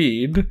my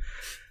weed.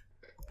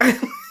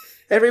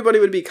 Everybody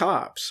would be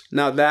cops.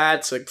 Now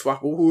that's like, fuck,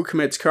 who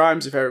commits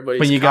crimes if everybody's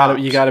But you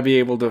cops? gotta be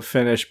able to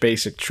finish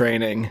basic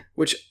training.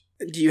 Which,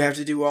 do you have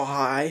to do while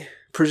high?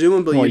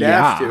 Presumably Well, you'd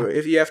yeah. have to.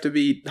 If you have to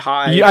be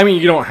high. I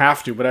mean, you don't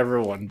have to, but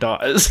everyone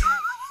does.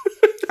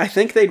 I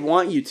think they'd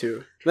want you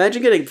to.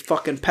 Imagine getting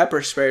fucking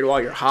pepper sprayed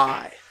while you're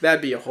high.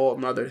 That'd be a whole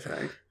nother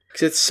thing.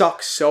 Because it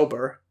sucks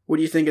sober. Would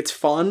you think it's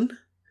fun?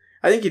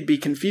 I think you'd be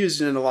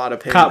confused in a lot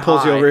of pain. Cop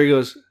pulls you high. over. He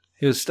goes,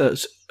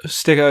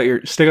 stick out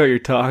your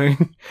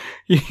tongue.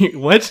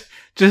 What?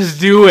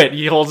 Just do it.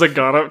 He holds a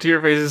gun up to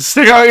your face and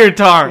stick out your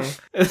tongue.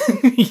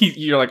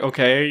 You're like,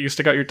 okay. You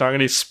stick out your tongue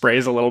and he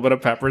sprays a little bit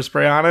of pepper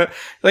spray on it.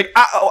 You're like,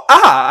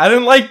 I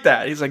didn't like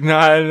that. He's like, no,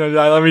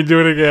 let me do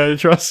it again.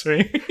 Trust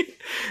me.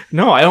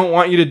 No, I don't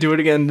want you to do it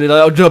again.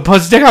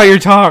 Stick out your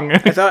tongue.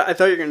 I thought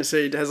you were going to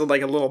say it has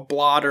like a little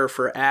blotter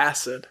for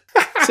acid.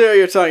 See how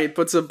you're talking. He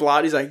puts a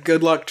blot. He's like,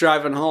 good luck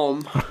driving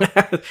home.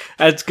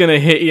 That's gonna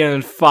hit you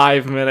in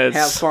 5 minutes.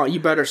 Have fun. You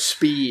better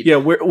speed. Yeah,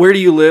 where do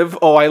you live?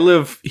 Oh, I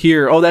live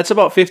here. Oh, that's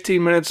about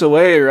 15 minutes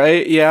away,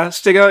 right? Yeah,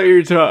 stick out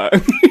your tongue.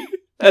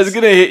 That's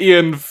gonna hit you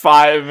in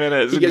 5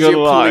 minutes. He gives Good you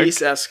a luck.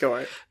 police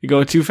escort. You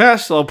go too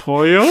fast, I'll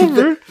pull you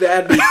over.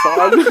 That'd be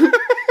fun.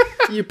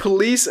 You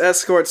police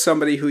escort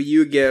somebody who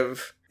you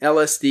give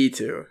LSD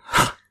to.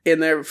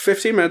 And they're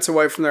 15 minutes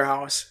away from their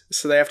house,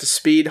 so they have to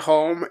speed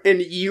home. And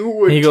you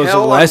would He goes,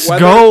 tell let's whether,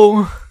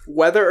 go.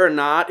 whether or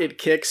not it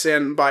kicks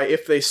in by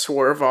if they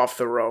swerve off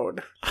the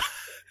road,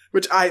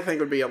 which I think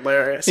would be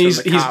hilarious.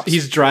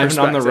 He's driving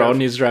on the road,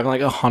 and he's driving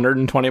like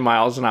 120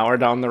 miles an hour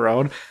down the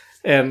road.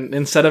 And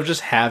instead of just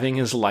having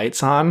his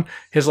lights on,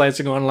 his lights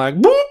are going like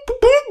boop,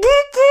 boop,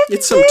 boop, boop.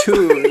 It's some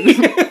tune.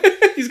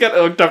 He's got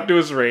hooked up to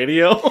his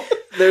radio.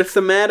 They're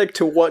thematic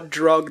to what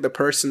drug the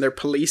person they're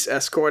police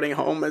escorting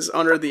home is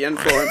under the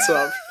influence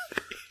of.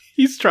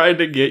 He's trying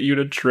to get you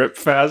to trip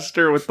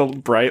faster with the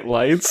bright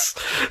lights.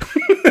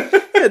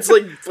 It's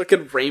like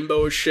fucking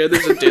rainbow shit.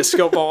 There's a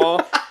disco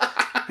ball.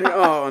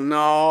 Oh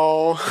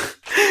no.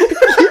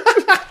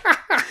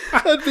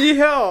 That'd be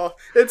hell.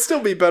 It'd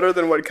still be better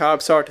than what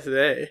cops are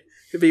today.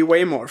 It'd be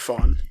way more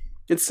fun.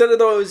 Instead of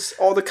those,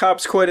 all the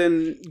cops quit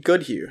in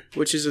Goodhue,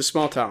 which is a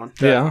small town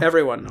that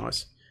everyone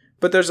knows.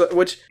 But there's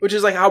which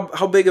is like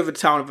how big of a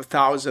town of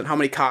 1,000? How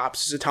many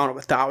cops does a town of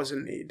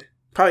 1,000 need?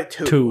 Probably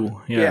 2.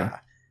 2, yeah.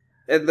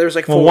 And there's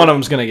like 4. Well, one of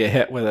them's gonna get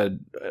hit with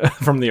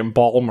from the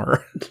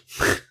embalmer.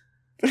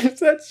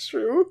 That's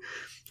true.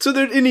 So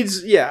it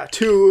needs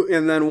 2,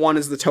 and then 1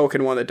 is the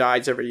token one that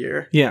dies every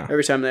year. Yeah,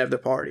 every time they have the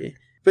party.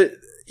 But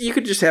you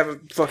could just have a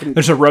fucking.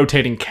 There's a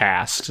rotating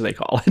cast, they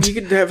call it. You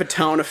could have a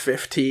town of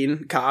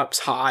 15 cops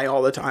high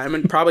all the time,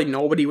 and probably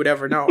nobody would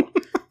ever know.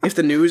 If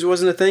the news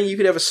wasn't a thing, you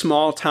could have a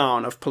small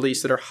town of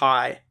police that are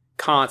high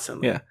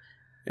constantly. Yeah.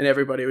 And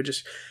everybody would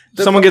just...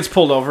 Someone gets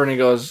pulled over and he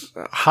goes,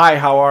 "Hi,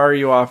 how are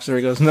you, officer?"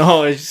 He goes,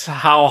 "No, it's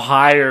how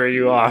high are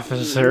you,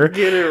 officer?"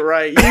 Get it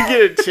right. You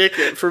get a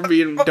ticket for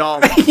being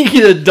dumb. You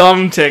get a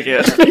dumb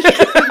ticket.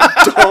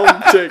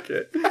 Dumb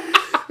ticket.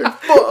 Like,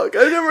 fuck,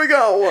 I never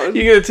got one.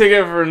 You get a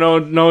ticket for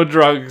no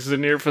drugs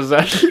in your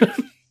possession.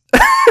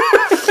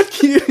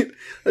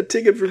 A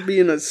ticket for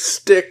being a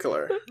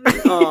stickler.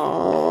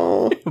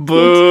 Oh,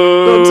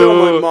 boo! Don't tell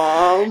my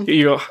mom.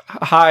 You go,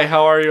 "Hi,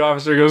 how are you,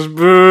 officer?" He goes,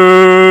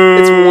 "Boo!"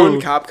 It's one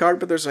cop car,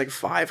 but there's like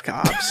 5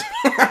 cops.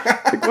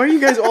 Like, why are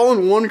you guys all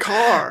in one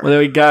car?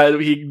 Well,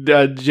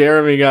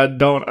 Jeremy got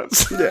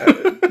donuts.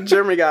 Yeah,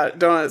 Jeremy got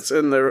donuts,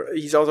 and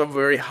he's also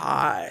very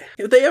high.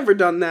 If they ever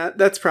done that,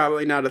 that's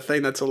probably not a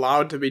thing that's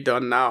allowed to be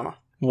done now.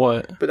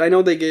 What? But I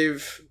know they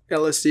gave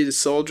LSD to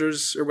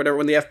soldiers or whatever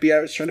when the FBI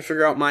was trying to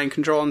figure out mind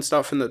control and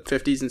stuff in the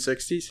 50s and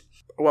 60s.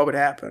 What would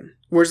happen?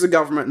 Where's the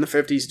government in the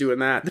 50s doing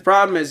that? The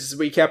problem is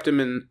we kept them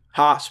in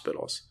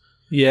hospitals.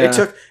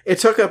 Yeah. It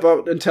took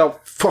about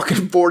until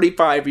fucking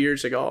 45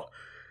 years ago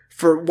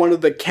for one of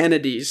the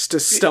Kennedys to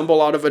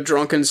stumble out of a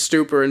drunken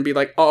stupor and be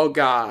like, "Oh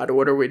God,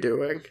 what are we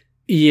doing?"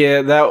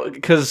 Yeah,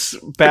 because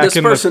this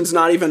person's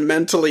not even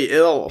mentally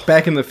ill.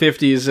 Back in the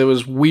 50s, it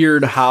was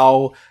weird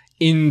how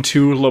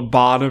into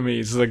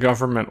lobotomies the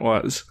government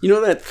was. You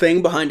know that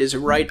thing behind his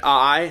right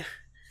eye?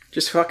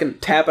 Just fucking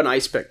tap an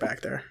ice pick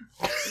back there.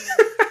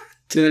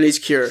 And then he's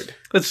cured.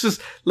 It's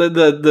just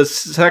the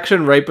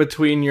section right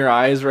between your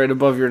eyes, right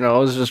above your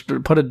nose. Just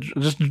put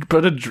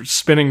a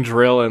spinning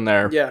drill in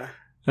there. Yeah,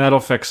 that'll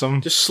fix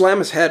him. Just slam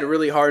his head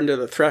really hard into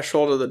the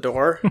threshold of the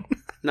door.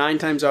 9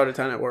 times out of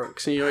 10 it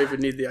works, and you don't even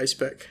need the ice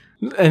pick.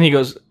 And he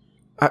goes,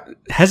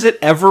 "Has it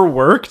ever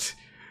worked?"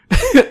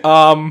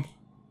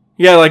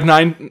 Yeah, like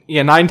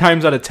 9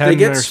 times out of 10. They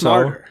get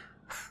smarter.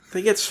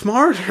 They get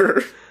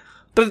smarter.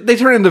 But they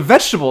turn into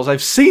vegetables.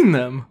 I've seen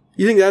them.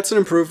 You think that's an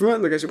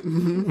improvement? The guys are,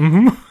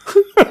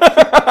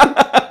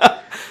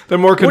 They're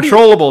more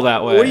controllable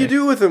that way. What do you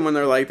do with them when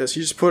they're like this?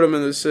 You just put them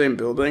in the same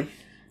building?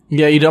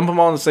 Yeah, you dump them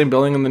all in the same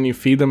building and then you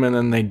feed them and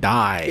then they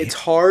die. It's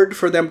hard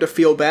for them to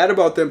feel bad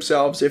about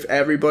themselves if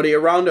everybody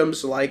around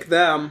them's like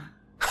them.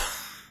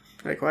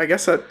 Like, well, I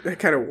guess that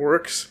kind of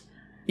works.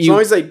 As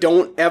long as they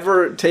don't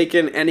ever take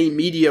in any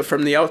media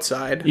from the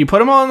outside. You put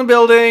them all in the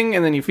building,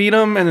 and then you feed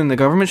them, and then the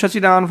government shuts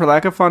you down for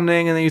lack of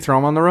funding, and then you throw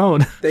them on the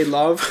road. They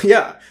love,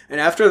 yeah. And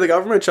after the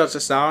government shuts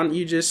us down,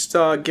 you just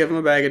give them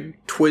a bag of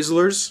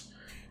Twizzlers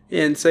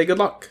and say good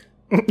luck.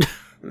 And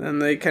then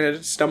they kind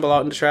of stumble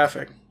out into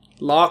traffic.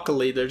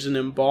 Luckily, there's an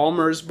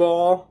embalmer's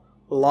ball.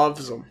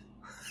 Loves them.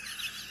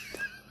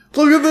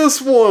 Look at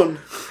this one.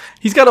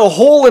 He's got a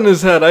hole in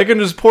his head. I can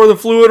just pour the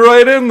fluid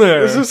right in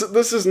there.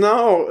 This is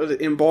now...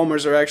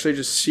 Embalmers are actually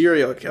just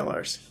serial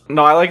killers.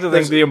 No, I like to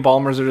think the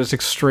embalmers are just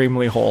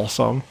extremely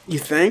wholesome. You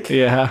think?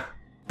 Yeah.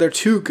 They're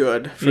too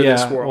good for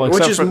this world. Well,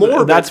 which is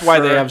morbid. That's why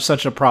they have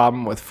such a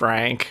problem with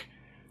Frank.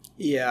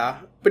 Yeah,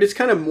 but it's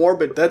kind of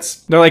morbid.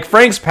 They're like,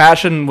 Frank's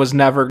passion was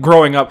never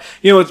growing up.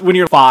 You know, it's when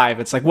you're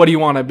 5, it's like, what do you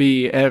want to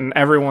be? And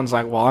everyone's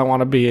like, well, I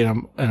want to be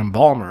an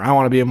embalmer. I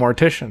want to be a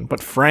mortician. But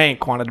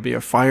Frank wanted to be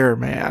a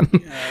fireman.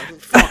 Yeah,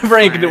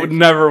 Frank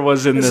never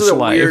was in this is a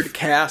life. Weird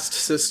caste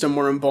system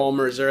where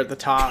embalmers are at the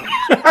top.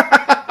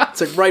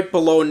 It's like right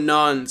below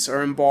nuns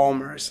are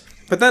embalmers.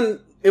 But then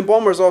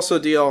embalmers also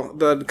deal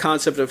the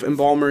concept of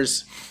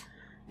embalmers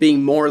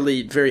being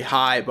morally very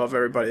high above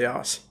everybody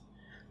else.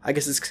 I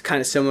guess it's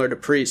kind of similar to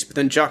priests, but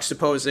then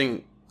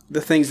juxtaposing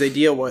the things they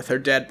deal with are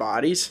dead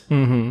bodies.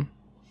 Mm-hmm.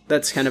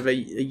 That's kind of a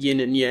yin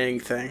and yang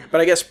thing. But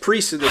I guess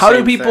priests are the same How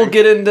do people thing.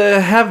 get into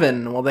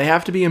heaven? Well, they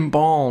have to be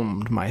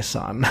embalmed, my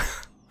son.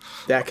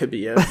 That could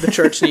be it. The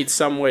church needs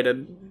some way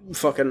to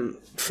fucking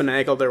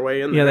finagle their way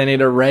in there. Yeah, they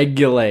need to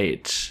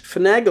regulate.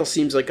 Finagle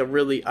seems like a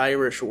really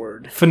Irish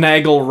word.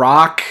 Finagle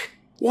rock.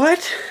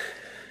 What?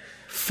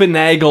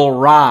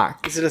 Finagle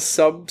rock. Is it a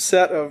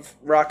subset of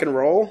rock and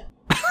roll?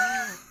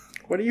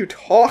 What are you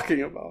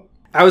talking about?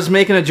 I was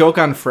making a joke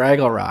on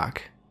Fraggle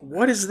Rock.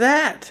 What is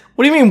that?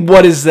 What do you mean,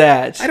 what is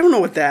that? I don't know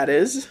what that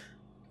is.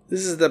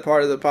 This is the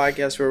part of the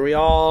podcast where we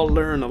all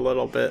learn a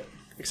little bit.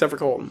 Except for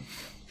Colton,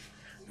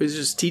 who's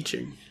just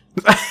teaching.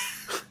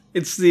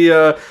 It's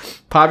the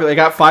popular. It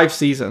got 5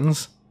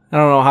 seasons. I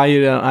don't know how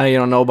you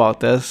don't know about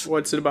this.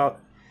 What's it about?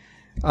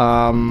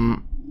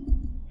 So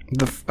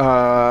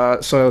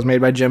it was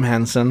made by Jim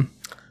Henson.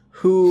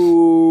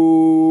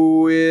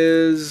 Who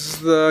is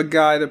the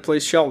guy that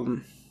plays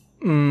Sheldon?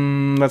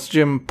 That's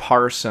Jim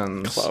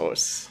Parsons.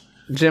 Close.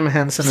 Jim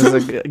Henson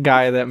is the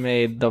guy that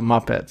made the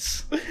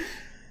Muppets.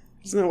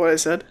 Isn't that what I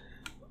said?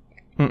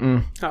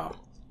 Mm-mm. Oh.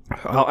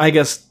 Well, I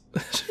guess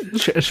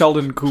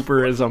Sheldon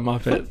Cooper is a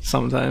Muppet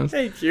sometimes.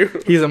 Thank you.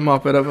 He's a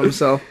Muppet of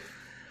himself.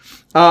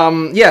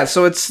 Yeah,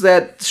 so it's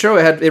that show.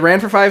 It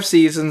ran for 5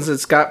 seasons.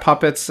 It's got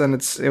puppets, and You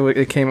say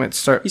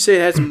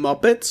it has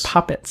Muppets?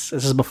 Puppets.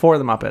 This is before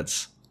the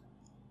Muppets.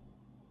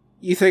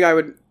 You think I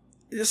would...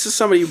 This is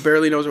somebody who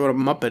barely knows what a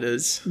Muppet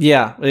is.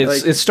 Yeah,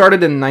 it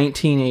started in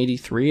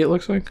 1983, it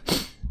looks like.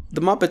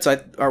 The Muppets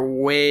are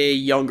way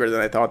younger than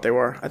I thought they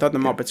were. I thought the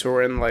Muppets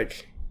were in,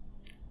 like,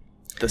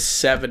 the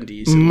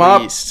 70s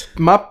at least.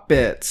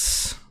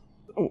 Muppets.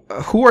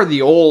 Who are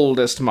the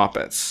oldest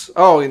Muppets?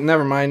 Oh,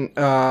 never mind.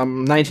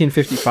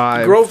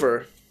 1955.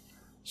 Grover.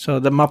 So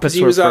the Muppets He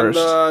were was first.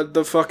 on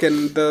the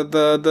fucking...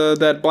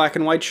 that black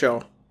and white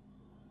show.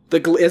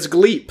 As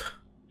Gleep.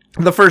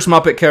 The first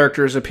Muppet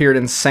characters appeared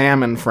in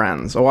Sam and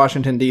Friends, a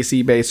Washington,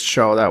 D.C. based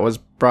show that was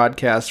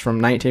broadcast from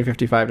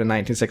 1955 to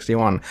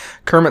 1961.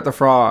 Kermit the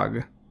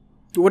Frog.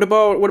 What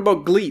about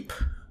Gleep?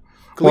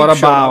 What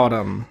about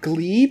him?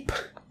 Gleep?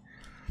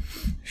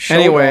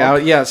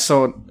 Anyway,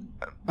 so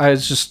I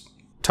was just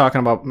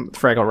talking about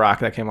Fraggle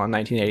Rock that came out in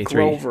 1983.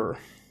 Grover.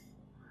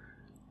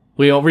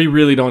 We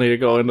really don't need to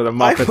go into the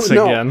Muppets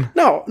again.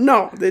 No.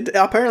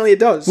 Apparently it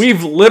does.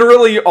 We've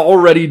literally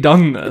already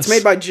done this. It's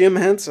made by Jim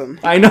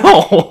Henson. I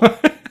know.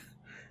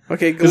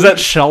 Okay, Gleep, is that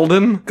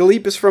Sheldon?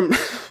 Gleep is from...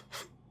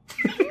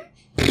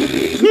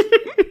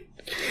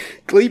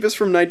 Gleep is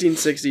from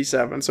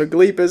 1967, so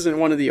Gleep isn't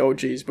one of the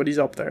OGs, but he's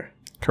up there.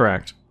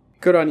 Correct.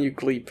 Good on you,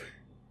 Gleep.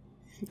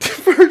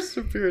 First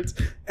appearance,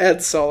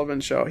 Ed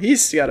Sullivan Show.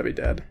 He's gotta be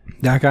dead.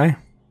 That guy?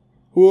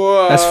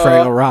 Whoa. That's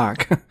Fraggle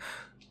Rock.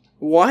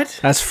 What?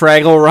 That's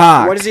Fraggle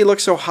Rock. Why does he look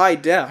so high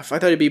def? I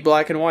thought he'd be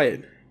black and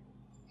white.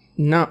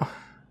 No.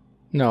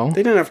 They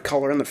didn't have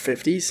color in the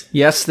 50s.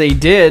 Yes, they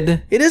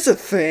did. It is a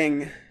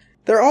thing.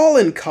 They're all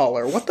in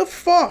color. What the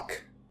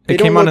fuck? It They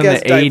came don't out look in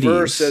as the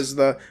diverse 80s. as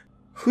the...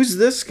 Who's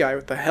this guy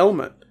with the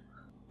helmet?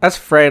 That's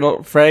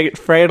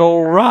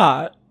Fraggle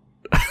Rot.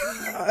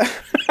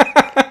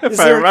 If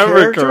I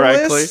remember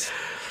correctly.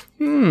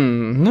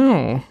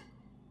 No.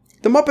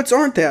 The Muppets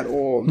aren't that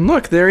old.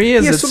 Look, there he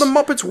is. Yeah, so the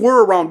Muppets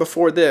were around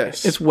before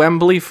this. It's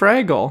Wembley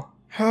Fraggle.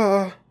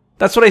 and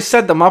That's what I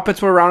said. The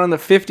Muppets were around in the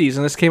 50s,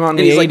 and this came out in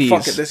the he's 80s.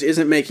 like, fuck it, this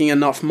isn't making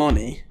enough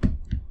money.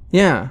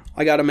 Yeah.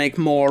 I gotta make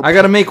more I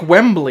gotta make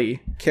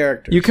Wembley.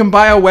 characters. You can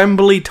buy a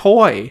Wembley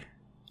toy.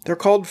 They're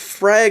called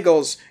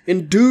Fraggles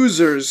and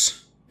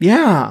Doozers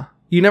Yeah.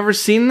 You never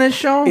seen this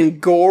show?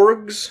 and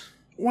Gorgs.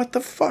 What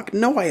the fuck?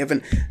 No, I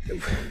haven't.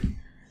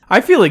 I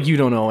feel like you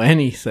don't know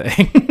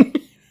anything.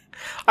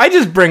 I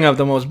just bring up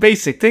the most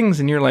basic things,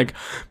 and you're like,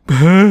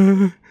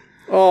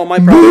 Oh, my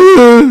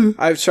problem.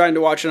 I was trying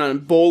to watch it on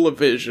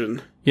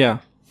Bolivision yeah.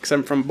 because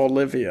I'm from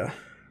Bolivia.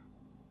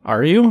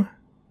 Are you?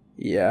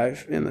 Yeah,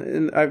 I've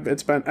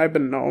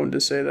been known to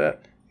say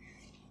that.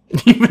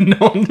 You've been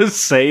known to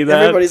say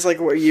that? Everybody's like,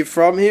 "Where are you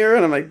from here?"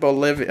 And I'm like,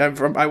 "Bolivia."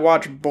 I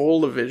watch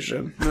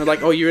Bolivision. And they're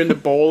like, "Oh, you're into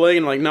bowling?"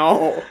 And I'm like,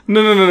 "No."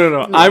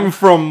 No. I'm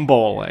from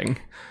bowling.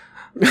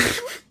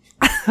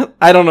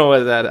 I don't know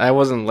what that. I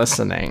wasn't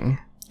listening.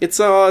 It's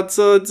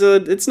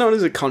known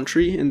as a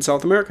country in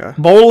South America.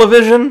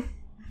 Bowlivision?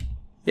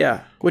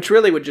 Yeah, which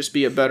really would just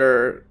be a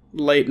better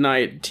late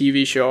night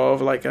TV show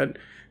of like a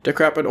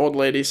decrepit old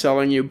lady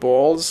selling you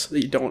bowls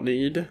that you don't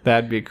need.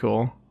 That'd be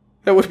cool.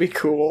 That would be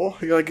cool.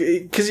 Like,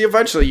 because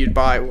eventually you'd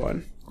buy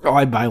one. Oh,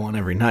 I'd buy one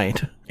every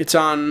night. It's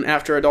on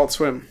after Adult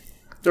Swim.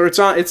 Or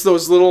it's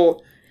those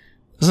little...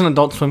 Doesn't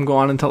Adult Swim go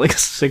on until like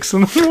 6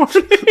 in the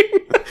morning?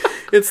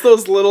 It's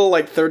those little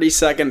like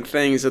 30-second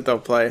things that they'll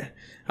play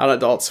on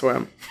Adult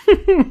Swim.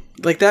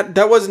 Like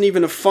that wasn't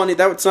even a funny...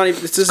 That's not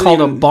even... This isn't called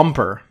even, a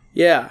bumper.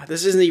 Yeah,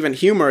 this isn't even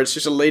humor. It's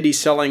just a lady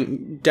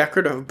selling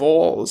decorative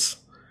bowls.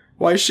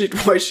 Why is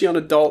she on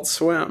Adult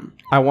Swim?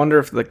 I wonder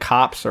if the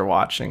cops are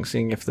watching,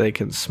 seeing if they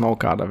can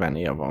smoke out of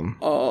any of them.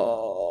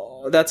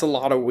 Oh, that's a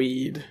lot of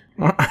weed.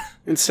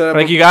 Instead of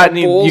like you got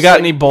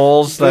any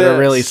bowls that are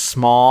really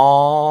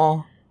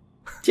small?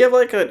 Do you have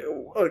like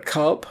a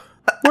cup?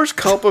 Where's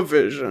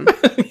Cup-O-Vision?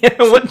 Yeah,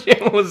 what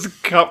channel is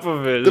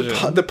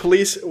Cup-O-Vision? The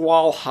police,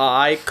 while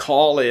high,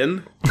 call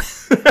in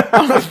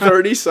on a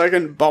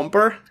 30-second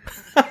bumper,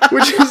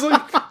 which is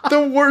like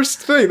the worst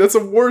thing. That's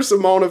the worst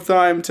amount of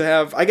time to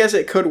have. I guess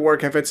it could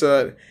work if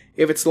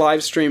it's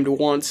live streamed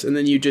once and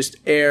then you just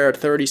air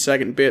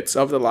 30-second bits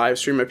of the live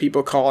stream of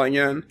people calling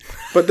in.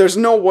 But there's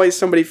no way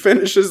somebody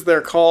finishes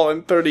their call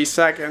in 30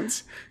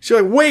 seconds. She's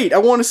like, wait, I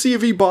want to see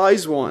if he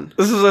buys one.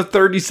 This is a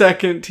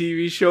 30-second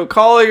TV show.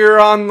 Caller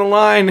on the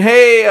line.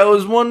 Hey, I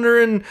was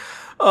wondering,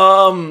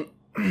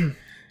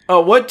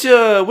 what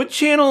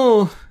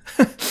channel...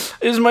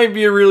 This might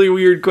be a really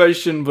weird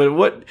question,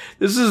 but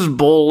this is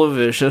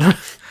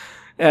Bowlavision.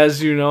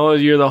 As you know,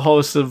 you're the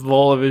host of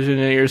Bowlavision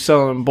and you're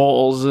selling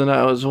bowls, and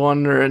I was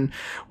wondering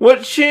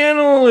what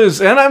channel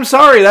is. And I'm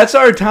sorry, that's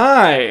our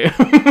time.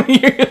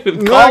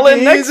 Call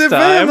in next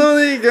time.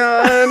 Family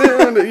Guy.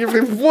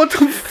 What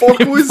the fuck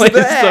was that?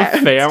 It's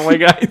the Family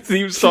Guy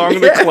theme song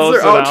to close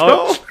it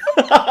out.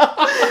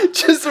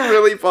 Just to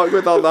really fuck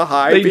with all the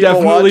high they people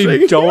definitely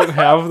watching. Don't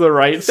have the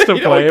rights to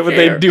play it, but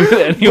they do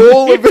it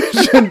anyway.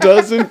 Bowlavision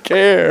doesn't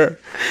care.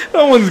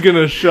 No one's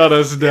gonna shut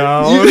us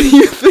down.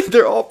 You think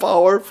they're all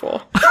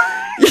powerful?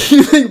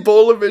 You think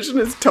Bowlavision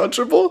is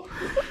touchable?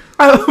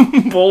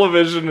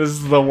 Bowlavision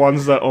is the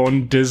ones that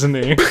own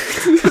Disney.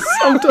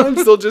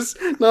 Sometimes they'll just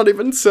not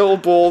even sell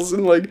bowls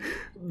and like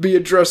be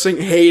addressing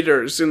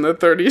haters in the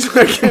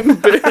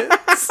 30-second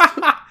bits.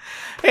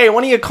 Hey,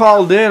 one of you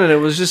called in and it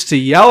was just to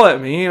yell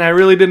at me, and I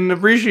really didn't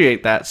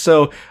appreciate that.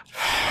 So,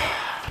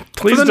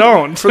 please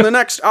don't. For the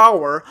next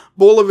hour,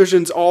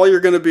 Bowlavision's all you're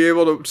going to be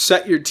able to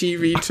set your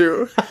TV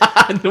to.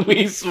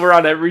 We're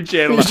on every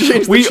channel.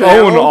 We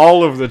own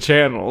all of the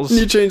channels.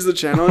 You change the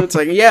channel and it's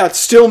like, yeah, it's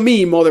still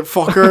me,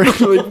 motherfucker.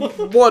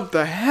 Like, what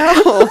the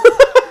hell?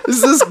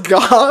 Is this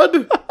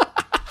God?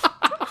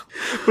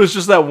 But it's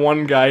just that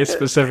one guy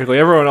specifically.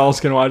 Everyone else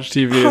can watch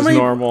TV as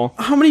normal.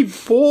 How many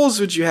bowls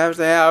would you have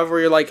to have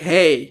where you're like,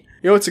 hey, you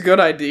know what's a good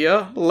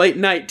idea? Late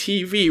night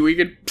TV. We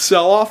could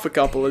sell off a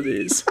couple of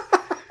these.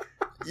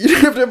 You'd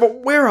have to have a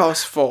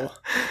warehouse full.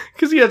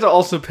 Because you have to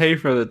also pay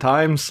for the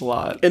time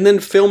slot. And then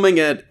filming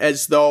it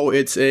as though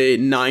it's a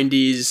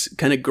 90s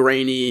kind of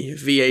grainy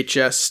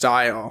VHS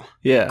style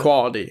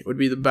quality would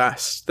be the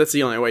best. That's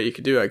the only way you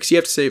could do it. Because you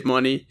have to save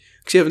money.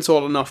 Because you haven't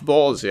sold enough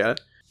bowls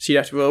yet. So you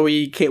have to, well,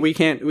 we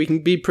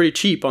can be pretty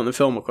cheap on the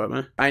film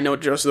equipment. I know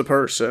just the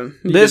person.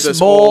 This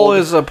bowl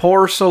is a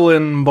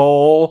porcelain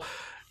bowl.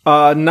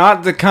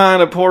 Not the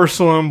kind of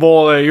porcelain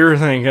bowl that you're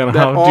thinking of.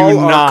 All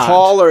our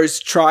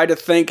callers try to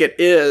think it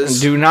is.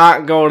 Do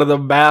not go to the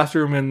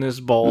bathroom in this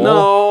bowl.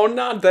 No,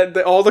 not that.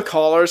 All the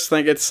callers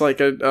think it's like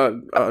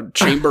a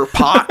chamber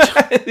pot.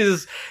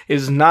 It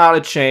is not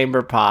a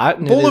chamber pot.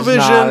 Bowlavision is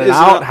not an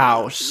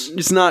outhouse.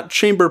 It's not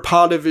chamber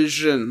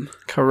pot-o-vision.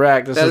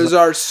 Correct. That is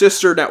our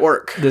sister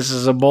network. This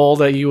is a bowl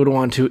that you would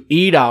want to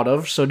eat out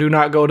of, so do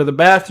not go to the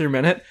bathroom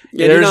in it.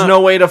 There's no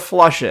way to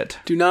flush it.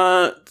 Do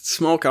not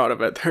smoke out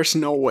of it. There's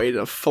no way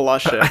to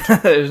flush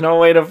it. There's no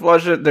way to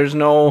flush it. There's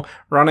no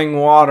running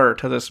water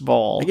to this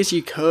bowl. I guess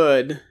you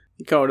could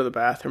go to the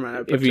bathroom in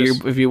it.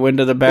 If you went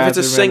to the bathroom, if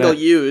it's a single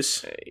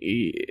use,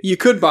 you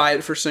could buy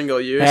it for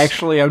single use.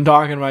 Actually, I'm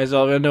talking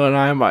myself into it.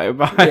 I might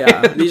buy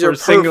it. These are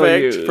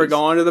perfect for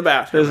going to the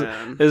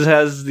bathroom. This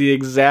has the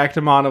exact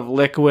amount of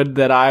liquid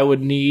that I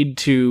would need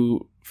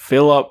to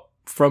fill up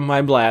from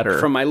my bladder.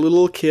 From my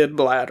little kid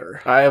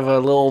bladder. I have a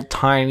little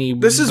tiny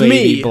This is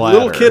baby me, bladder.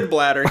 little kid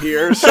bladder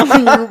here. Some of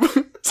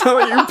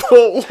you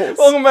bowls.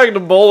 Welcome back to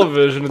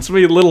Bowlavision. It's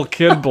me, little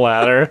kid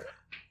bladder.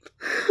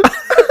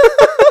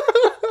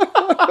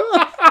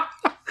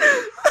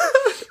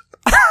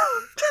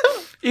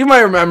 You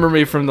might remember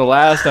me from the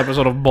last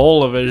episode of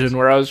Bowlavision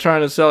where I was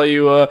trying to sell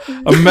you a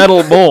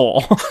metal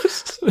bowl.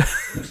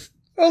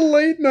 A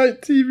late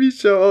night TV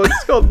show.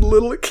 It's called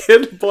Little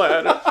Kid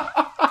Bladder.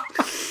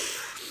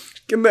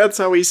 And that's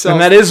how he sells.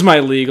 And that is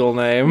my legal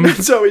name.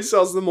 That's how he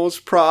sells the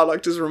most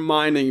product, is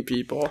reminding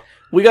people.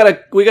 We got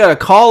a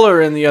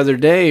caller in the other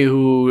day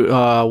who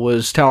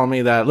was telling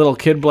me that Little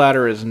Kid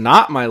Bladder is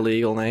not my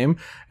legal name,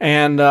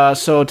 and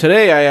so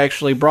today I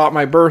actually brought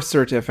my birth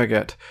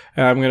certificate,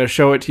 and I'm going to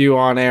show it to you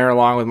on air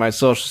along with my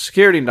social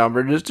security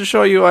number just to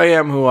show you I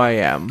am who I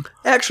am.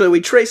 Actually,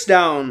 we traced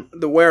down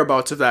the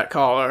whereabouts of that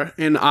caller,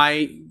 and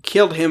I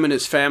killed him and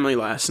his family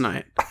last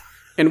night.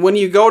 And when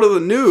you go to the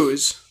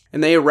news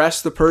and they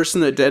arrest the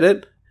person that did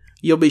it,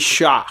 you'll be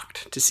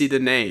shocked to see the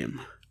name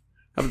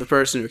of the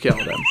person who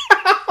killed him.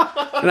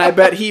 And I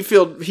bet he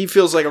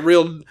feels like a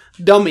real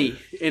dummy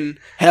in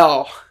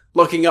hell,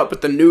 looking up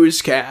at the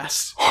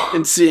newscast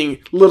and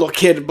seeing Little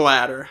Kid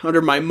Bladder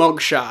under my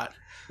mugshot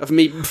of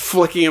me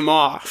flicking him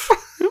off.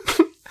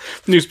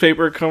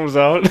 Newspaper comes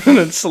out and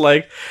it's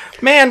like,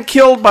 man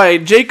killed by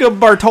Jacob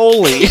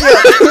Bartoli.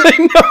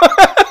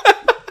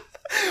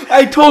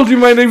 I told you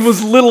my name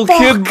was Little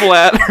Kid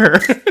Bladder.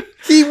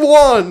 He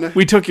won.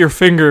 We took your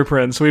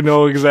fingerprints. We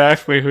know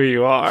exactly who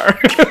you are.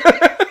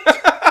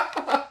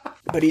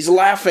 But he's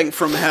laughing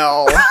from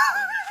hell.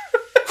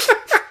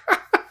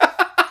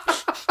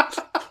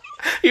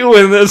 You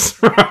win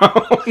this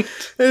round.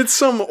 It's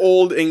some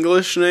old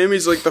English name.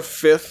 He's like the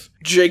fifth.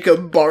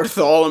 Jacob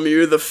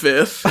Bartholomew the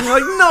fifth. I'm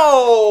like,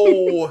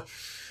 no!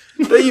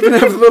 They even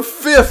have the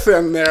fifth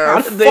in there.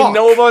 How did they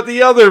know about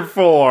the other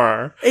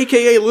four?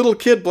 AKA Little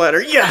Kid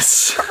Bladder.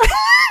 Yes!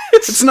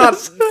 It's not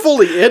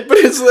fully it, but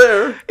it's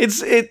there.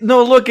 It's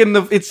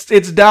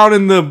down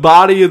in the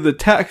body of the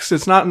text.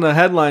 It's not in the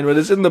headline, but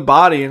it's in the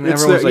body, and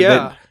everyone's like,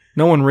 yeah.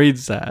 No one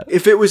reads that.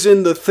 If it was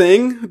in the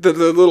thing, the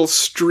little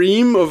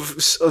stream of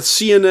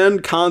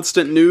CNN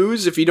constant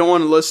news, if you don't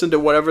want to listen to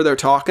whatever they're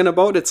talking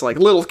about, it's like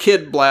Little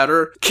Kid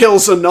Bladder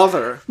kills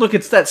another. Look,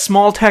 it's that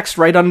small text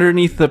right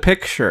underneath the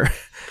picture.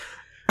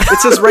 It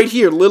says right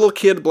here, Little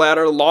Kid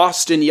Bladder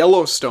lost in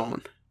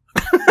Yellowstone.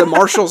 The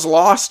marshals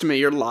lost me.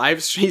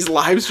 He's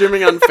live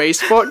streaming on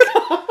Facebook.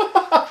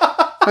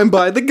 I'm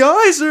by the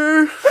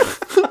geyser.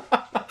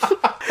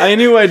 I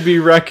knew I'd be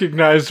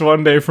recognized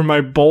one day for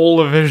my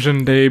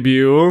Bowl-O-Vision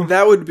debut.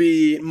 That would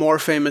be more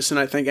famous than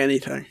I think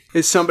anything.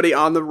 Is somebody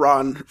on the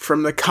run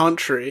from the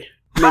country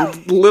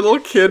named Little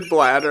Kid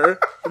Bladder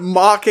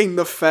mocking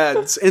the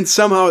feds, and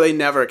somehow they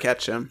never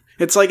catch him.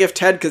 It's like if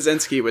Ted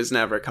Kaczynski was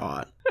never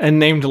caught. And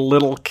named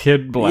Little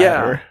Kid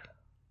Bladder.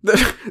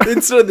 Yeah.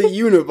 Instead of the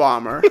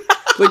Unabomber.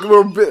 Like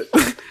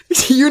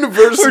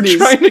universities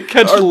we're trying to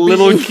catch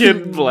Little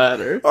Kid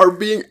Bladder. Are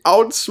being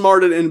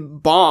outsmarted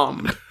and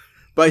bombed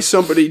by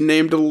somebody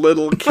named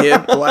Little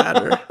Kid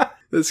Bladder.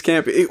 This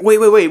can't be.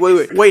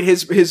 Wait.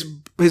 His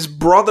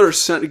brother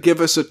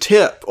give us a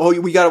tip. Oh,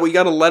 we got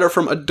a letter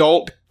from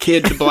Adult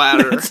Kid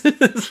Bladder.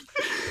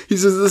 He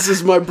says, "This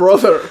is my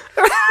brother."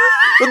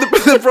 But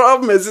the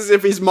problem is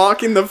if he's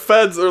mocking the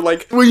feds, they're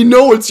like, "We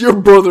know it's your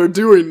brother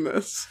doing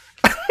this."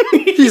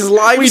 He's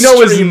live. We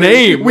know his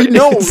name. We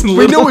know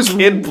his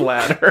Kid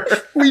Bladder.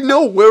 We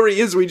know where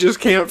he is. We just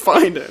can't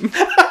find him.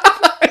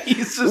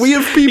 We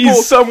have people.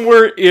 He's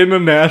somewhere in a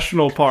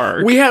national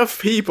park. We have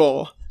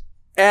people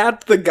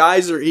at the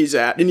geyser he's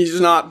at, and he's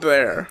not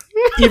there,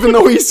 even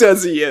though he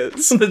says he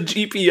is. The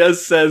GPS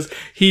says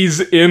he's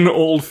in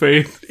Old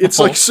Faithful. It's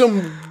like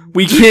some.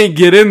 We can't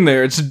get in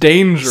there. It's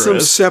dangerous. Some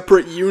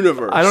separate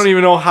universe. I don't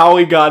even know how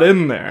he got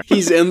in there.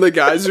 He's in the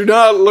geyser.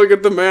 Not look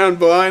at the man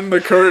behind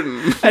the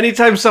curtain.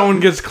 Anytime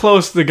someone gets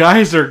close, the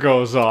geyser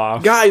goes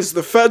off. Guys,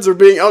 the feds are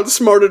being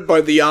outsmarted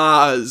by the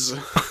Oz.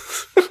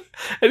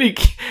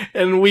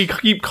 And we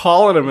keep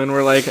calling him, and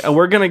we're like,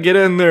 we're gonna get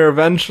in there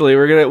eventually.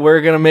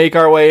 We're gonna make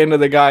our way into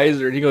the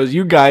geyser. And he goes,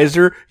 "You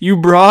geyser, you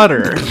brought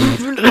her."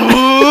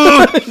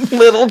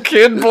 Little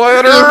Kid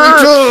Bladder.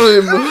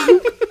 Every time.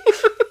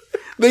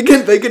 They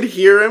could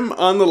hear him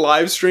on the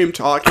live stream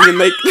talking,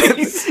 and they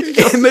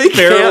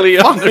barely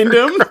can't find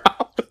him.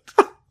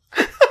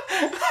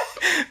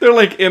 They're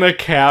like in a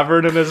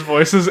cavern, and his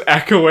voice is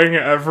echoing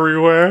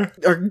everywhere.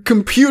 Our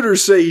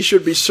computers say he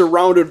should be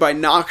surrounded by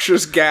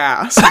noxious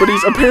gas, but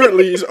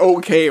he's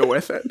okay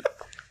with it.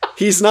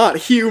 He's not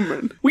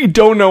human. We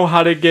don't know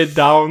how to get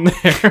down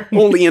there.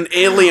 Only an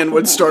alien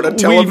would start a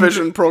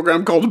television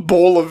program called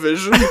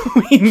Bowl-O-Vision.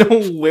 We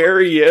know where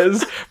he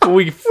is, but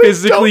we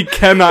physically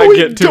cannot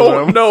get to him. We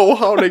don't know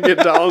how to get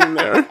down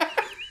there.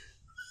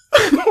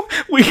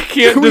 We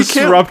can't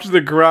disrupt the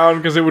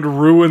ground because it would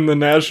ruin the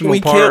national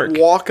park. We can't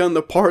walk on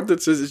the part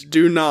that says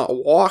 "do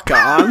not walk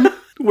on."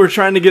 We're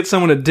trying to get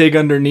someone to dig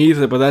underneath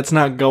it, but that's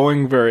not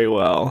going very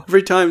well.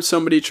 Every time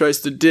somebody tries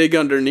to dig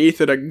underneath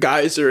it, a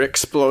geyser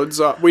explodes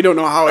up. We don't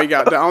know how he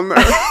got down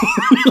there.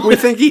 We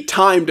think he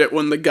timed it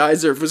when the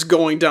geyser was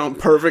going down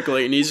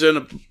perfectly, and he's in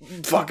a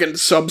fucking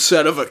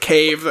subset of a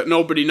cave that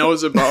nobody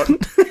knows about.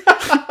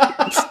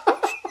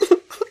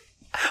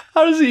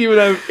 How does he even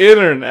have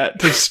internet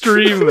to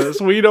stream this?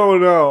 We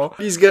don't know.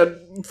 He's got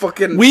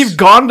fucking... We've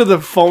gone to the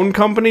phone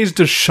companies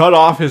to shut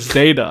off his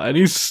data, and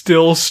he's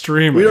still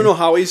streaming. We don't know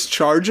how he's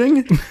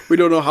charging. We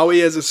don't know how he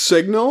has a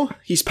signal.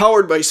 He's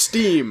powered by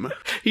Steam.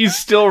 He's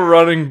still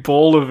running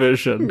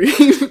Bowl-O-Vision.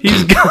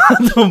 He's got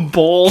the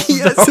bowls. He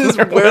has his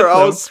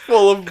warehouse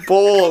full of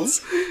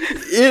bowls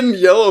in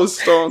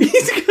Yellowstone.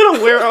 He's got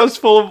a warehouse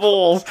full of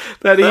bowls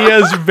that he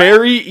has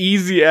very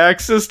easy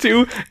access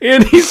to,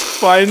 and he's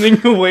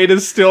finding a way to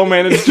still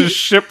manage to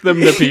ship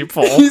them to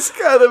people. He's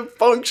got a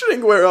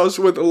functioning warehouse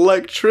with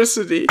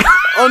electricity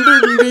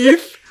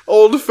underneath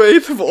Old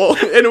Faithful,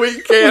 and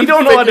we don't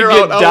know how to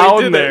get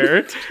down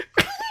there.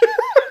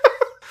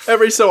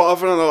 Every so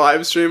often on the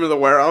live stream of the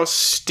warehouse,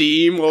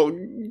 Steam will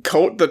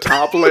coat the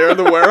top layer of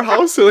the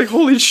warehouse. They're like,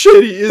 holy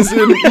shit, he's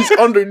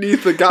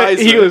underneath the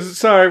geyser. He was,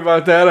 sorry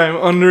about that, I'm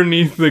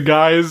underneath the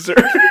geyser.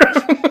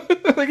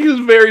 Like, he's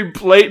very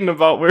blatant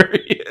about where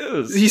he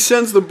is. He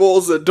sends the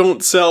bowls that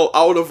don't sell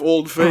out of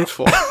Old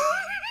Faithful.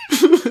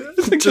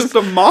 Just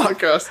to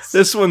mock us.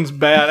 This one's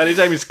bad.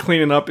 Anytime he's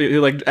cleaning up, he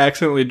like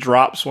accidentally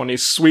drops one. He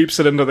sweeps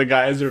it into the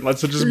geyser and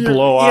lets it just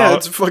blow out. Yeah,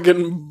 it's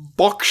fucking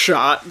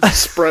buckshot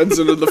spreads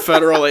into the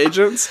federal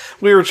agents.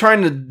 We were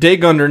trying to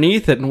dig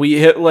underneath it, and we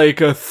hit like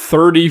a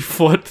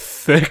 30-foot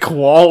thick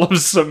wall of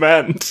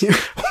cement.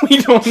 We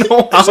don't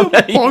know how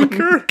that even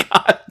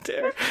got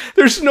there.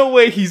 There's no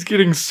way he's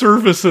getting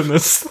service in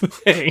this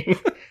thing.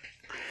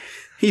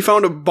 He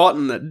found a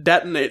button that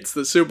detonates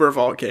the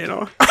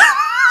supervolcano.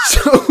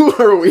 So who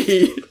are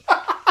we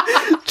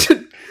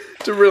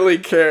to really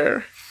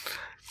care?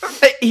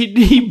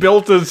 He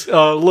built this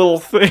little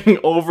thing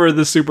over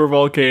the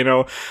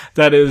supervolcano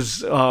that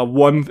is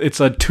it's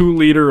a 2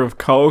 liter of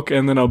Coke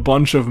and then a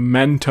bunch of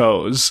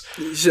Mentos.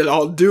 He said,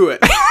 "I'll do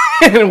it."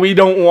 And we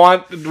don't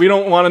want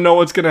to know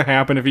what's going to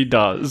happen if he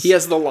does. He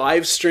has the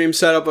live stream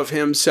setup of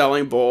him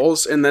selling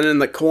bowls, and then in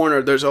the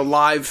corner there's a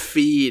live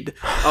feed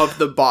of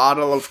the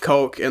bottle of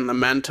Coke and the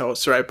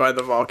Mentos right by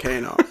the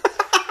volcano.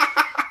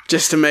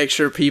 Just to make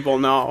sure people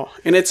know.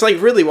 And it's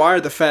like, really, why are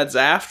the feds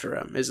after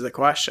him, is the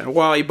question.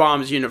 Well, he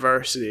bombs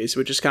universities,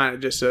 which is kind of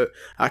just a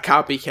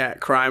copycat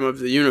crime of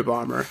the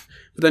Unabomber.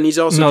 But then he's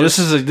also this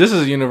is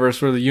a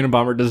universe where the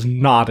Unabomber does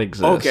not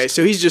exist. Okay,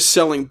 so he's just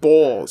selling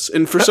bowls,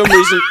 and for some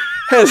reason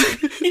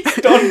he's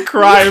done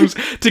crimes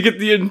to get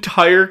the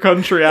entire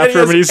country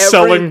after him, and he's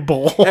selling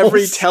bowls.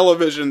 Every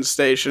television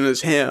station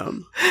is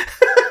him.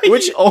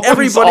 Which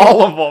owns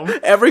all of them.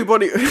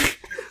 Everybody...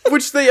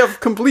 Which they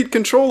have complete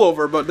control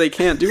over, but they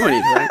can't do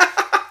anything.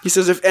 He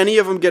says if any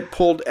of them get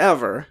pulled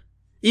ever,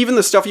 even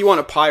the stuff you want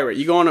to pirate,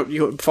 you go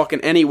on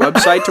fucking any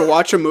website to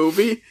watch a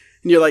movie,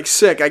 and you're like,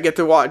 sick, I get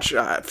to watch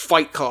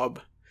Fight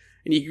Club.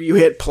 And you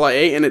hit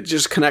play, and it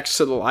just connects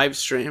to the live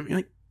stream. You're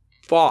like,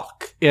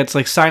 fuck. Yeah, it's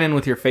like sign in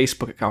with your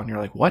Facebook account, and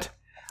you're like, what?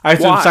 I have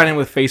to sign in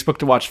with Facebook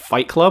to watch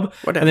Fight Club?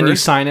 Whatever. And then you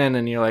sign in,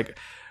 and you're like,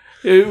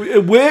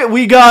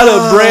 we got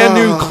a brand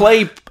new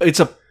clay,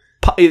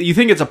 you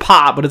think it's a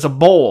pot, but it's a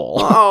bowl.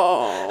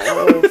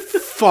 Oh,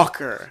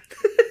 fucker.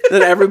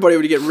 Then everybody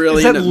would get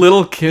really into... Is that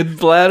Little Kid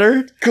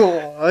Bladder?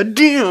 God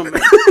damn.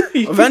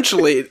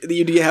 Eventually,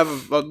 you'd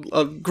have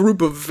a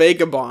group of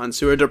vagabonds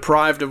who are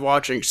deprived of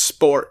watching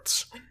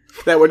sports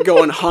that would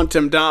go and hunt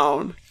him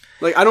down.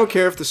 Like, I don't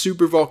care if the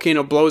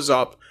supervolcano blows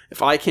up.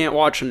 If I can't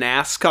watch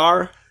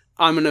NASCAR,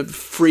 I'm going to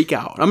freak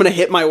out. I'm going to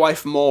hit my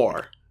wife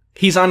more.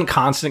 He's on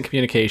constant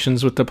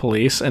communications with the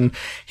police, and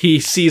he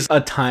sees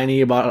a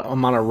tiny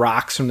amount of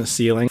rocks from the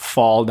ceiling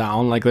fall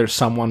down like there's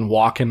someone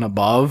walking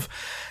above.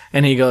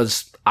 And he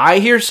goes, I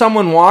hear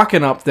someone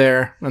walking up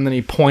there. And then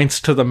he points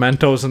to the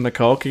Mentos and the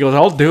Coke. He goes,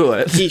 I'll do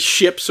it. He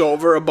ships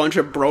over a bunch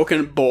of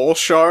broken bowl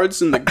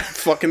shards, and the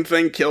fucking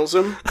thing kills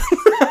him.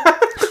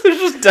 There's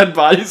just dead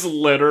bodies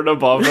littered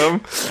above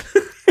him.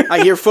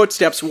 I hear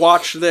footsteps.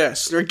 Watch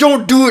this. They're like,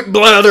 don't do it,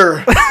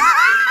 Bladder.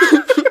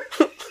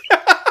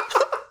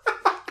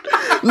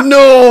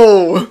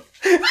 No!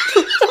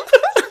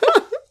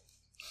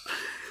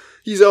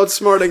 He's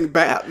outsmarting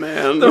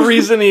Batman. The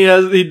reason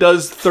he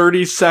does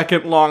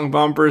 30-second long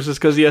bumpers is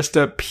because he has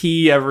to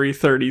pee every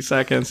 30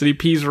 seconds, and he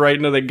pees right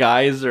into the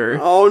geyser.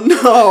 Oh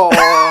no!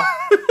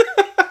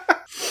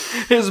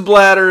 His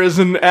bladder is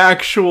an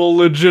actual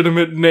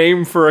legitimate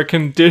name for a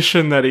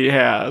condition that he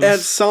has. At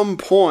some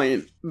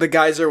point, the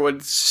geyser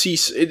would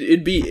cease.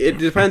 It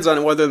depends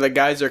on whether the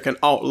geyser can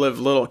outlive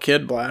Little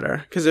Kid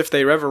Bladder. Because if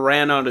they ever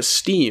ran out of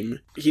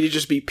steam, he'd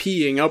just be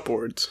peeing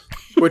upwards.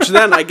 Which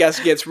then, I guess,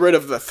 gets rid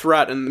of the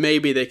threat, and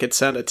maybe they could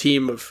send a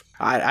team of...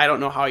 I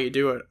don't know how you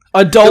do it.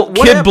 Adult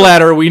Kid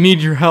Bladder, we need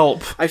your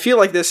help. I feel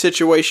like this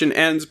situation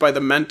ends by the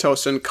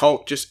Mentos and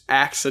Coke just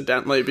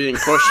accidentally being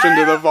pushed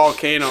into the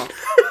volcano.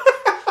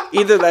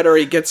 Either that or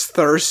he gets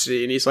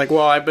thirsty and he's like,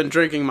 well, I've been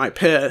drinking my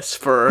piss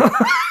for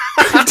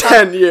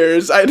 10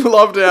 years. I'd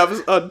love to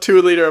have a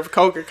 2 liter of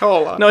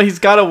Coca-Cola. No, he's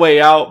got a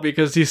way out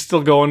because he's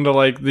still going to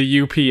like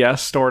the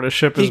UPS store to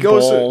ship his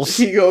bowls.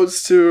 He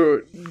goes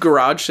to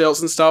garage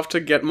sales and stuff to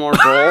get more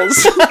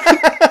bowls.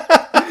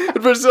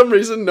 For some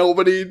reason,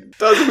 nobody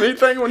does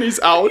anything when he's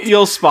out.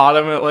 You'll spot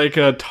him at like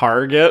a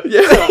Target.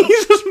 Yeah.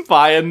 He's just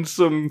buying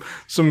some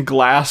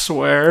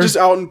glassware. Just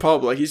out in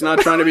public. He's not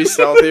trying to be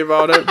stealthy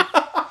about it.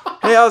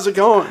 Hey, how's it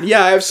going?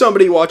 Yeah, I have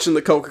somebody watching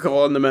the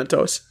Coca-Cola and the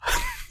Mentos.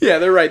 Yeah,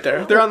 they're right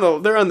there. They're on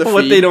the feed.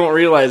 What they don't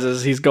realize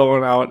is he's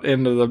going out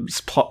into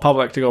the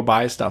public to go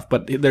buy stuff,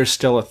 but there's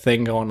still a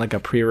thing going, like a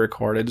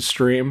pre-recorded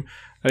stream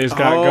that he's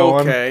got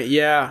going. Okay,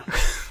 yeah.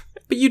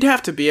 But you'd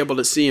have to be able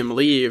to see him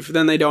leave.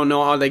 Then they don't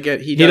know how they get...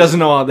 He doesn't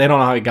know... They don't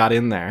know how he got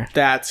in there.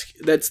 That's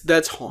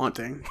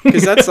haunting.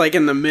 Because that's like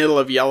in the middle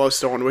of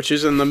Yellowstone, which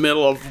is in the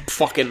middle of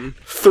fucking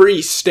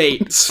 3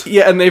 states.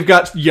 Yeah, and they've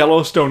got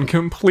Yellowstone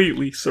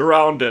completely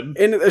surrounded.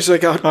 And there's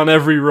like on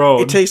every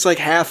road. It takes like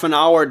half an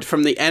hour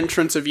from the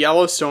entrance of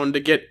Yellowstone to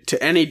get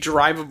to any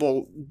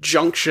drivable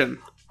junction.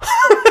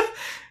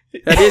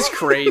 That is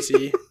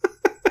crazy.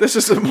 This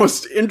is the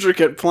most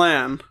intricate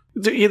plan.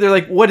 Either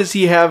like, what does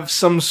he have?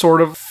 Some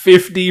sort of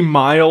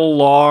 50-mile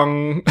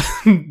long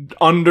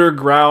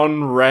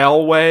underground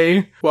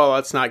railway? Well,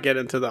 let's not get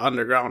into the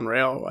underground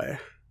railway.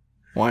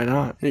 Why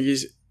not?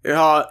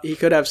 He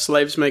could have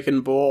slaves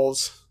making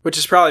bowls, which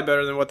is probably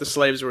better than what the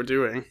slaves were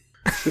doing.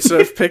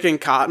 Instead of picking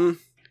cotton,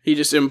 he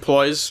just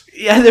employs.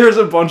 Yeah, there's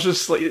a bunch of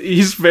slaves.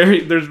 He's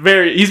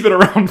been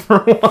around for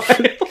a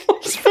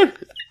while.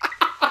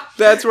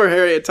 That's where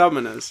Harriet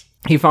Tubman is.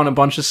 He found a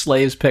bunch of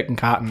slaves picking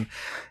cotton,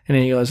 and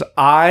he goes,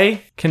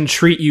 I can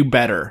treat you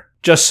better.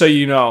 Just so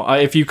you know,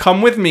 if you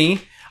come with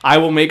me, I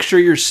will make sure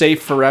you're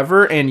safe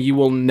forever, and you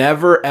will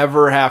never,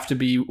 ever have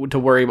to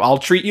worry about. I'll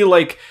treat you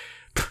like,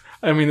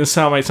 I mean, this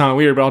might sound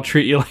weird, but I'll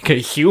treat you like a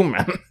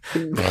human.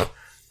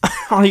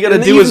 All you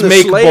gotta do is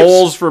make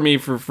bowls for me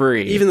for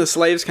free. Even the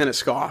slaves kind of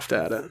scoffed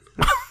at it.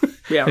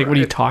 Yeah, like, what are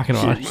you talking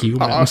about,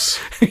 humans?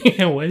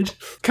 Yeah, what?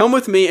 Come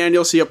with me, and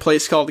you'll see a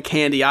place called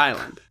Candy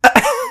Island.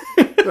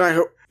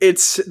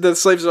 The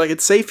slaves are like,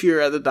 it's safe here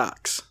at the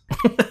docks.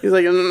 He's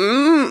like,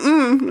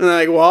 And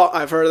they're like, well,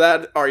 I've heard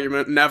that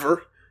argument.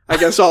 Never. I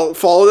guess I'll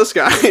follow this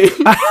guy.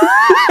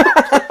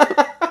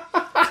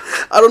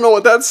 I don't know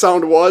what that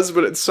sound was,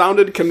 but it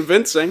sounded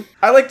convincing.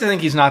 I like to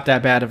think he's not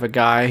that bad of a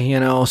guy,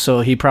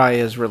 so he probably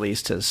has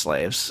released his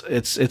slaves.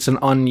 It's an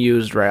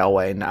unused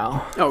railway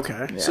now.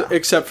 Okay. Yeah. So,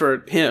 except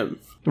for him.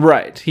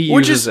 Right. He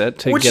uses it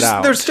to get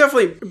out. There's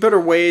definitely better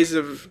ways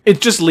of...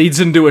 It just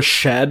leads into a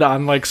shed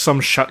on, like, some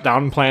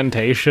shutdown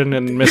plantation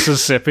in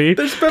Mississippi.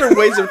 There's better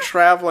ways of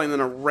traveling than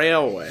a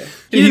railway.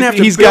 He didn't have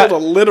to build a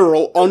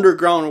literal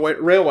underground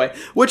railway,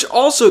 which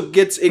also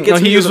gets...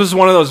 he uses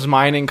one of those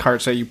mining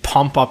carts that you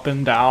pump up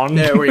and down.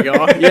 There we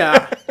go.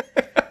 Yeah.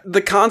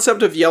 The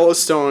concept of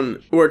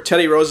Yellowstone, where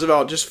Teddy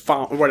Roosevelt just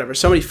found,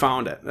 somebody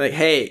found it. Like,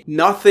 hey,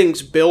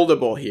 nothing's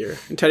buildable here.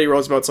 And Teddy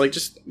Roosevelt's like,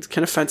 just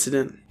kind of fence it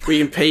in. We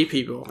can pay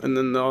people, and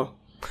then they'll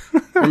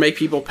or make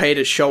people pay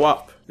to show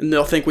up. And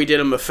they'll think we did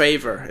them a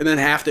favor. And then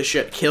half the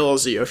shit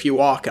kills you if you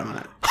walk on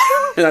it.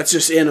 And that's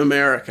just in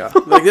America.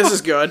 Like, this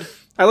is good.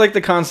 I like the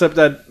concept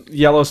that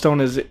Yellowstone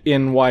is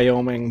in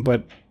Wyoming,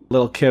 but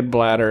Little Kid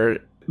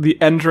Bladder... The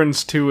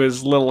entrance to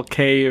his little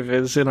cave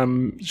is in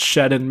a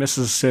shed in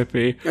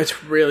Mississippi.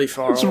 It's really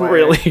far away. It's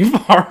really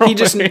far away. He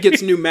just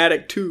gets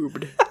pneumatic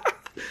tubed.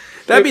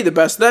 That'd be the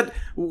best.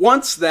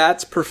 Once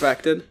that's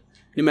perfected,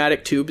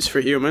 pneumatic tubes for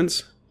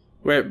humans.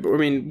 Why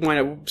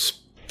not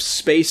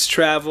space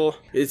travel?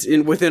 It's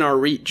within our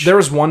reach. There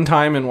was one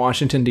time in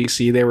Washington,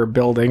 D.C., they were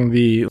building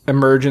the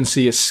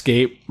emergency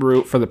escape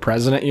route for the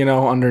president,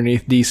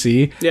 underneath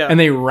D.C. Yeah. And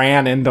they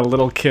ran into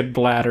Little Kid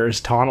Bladder's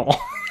tunnel.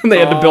 And they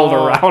had to build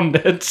around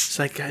it. It's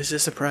like, is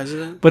this a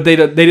president? But they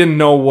didn't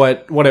know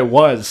what it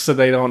was, so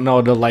they don't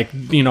know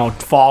to,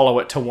 follow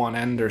it to one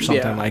end or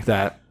something like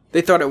that.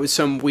 They thought it was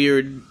some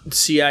weird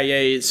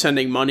CIA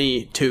sending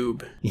money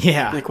tube.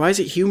 Yeah. Like, why is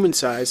it human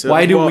size?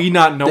 Why do we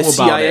not know about it? The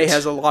CIA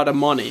has a lot of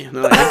money. And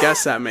they're like, I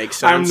guess that makes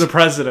sense. I'm the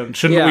president.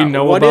 Shouldn't we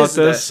know about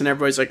this? And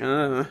everybody's like,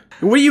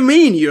 What do you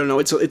mean you don't know?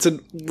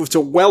 It's a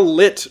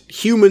well-lit,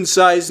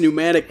 human-sized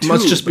pneumatic tube.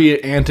 Must just be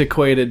an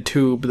antiquated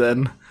tube,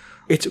 then.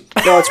 It's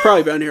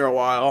probably been here a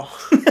while.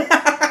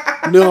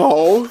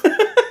 No.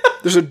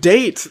 There's a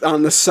date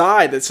on the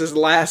side that says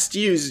last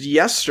used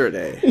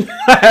yesterday.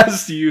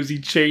 Last used, he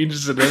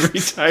changes it every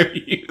time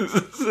he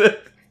uses it.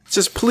 It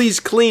says, please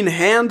clean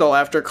handle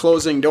after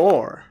closing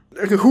door.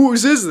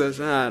 Whose is this?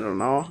 I don't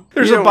know.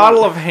 There's a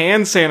bottle of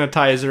hand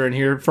sanitizer in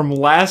here from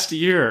last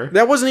year.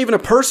 That wasn't even a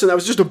person, that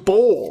was just a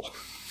bowl.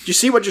 Did you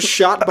see what just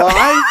shot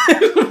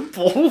by?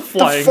 Bowl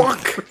flying. The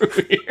fuck?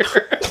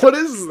 What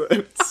is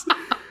this?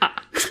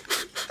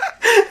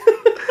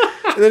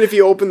 And then if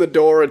you open the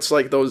door, it's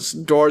like those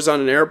doors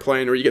on an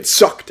airplane where you get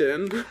sucked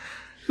in.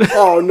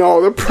 Oh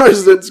no, the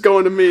president's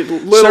going to meet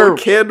Little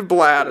Kid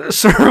Bladder.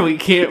 Sir, we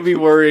can't be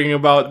worrying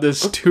about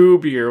this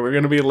tube here. We're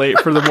going to be late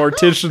for the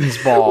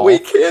Mortician's ball. We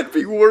can't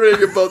be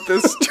worrying about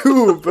this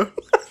tube.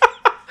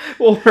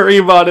 We'll worry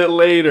about it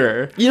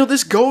later.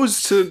 This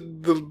goes to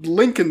the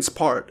Lincoln's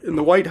part in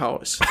the White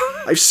House.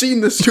 I've seen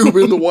this tube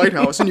in the White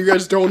House, and you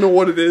guys don't know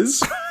what it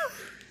is?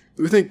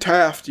 We think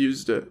Taft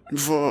used it.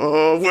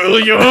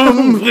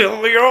 William!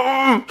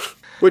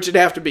 Which would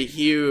have to be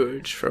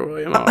huge for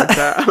William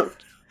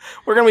Taft.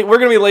 We're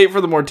gonna be late for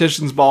the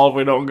Mortician's ball if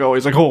we don't go.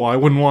 He's like, oh, I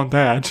wouldn't want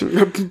that.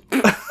 Did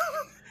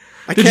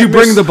you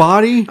bring the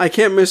body? I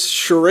can't miss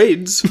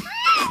charades.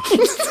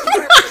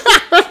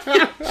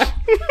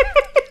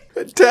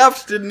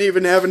 Taft didn't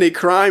even have any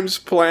crimes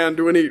planned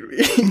when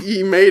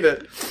he made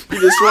it. He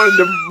just wanted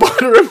to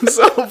butter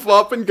himself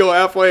up and go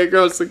halfway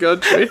across the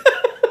country.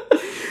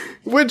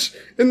 Which,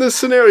 in this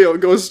scenario,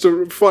 goes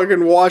to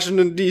fucking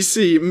Washington,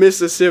 D.C.,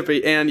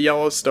 Mississippi, and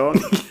Yellowstone.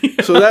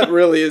 Yeah. So that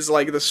really is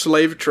like the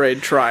slave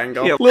trade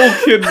triangle. Yeah, Little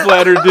Kid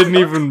Bladder didn't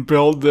even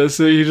build this.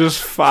 He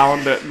just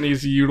found it, and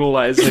he's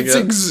utilizing it. It's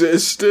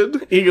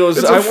existed. He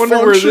goes, I wonder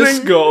where this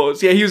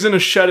goes. Yeah, he was in a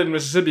shed in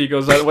Mississippi. He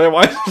goes,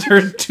 why is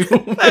there two?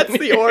 That's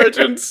the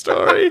origin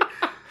story.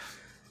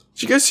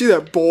 Did you guys see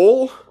that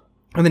bowl?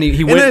 And then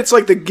he went... And then it's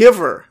like The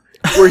Giver.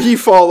 where he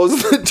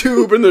follows the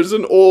tube and there's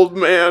an old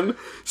man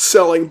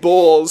selling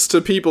bowls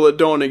to people that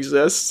don't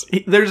exist.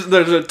 There's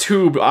a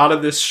tube out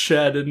of this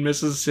shed in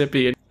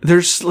Mississippi.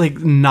 There's like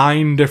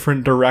 9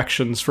 different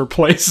directions for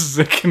places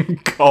it can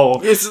go.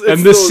 It's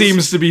and this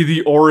seems to be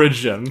the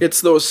origin.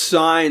 It's those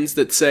signs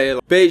that say,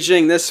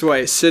 Beijing this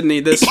way, Sydney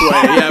this way.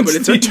 Yeah, but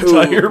it's a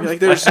tube. Like,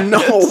 there's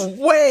no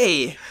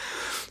way.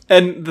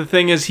 And the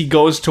thing is, he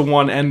goes to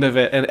one end of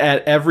it, and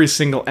at every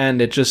single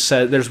end, it just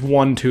says, there's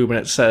one tube, and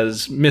it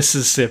says,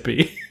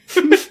 Mississippi.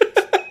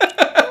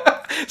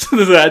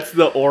 So that's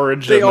the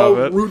origin of it. They all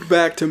root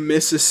back to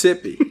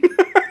Mississippi.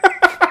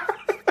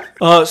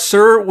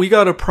 Sir, we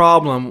got a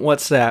problem.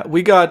 What's that?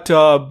 We got,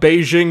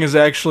 Beijing is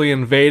actually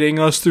invading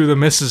us through the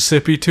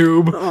Mississippi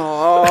tube.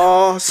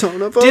 Oh,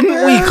 son of a Didn't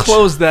bitch. we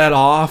close that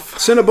off?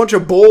 Send a bunch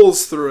of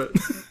bowls through it.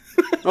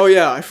 Oh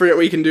yeah, I forget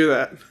we can do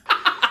that.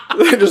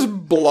 They just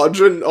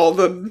bludgeon all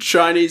the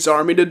Chinese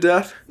army to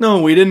death.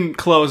 No, we didn't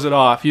close it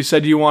off. You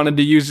said you wanted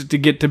to use it to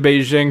get to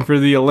Beijing for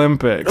the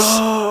Olympics.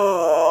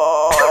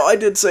 Oh, I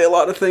did say a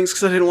lot of things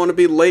because I didn't want to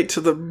be late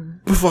to the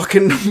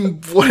fucking,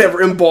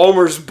 whatever,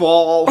 embalmer's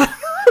ball.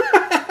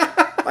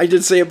 I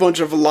did say a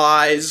bunch of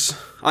lies.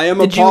 I am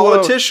a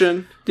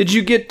politician. Did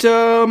you get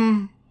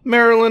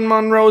Marilyn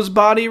Monroe's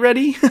body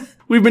ready?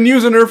 We've been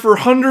using her for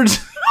hundreds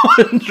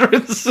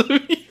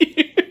of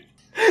years.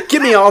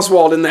 Get me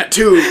Oswald in that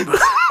tube.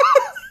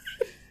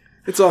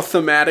 It's all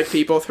thematic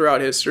people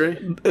throughout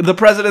history. The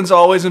president's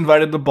always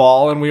invited the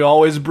ball, and we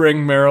always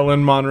bring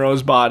Marilyn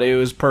Monroe's body,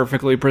 who's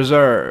perfectly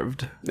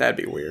preserved. That'd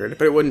be weird,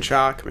 but it wouldn't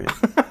shock me.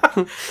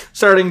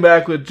 Starting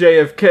back with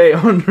JFK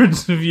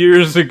hundreds of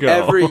years ago.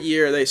 Every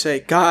year they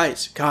say,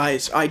 guys,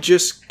 I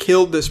just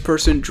killed this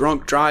person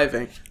drunk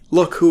driving.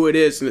 Look who it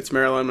is, and it's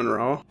Marilyn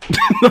Monroe.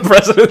 The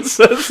president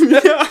says,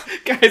 yeah,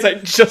 guys, I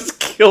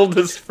just killed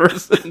this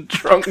person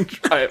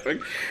drunk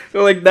driving.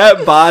 They're like,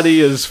 that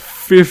body is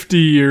 50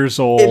 years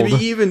old. It'd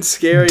be even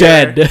scarier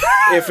dead.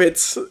 if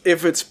it's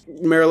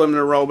Marilyn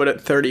Monroe, but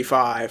at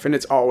 35, and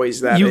it's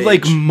always that You age.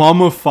 like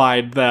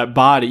mummified that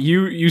body.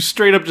 You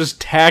straight up just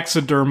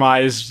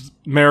taxidermized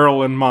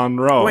Marilyn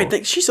Monroe.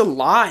 Wait, she's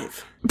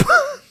alive.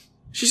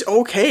 She's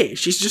okay.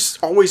 She's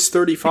just always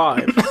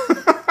 35.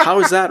 How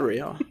is that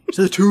real?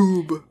 The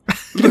tube.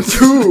 The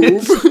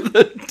tube.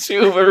 The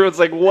tube. Everyone's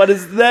like, what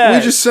is that?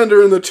 We just send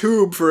her in the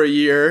tube for a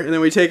year, and then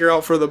we take her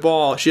out for the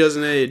ball. She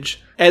doesn't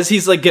age. As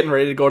he's like getting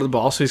ready to go to the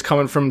ball, so he's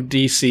coming from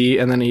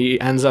DC, and then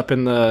he ends up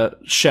in the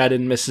shed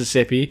in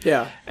Mississippi.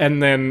 Yeah.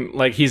 And then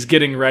like he's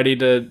getting ready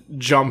to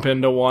jump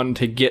into one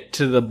to get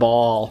to the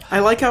ball. I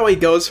like how he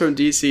goes from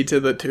DC to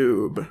the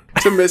tube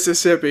to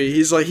Mississippi.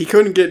 He's like, he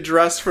couldn't get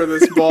dressed for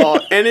this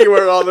ball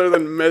anywhere other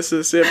than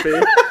Mississippi.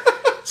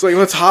 It's like,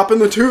 let's hop in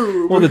the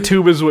tube. Well, the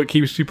tube is what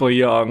keeps people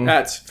young.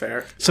 That's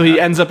fair. So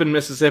he ends up in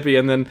Mississippi,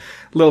 and then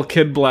Little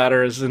Kid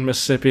Bladder is in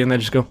Mississippi, and they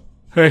just go,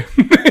 hey.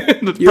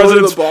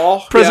 The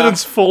ball?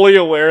 President's fully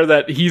aware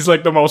that he's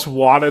like the most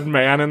wanted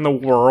man in the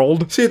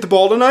world. See you at the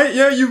ball tonight?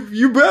 Yeah,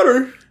 you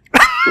better.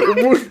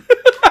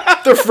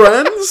 They're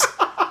friends?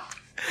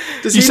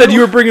 You said you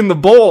were bringing the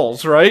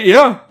bowls, right?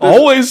 Yeah,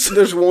 always.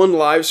 There's one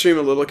live stream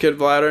of Little Kid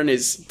Bladder, and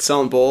he's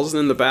selling bowls,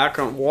 and in the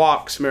background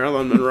walks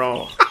Marilyn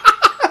Monroe.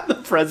 The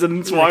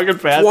president's walking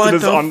past in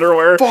his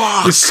underwear.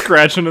 Fuck? He's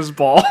scratching his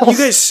balls. You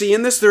guys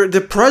seeing this?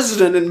 The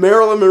president and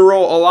Marilyn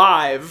Monroe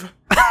alive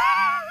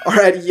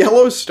are at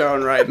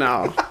Yellowstone right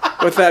now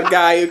with that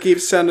guy who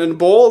keeps sending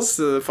bowls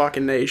to the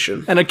fucking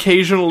nation. And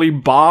occasionally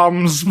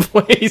bombs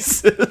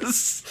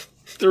places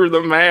through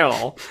the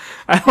mail.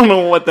 I don't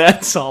know what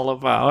that's all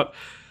about.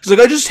 He's like,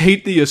 I just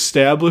hate the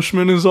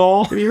establishment is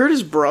all. Have you heard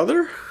his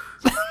brother?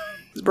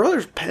 His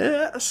brother's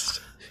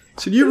pissed.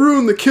 He said, you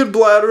ruined the Kid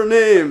Bladder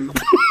name.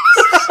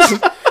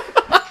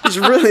 He's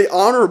really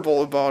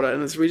honorable about it,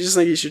 and we just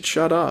think he should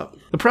shut up.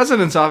 The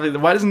president's obviously...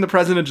 Why doesn't the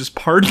president just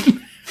pardon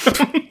him?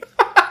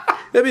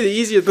 That'd be the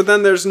easiest, but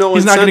then there's no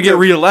He's incentive. not going to get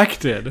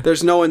reelected.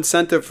 There's no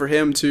incentive for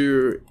him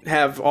to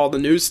have all the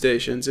news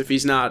stations if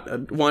he's not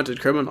a wanted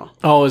criminal.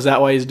 Oh, is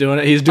that why he's doing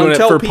it? He's doing it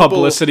for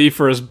publicity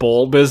for his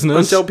bowl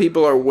business? Until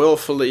people are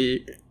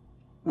willfully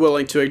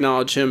willing to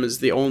acknowledge him as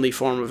the only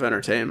form of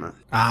entertainment.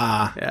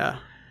 Ah. Yeah.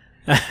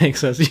 That makes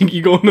sense.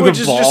 You go into Which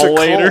the is ball just a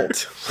later.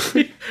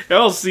 cult.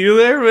 I'll see you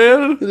there,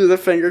 man. Do the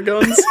finger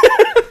guns.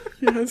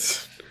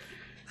 Yes.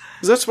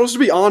 Is that supposed to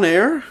be on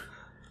air?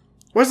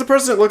 Why does the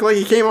president look like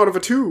he came out of a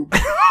tube?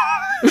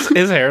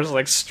 His hair's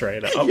like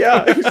straight up.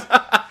 Yeah.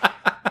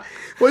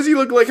 Why does he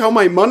look like how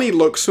my money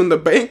looks when the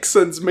bank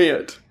sends me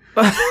it?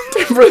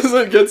 The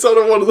president gets out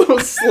of one of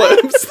those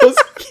slips, those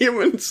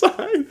human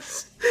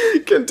size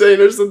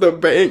containers that the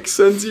bank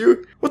sends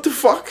you. What the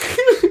fuck?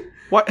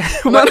 What?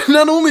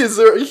 Not only is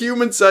there a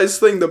human-sized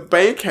thing the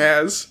bank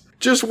has,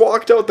 just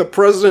walked out the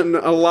president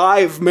and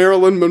alive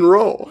Marilyn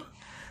Monroe.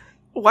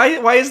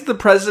 Why is the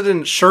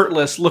president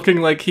shirtless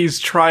looking like he's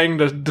trying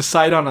to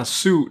decide on a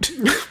suit?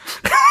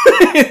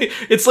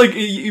 It's like,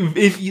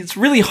 it's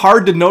really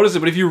hard to notice it,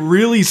 but if you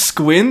really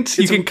squint,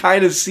 you can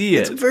kind of see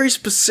it. It's a very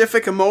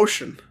specific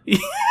emotion.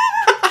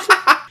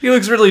 He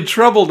looks really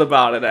troubled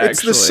about it, actually.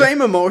 It's the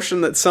same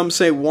emotion that some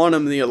say won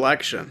him the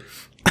election.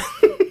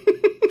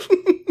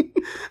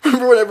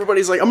 Remember when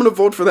everybody's like, I'm going to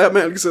vote for that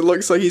man because it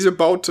looks like he's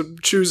about to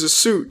choose a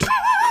suit.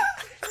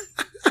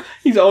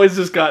 He's always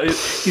just got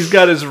he's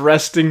got his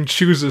resting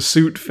choose a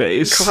suit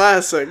face.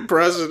 Classic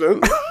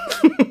president.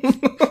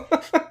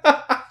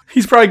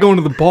 He's probably going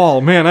to the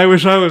ball. Man, I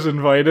wish I was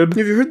invited.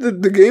 Have you heard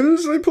the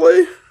games they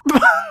play?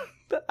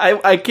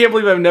 I can't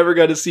believe I've never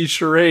got to see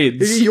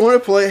charades. You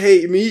want to play?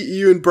 Hey,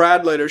 you and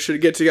Brad later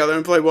should get together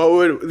and play. What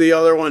would the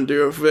other one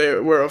do if they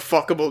were a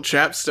fuckable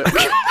chapstick?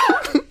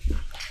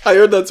 I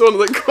heard that's one of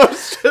the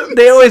questions.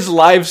 They always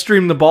live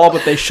stream the ball,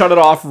 but they shut it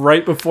off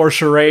right before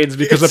charades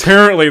because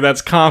apparently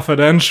that's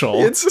confidential.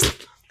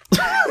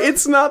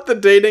 It's not the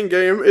dating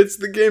game. It's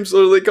the game's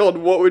literally called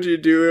 "What Would You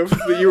Do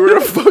If You Were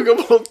a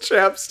Fuckable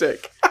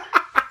Chapstick."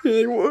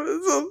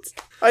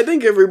 I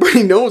think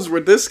everybody knows where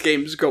this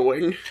game's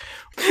going.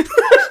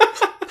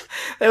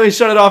 They always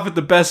shut it off at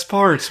the best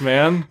parts,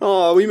 man.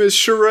 Oh, we miss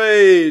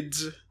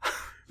charades.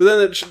 But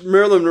then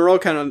Marilyn Monroe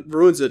kind of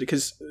ruins it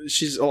because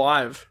she's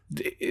alive.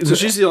 So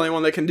she's the only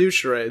one that can do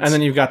charades. And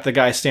then you've got the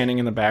guy standing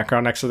in the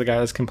background next to the guy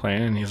that's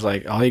complaining. And he's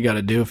like, all you got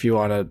to do if you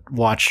want to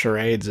watch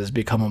charades is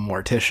become a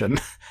mortician.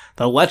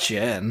 They'll let you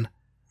in.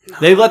 No.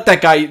 They let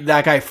that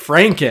guy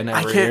Frank in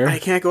every year. I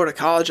can't go to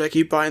college. I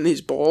keep buying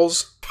these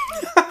bowls.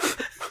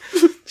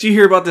 Did you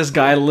hear about this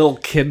guy, Little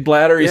Kid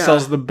Bladder? He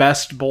sells the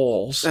best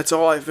bowls. That's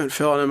all I've been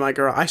filling in my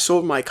garage. I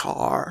sold my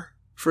car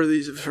for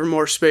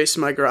more space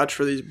in my garage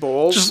for these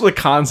bowls. Just the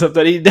concept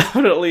that he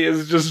definitely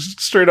is just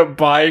straight up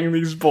buying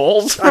these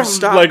bowls from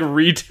like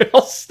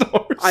retail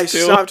stores. I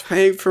stopped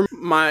paying for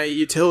my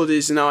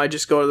utilities and now I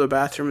just go to the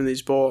bathroom in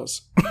these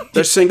bowls.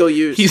 They're single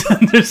use.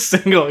 They're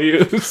single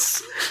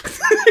use.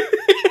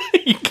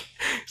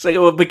 It's like,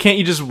 well, but can't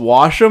you just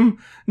wash them?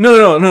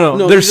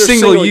 No. They're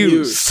single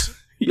use.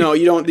 No,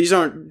 you don't. These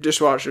aren't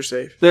dishwasher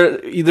safe.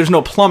 There's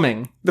no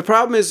plumbing. The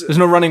problem is there's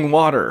no running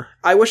water.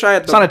 I wish I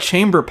had. It's not a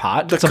chamber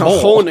pot. It's a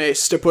bowl.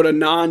 To put a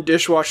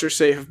non-dishwasher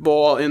safe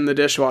bowl in the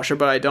dishwasher,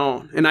 but I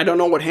don't, and I don't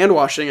know what hand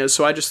washing is,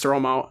 so I just throw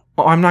them out.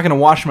 Oh, I'm not going to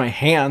wash my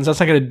hands. That's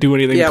not going to do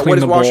anything. Yeah, to clean what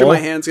is the washing bowl. My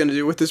hands going to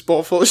do with this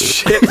bowl full of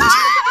shit?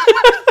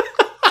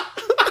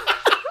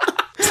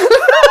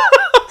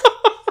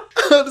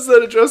 How does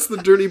that address the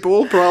dirty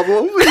bowl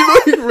problem?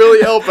 You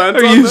really hell bent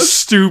on this? Are you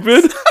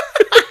stupid?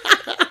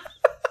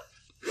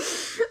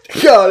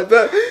 God,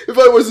 if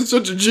I wasn't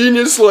such a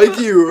genius like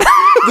you,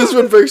 this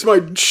would fix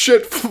my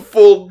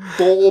shit-full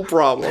bowl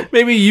problem.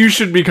 Maybe you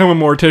should become a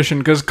mortician,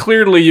 because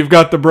clearly you've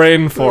got the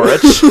brain for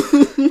it.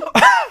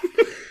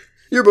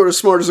 You're about as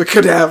smart as a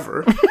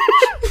cadaver.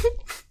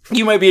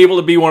 You might be able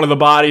to be one of the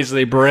bodies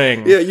they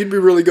bring. Yeah, you'd be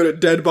really good at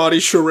dead body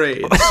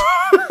charades.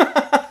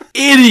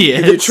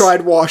 Idiot! If you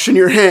tried washing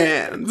your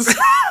hands.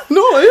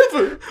 No, I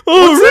haven't.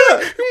 Oh, what's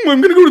really? that? I'm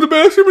gonna go to the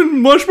bathroom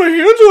and wash my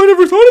hands. Oh, I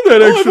never thought of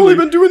that, actually. I've only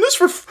been doing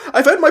this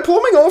I've had my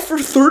plumbing off for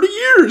 30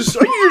 years.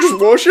 You just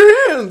wash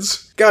your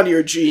hands. God, you're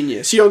a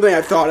genius. You don't think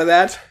I've thought of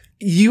that?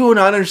 You will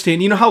not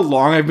understand. You know how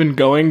long I've been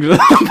going to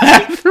the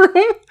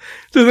bathroom?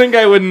 To think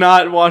I would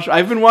not wash...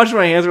 I've been washing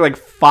my hands for like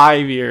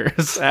 5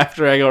 years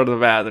after I go to the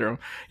bathroom.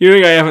 You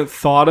think I haven't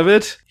thought of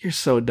it? You're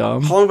so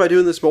dumb. How long have I been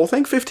doing this bowl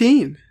thing?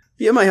 15.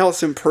 Yeah, my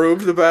health's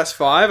improved the past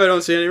 5. I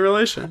don't see any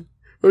relation.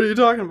 What are you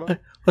talking about? Well,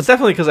 it's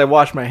definitely because I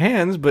wash my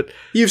hands, but...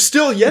 You've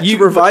still yet to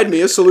provide me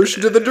a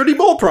solution to the dirty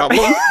bowl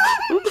problem.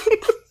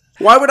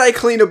 Why would I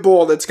clean a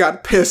bowl that's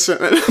got piss in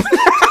it?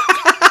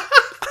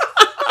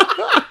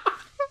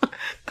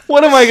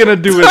 What am I going to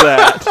do with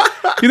that?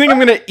 You think I'm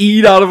going to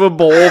eat out of a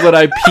bowl that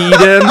I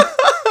peed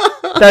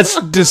in? That's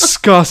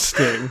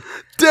disgusting.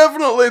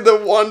 Definitely the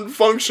one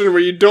function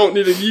where you don't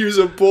need to use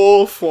a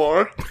bowl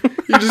for.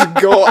 You just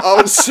go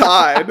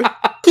outside.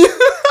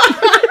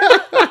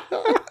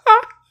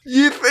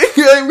 You think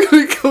I'm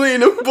going to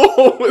clean a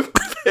bowl with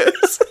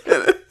piss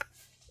in it?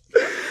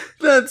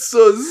 That's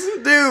so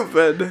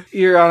stupid.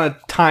 You're on a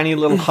tiny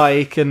little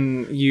hike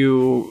and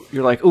you're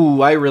like,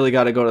 ooh, I really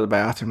got to go to the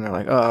bathroom. They're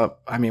like,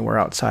 we're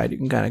outside. You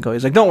can kind of go.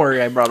 He's like, don't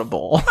worry, I brought a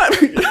bowl.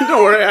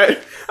 Don't worry,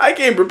 I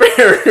came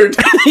prepared.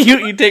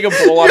 you take a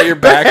bowl out of your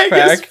backpack.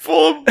 Bag is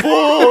full of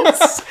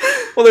bowls.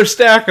 Well, they're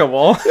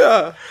stackable.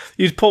 Yeah.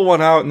 You pull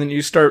one out and then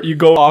you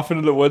go off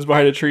into the woods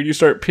behind a tree and you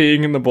start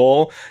peeing in the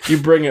bowl. You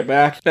bring it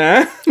back.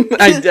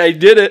 I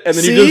did it. And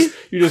then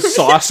you just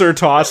saucer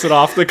toss it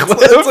off the cliff.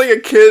 It's like a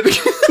kid.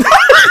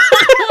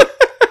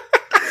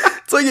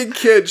 It's like a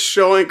kid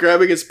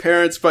grabbing his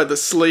parents by the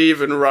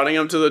sleeve and running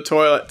him to the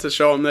toilet to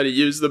show him that he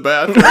used the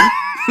bathroom.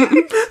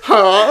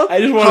 I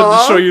just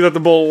wanted to show you that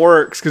the bowl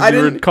works because you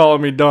were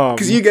calling me dumb.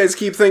 Because you guys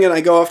keep thinking I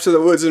go off to the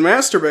woods and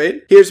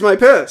masturbate. Here's my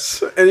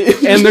piss.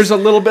 And there's a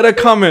little bit of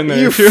cum in there.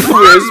 You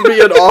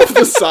frisbee it off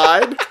the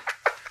side.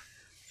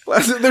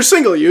 They're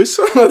single use.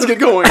 Let's get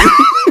going.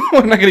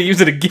 I'm not going to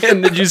use it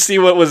again. Did you see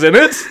what was in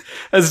it?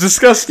 That's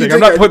disgusting. I'm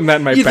not putting that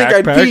in my backpack. You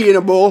think I'd pee in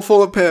a bowl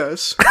full of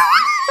piss?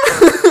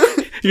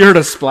 You heard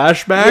a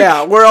splashback?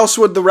 Yeah, where else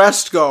would the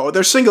rest go?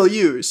 They're single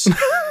use.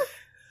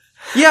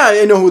 Yeah,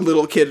 I know who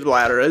Little Kid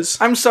Bladder is.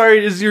 I'm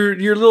sorry, does your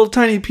little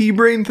tiny pea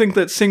brain think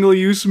that single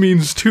use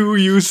means 2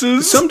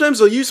 uses? Sometimes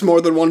they'll use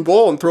more than one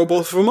bowl and throw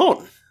both of them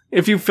out.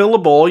 If you fill a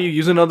bowl, you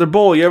use another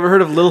bowl. You ever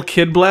heard of Little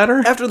Kid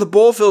Bladder? After the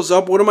bowl fills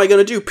up, what am I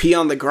going to do? Pee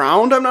on the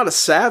ground? I'm not a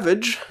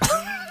savage.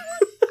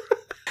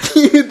 What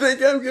do you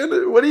think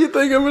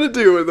I'm going to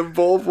do with a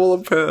bowl full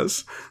of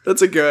piss?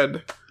 That's a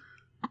good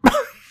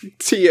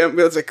TM.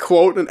 That's a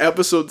quote, an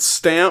episode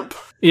stamp.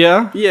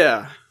 Yeah?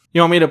 Yeah. You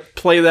want me to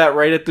play that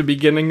right at the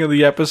beginning of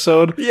the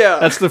episode? Yeah.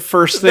 That's the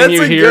first thing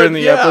you hear in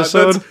the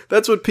episode?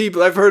 That's what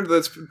people, I've heard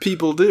that's what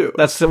people do.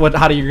 That's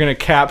how you're going to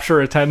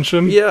capture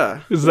attention?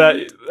 Yeah. Is that,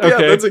 okay.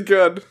 Yeah, that's a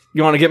good.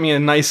 You want to get me a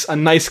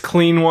nice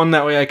clean one?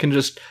 That way I can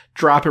just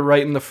drop it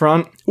right in the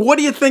front? What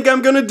do you think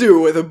I'm going to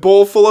do with a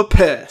bowl full of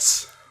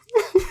piss?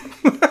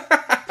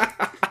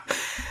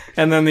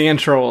 And then the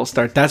intro will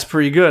start. That's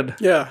pretty good.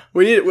 Yeah,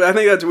 we got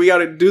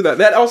to do that.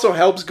 That also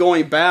helps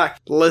going back,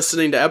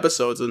 listening to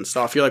episodes and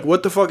stuff. You're like,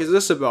 what the fuck is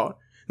this about?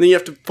 And then you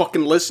have to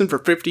fucking listen for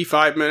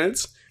 55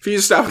 minutes. If you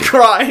stop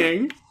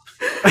crying,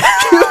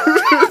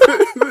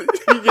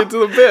 you get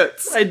to the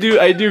bits. I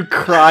do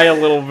cry a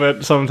little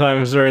bit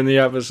sometimes during the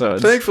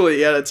episodes. Thankfully,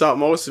 yeah, it's not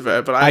most of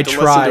it, but I have to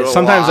try. listen to it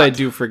Sometimes a lot. I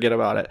do forget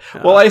about it.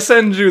 Yeah. Well, I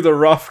send you the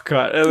rough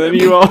cut, and then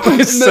you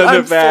always send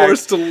it back. I'm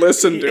forced to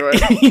listen to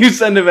it. You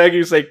send it back, and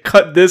you say,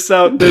 cut this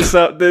out, this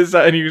out, this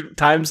out, and you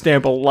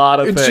timestamp a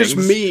lot of things. It's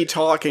just me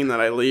talking that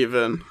I leave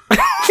in.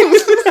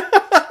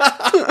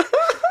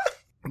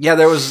 Yeah,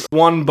 there was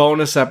one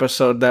bonus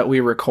episode that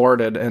we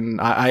recorded,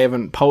 and I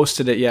haven't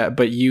posted it yet,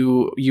 but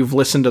you've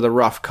listened to the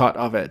rough cut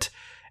of it.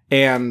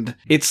 And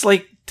it's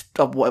like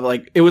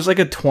it was like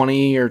a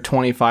 20 or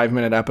 25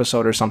 minute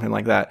episode or something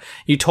like that.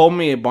 You told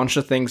me a bunch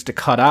of things to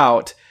cut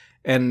out,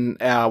 and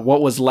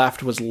what was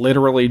left was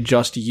literally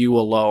just you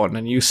alone.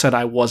 And you said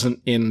I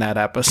wasn't in that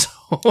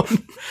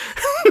episode,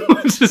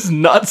 which is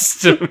nuts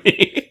to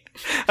me.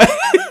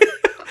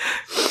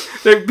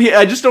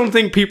 I just don't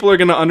think people are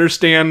going to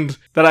understand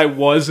that I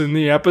was in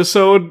the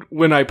episode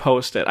when I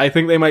post it. I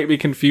think they might be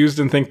confused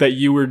and think that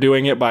you were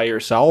doing it by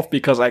yourself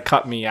because I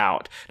cut me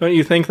out. Don't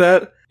you think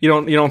that? You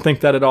don't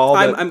think that at all?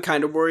 I'm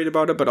kind of worried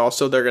about it, but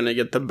also they're going to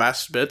get the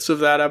best bits of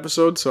that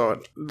episode.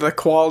 So the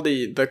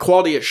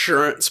quality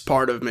assurance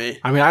part of me.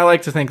 I mean, I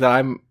like to think that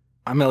I'm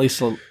at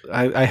least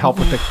I help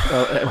with the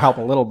help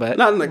a little bit.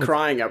 Not in the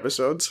crying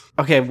episodes.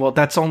 Okay, well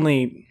that's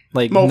only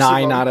like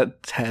 9 out of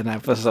 10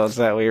 episodes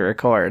that we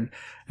record.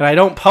 And I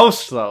don't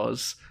post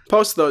those.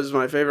 Post those is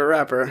my favorite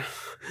rapper.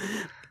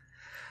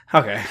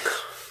 Okay.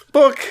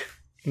 Book.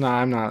 No,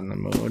 I'm not in the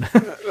mood.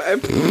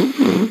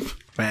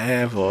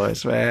 Bad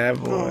boys.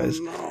 Oh,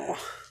 no.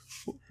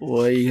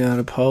 What are you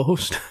gonna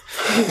post?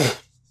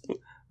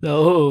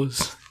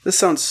 Those. This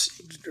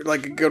sounds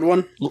like a good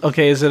one.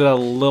 Okay, is it a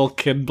Little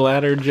Kid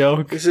Bladder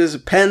joke? This is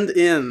penned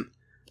in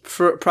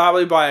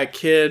probably by a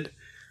kid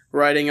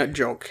writing a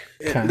joke.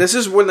 Okay. This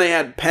is when they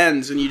had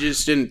pens and you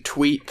just didn't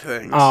tweet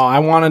things. Oh, I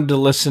wanted to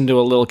listen to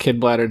a Little Kid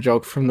Bladder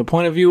joke from the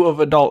point of view of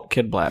adult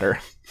Kid Bladder.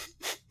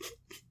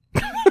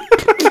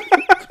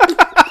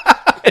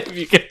 If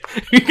you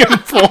can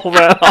pull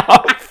that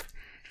off.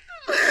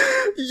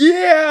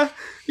 Yeah,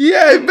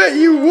 I bet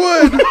you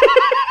would.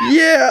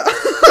 Yeah.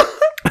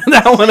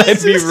 That one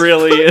I'd be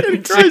really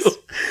into. Christ.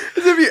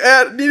 As if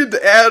you needed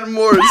to add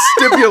more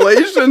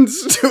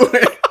stipulations to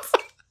it.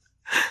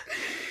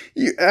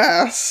 You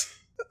ass.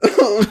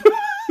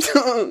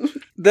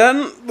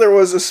 Then there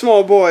was a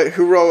small boy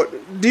who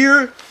wrote,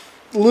 "Dear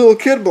Little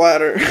Kid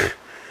Bladder,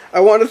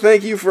 I want to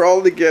thank you for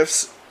all the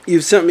gifts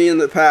you've sent me in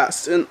the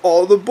past, and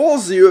all the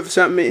bowls you have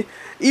sent me,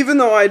 even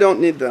though I don't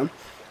need them,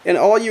 and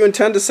all you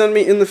intend to send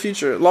me in the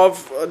future.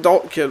 Love,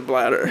 Adult Kid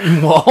Bladder."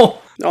 Whoa.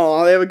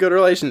 Oh, they have a good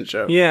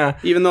relationship. Yeah.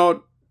 Even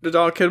though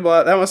Adult Kid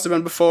Bladder, that must have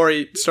been before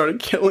he started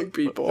killing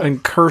people.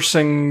 And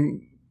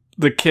cursing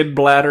the Kid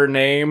Bladder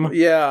name.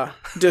 Yeah.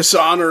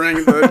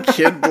 Dishonoring the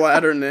Kid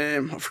Bladder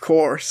name, of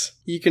course.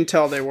 You can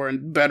tell they were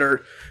in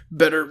better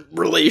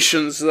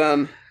relations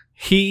then.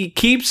 He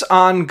keeps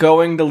on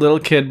going to Little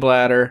Kid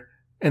Bladder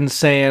and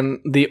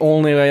saying, the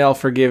only way I'll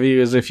forgive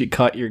you is if you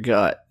cut your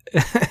gut.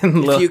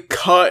 If you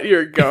cut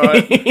your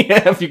gut.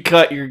 Yeah, if you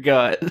cut your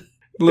gut.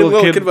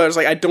 Little Kid Bladder's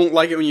like, I don't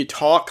like it when you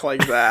talk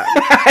like that.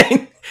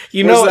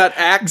 Where's that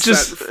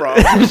accent from?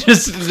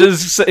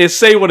 Just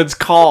say what it's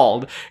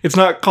called. It's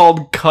not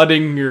called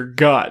cutting your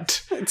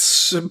gut. It's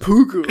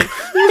seppuku.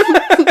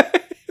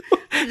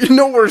 You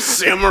know we're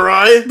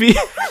samurai.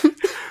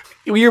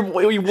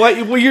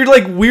 You're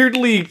like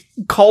weirdly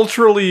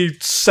culturally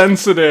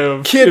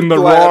sensitive Kid in the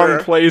Bladder,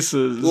 wrong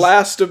places.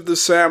 Last of the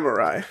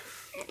samurai.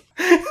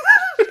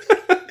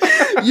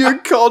 You're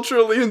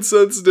culturally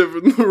sensitive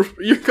in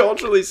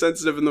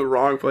the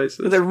wrong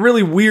places. They're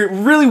really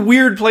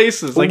weird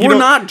places. Like, we're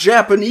not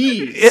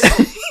Japanese.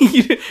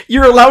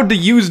 You're allowed to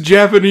use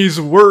Japanese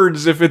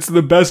words if it's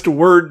the best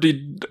word to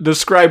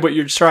describe what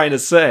you're trying to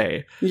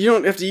say. You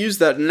don't have to use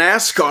that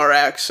NASCAR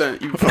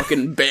accent, you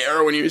fucking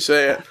bear, when you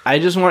say it. I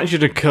just want you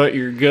to cut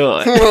your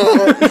gut.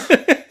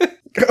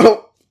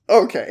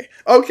 Okay,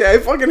 I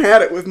fucking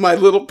had it with my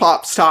little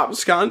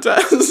Podsthumous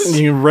contest.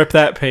 You rip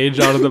that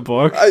page out of the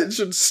book. I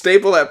should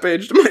staple that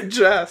page to my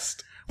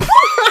chest.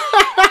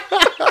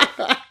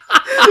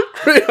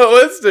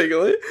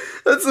 Realistically,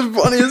 that's the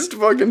funniest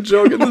fucking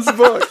joke in this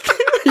book.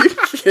 Are you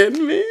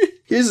kidding me?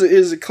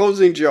 Here's a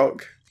closing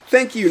joke.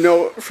 Thank you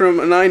note from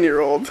a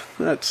 9-year-old.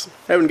 I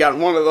haven't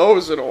gotten one of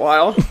those in a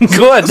while.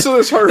 Good. So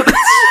this hurts.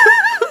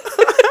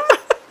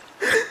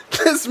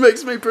 This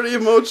makes me pretty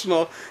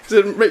emotional because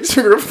it makes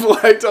me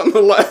reflect on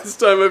the last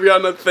time I've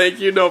gotten a thank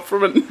you note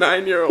from a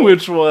 9-year-old.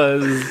 Which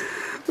was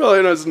probably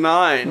when I was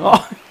 9.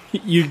 Oh,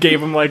 you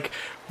gave him like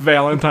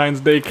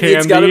Valentine's Day candy.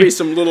 It's got to be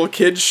some little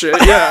kid shit.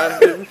 Yeah.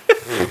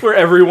 Where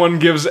everyone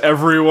gives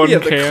everyone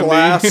candy. The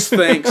class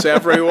thanks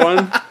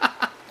everyone.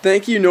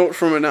 Thank you note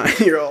from a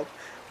 9-year-old.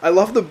 I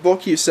love the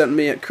book you sent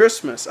me at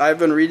Christmas. I've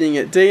been reading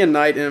it day and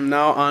night and am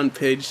now on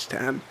page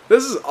 10.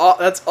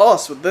 That's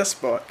us with this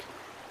book.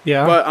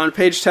 Yeah. But on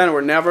page 10,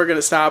 we're never going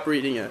to stop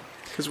reading it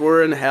because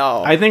we're in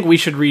hell. I think we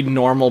should read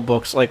normal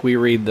books like we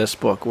read this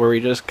book, where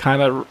we just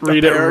kind of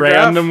read it paragraph?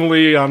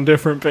 randomly on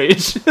different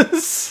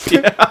pages.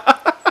 Yeah.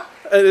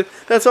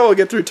 That's how we'll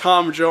get through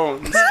Tom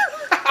Jones.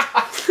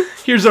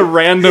 Here's a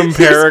random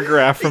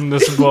paragraph from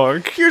this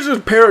book. Here's a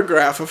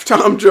paragraph of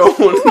Tom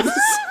Jones.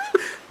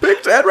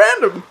 Picked at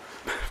random.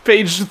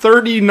 Page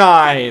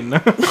 39.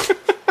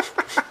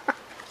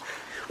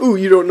 Ooh,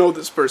 you don't know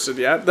this person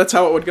yet. That's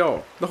how it would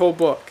go. The whole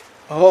book.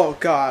 Oh,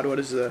 God, what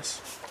is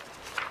this?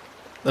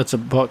 That's a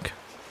book.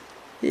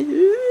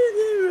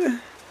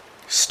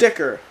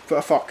 Sticker.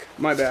 Fuck.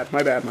 My bad.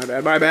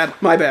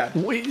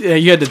 Wait,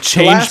 you had to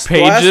change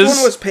pages? The last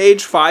one was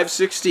page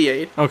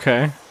 568.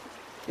 Okay.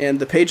 And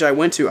the page I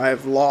went to, I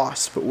have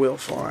lost, but will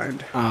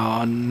find.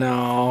 Oh,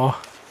 no.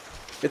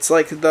 It's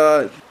like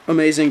the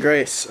Amazing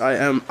Grace. I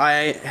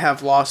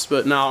have lost,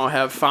 but now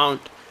have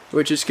found,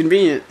 which is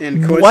convenient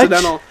and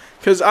coincidental.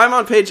 Because I'm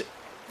on page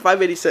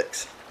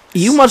 586.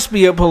 You must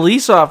be a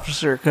police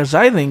officer, because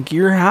I think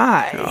you're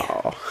high.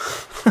 Oh.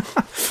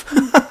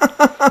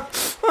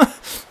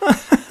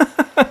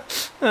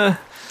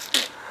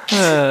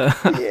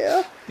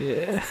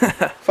 Yeah.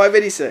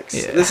 586.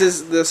 Yeah. This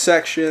is the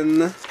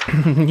section.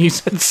 You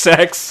said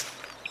sex.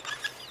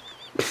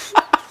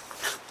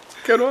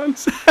 Good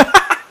ones.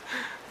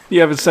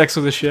 You having sex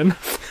with a shin?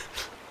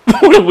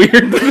 What a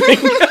weird thing.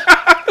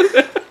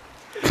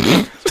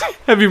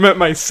 Have you met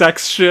my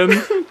sex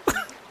shin?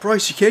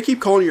 Bryce, you can't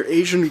keep calling your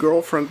Asian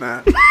girlfriend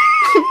that.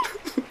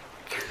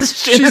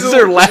 Shin is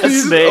her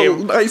last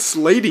name. A nice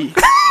lady.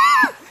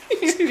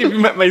 Have you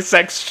met my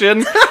sex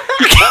shin?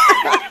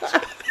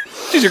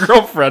 She's your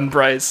girlfriend,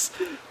 Bryce.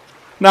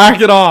 Knock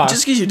it off.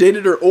 Just because you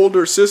dated her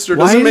older sister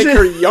doesn't make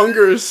her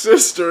younger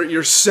sister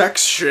your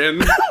sex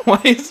shin. Why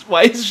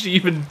is she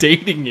even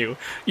dating you?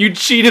 You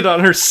cheated on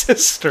her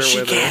sister she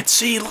with her. She can't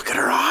see. Look at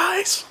her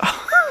eyes.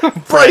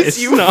 Bryce,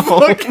 you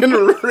fucking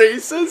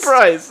racist.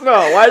 Bryce, no.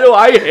 Why do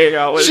I hang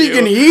out with you? She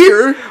can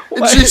hear,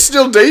 and she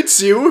still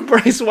dates you.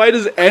 Bryce, why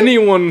does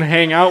anyone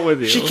hang out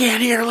with you? She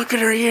can't hear. Look at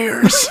her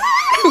ears.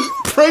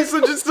 Bryce,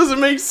 it just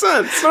doesn't make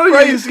sense.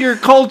 Bryce, you're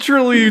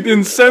culturally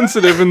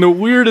insensitive in the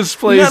weirdest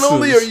places. Not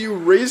only are you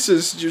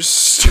racist, you're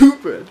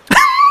stupid.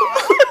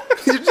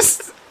 You're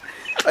just...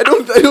 I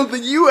don't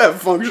think you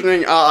have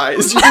functioning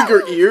eyes. You think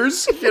her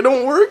ears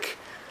don't work?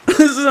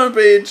 This is on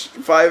page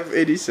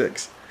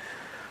 586.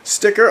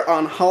 Sticker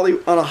on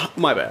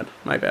my bad.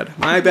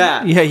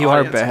 Yeah, you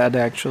are bad,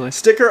 actually.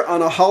 Sticker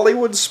on a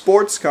Hollywood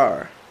sports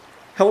car.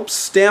 Helps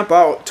stamp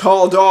out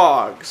tall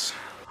dogs.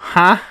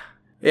 Huh?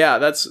 Yeah,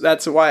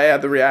 that's why I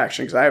had the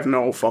reaction, because I have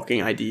no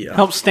fucking idea.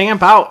 Help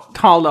stamp out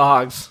tall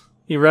dogs.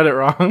 You read it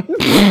wrong.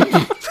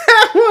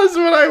 That was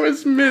what I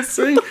was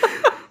missing,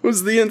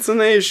 was the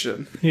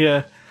intonation.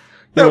 Yeah.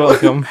 You're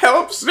welcome.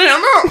 Help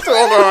stamp out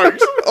tall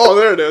dogs. Oh,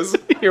 there it is.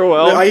 You're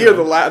welcome. I hear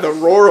the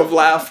roar of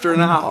laughter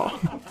now.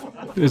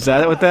 Is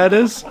that what that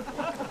is?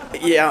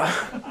 Yeah.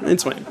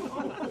 It's my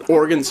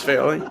organs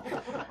failing.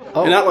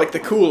 Oh. And not like the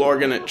cool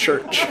organ at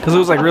church. Because it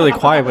was like really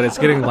quiet, but it's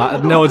getting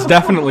loud. No, it's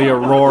definitely a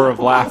roar of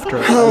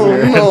laughter. Oh,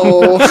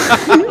 no.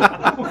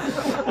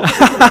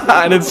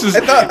 And it's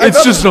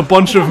just a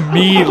bunch of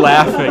me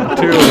laughing,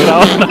 too. You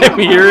know? And I'm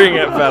hearing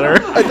it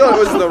better. I thought it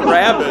was the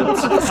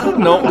rabbits.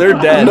 No, they're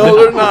dead. No,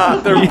 they're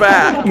not. They're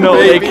back. No,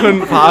 baby. They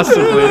couldn't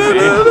possibly be.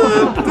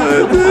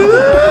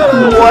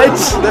 What?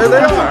 There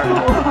they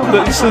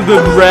are. So the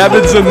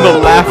rabbits and the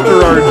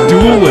laughter are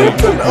dueling.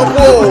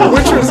 Whoa,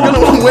 which one's gonna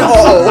win?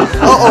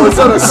 Uh-oh, is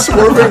that a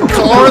swerving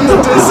car in the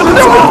distance?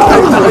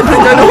 I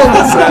think I know what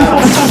this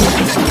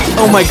is.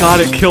 Oh my god,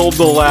 it killed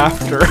the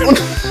laughter.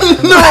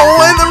 No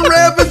way, the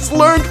rabbits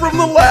learned from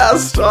the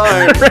last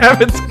time. The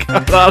rabbits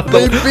got out of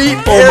They beat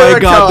Oh Erica. My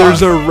god,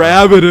 there's a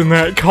rabbit in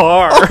that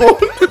car. Oh,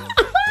 no.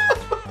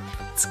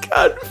 It's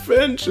got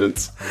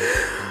vengeance.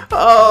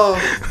 Oh.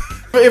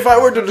 If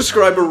I were to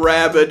describe a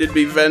rabbit, it'd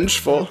be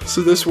vengeful, so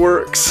this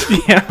works.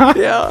 Yeah?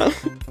 Yeah.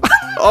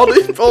 All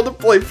to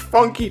play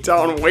Funky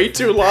Town way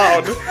too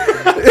loud.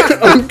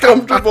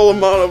 Uncomfortable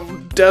amount of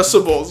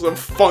decibels of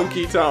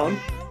Funky Town.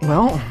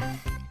 Well,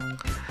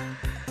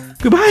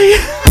 Goodbye.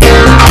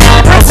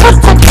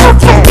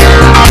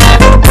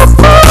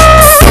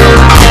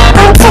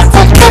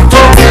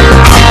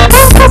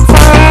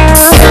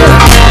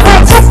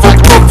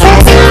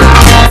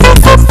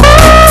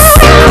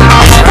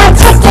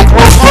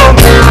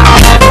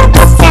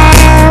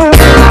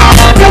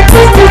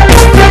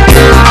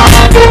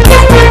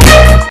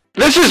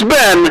 This has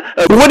been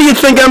What Do You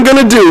Think I'm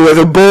Gonna Do with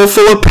a Bowl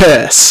Full of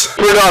Piss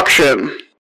production.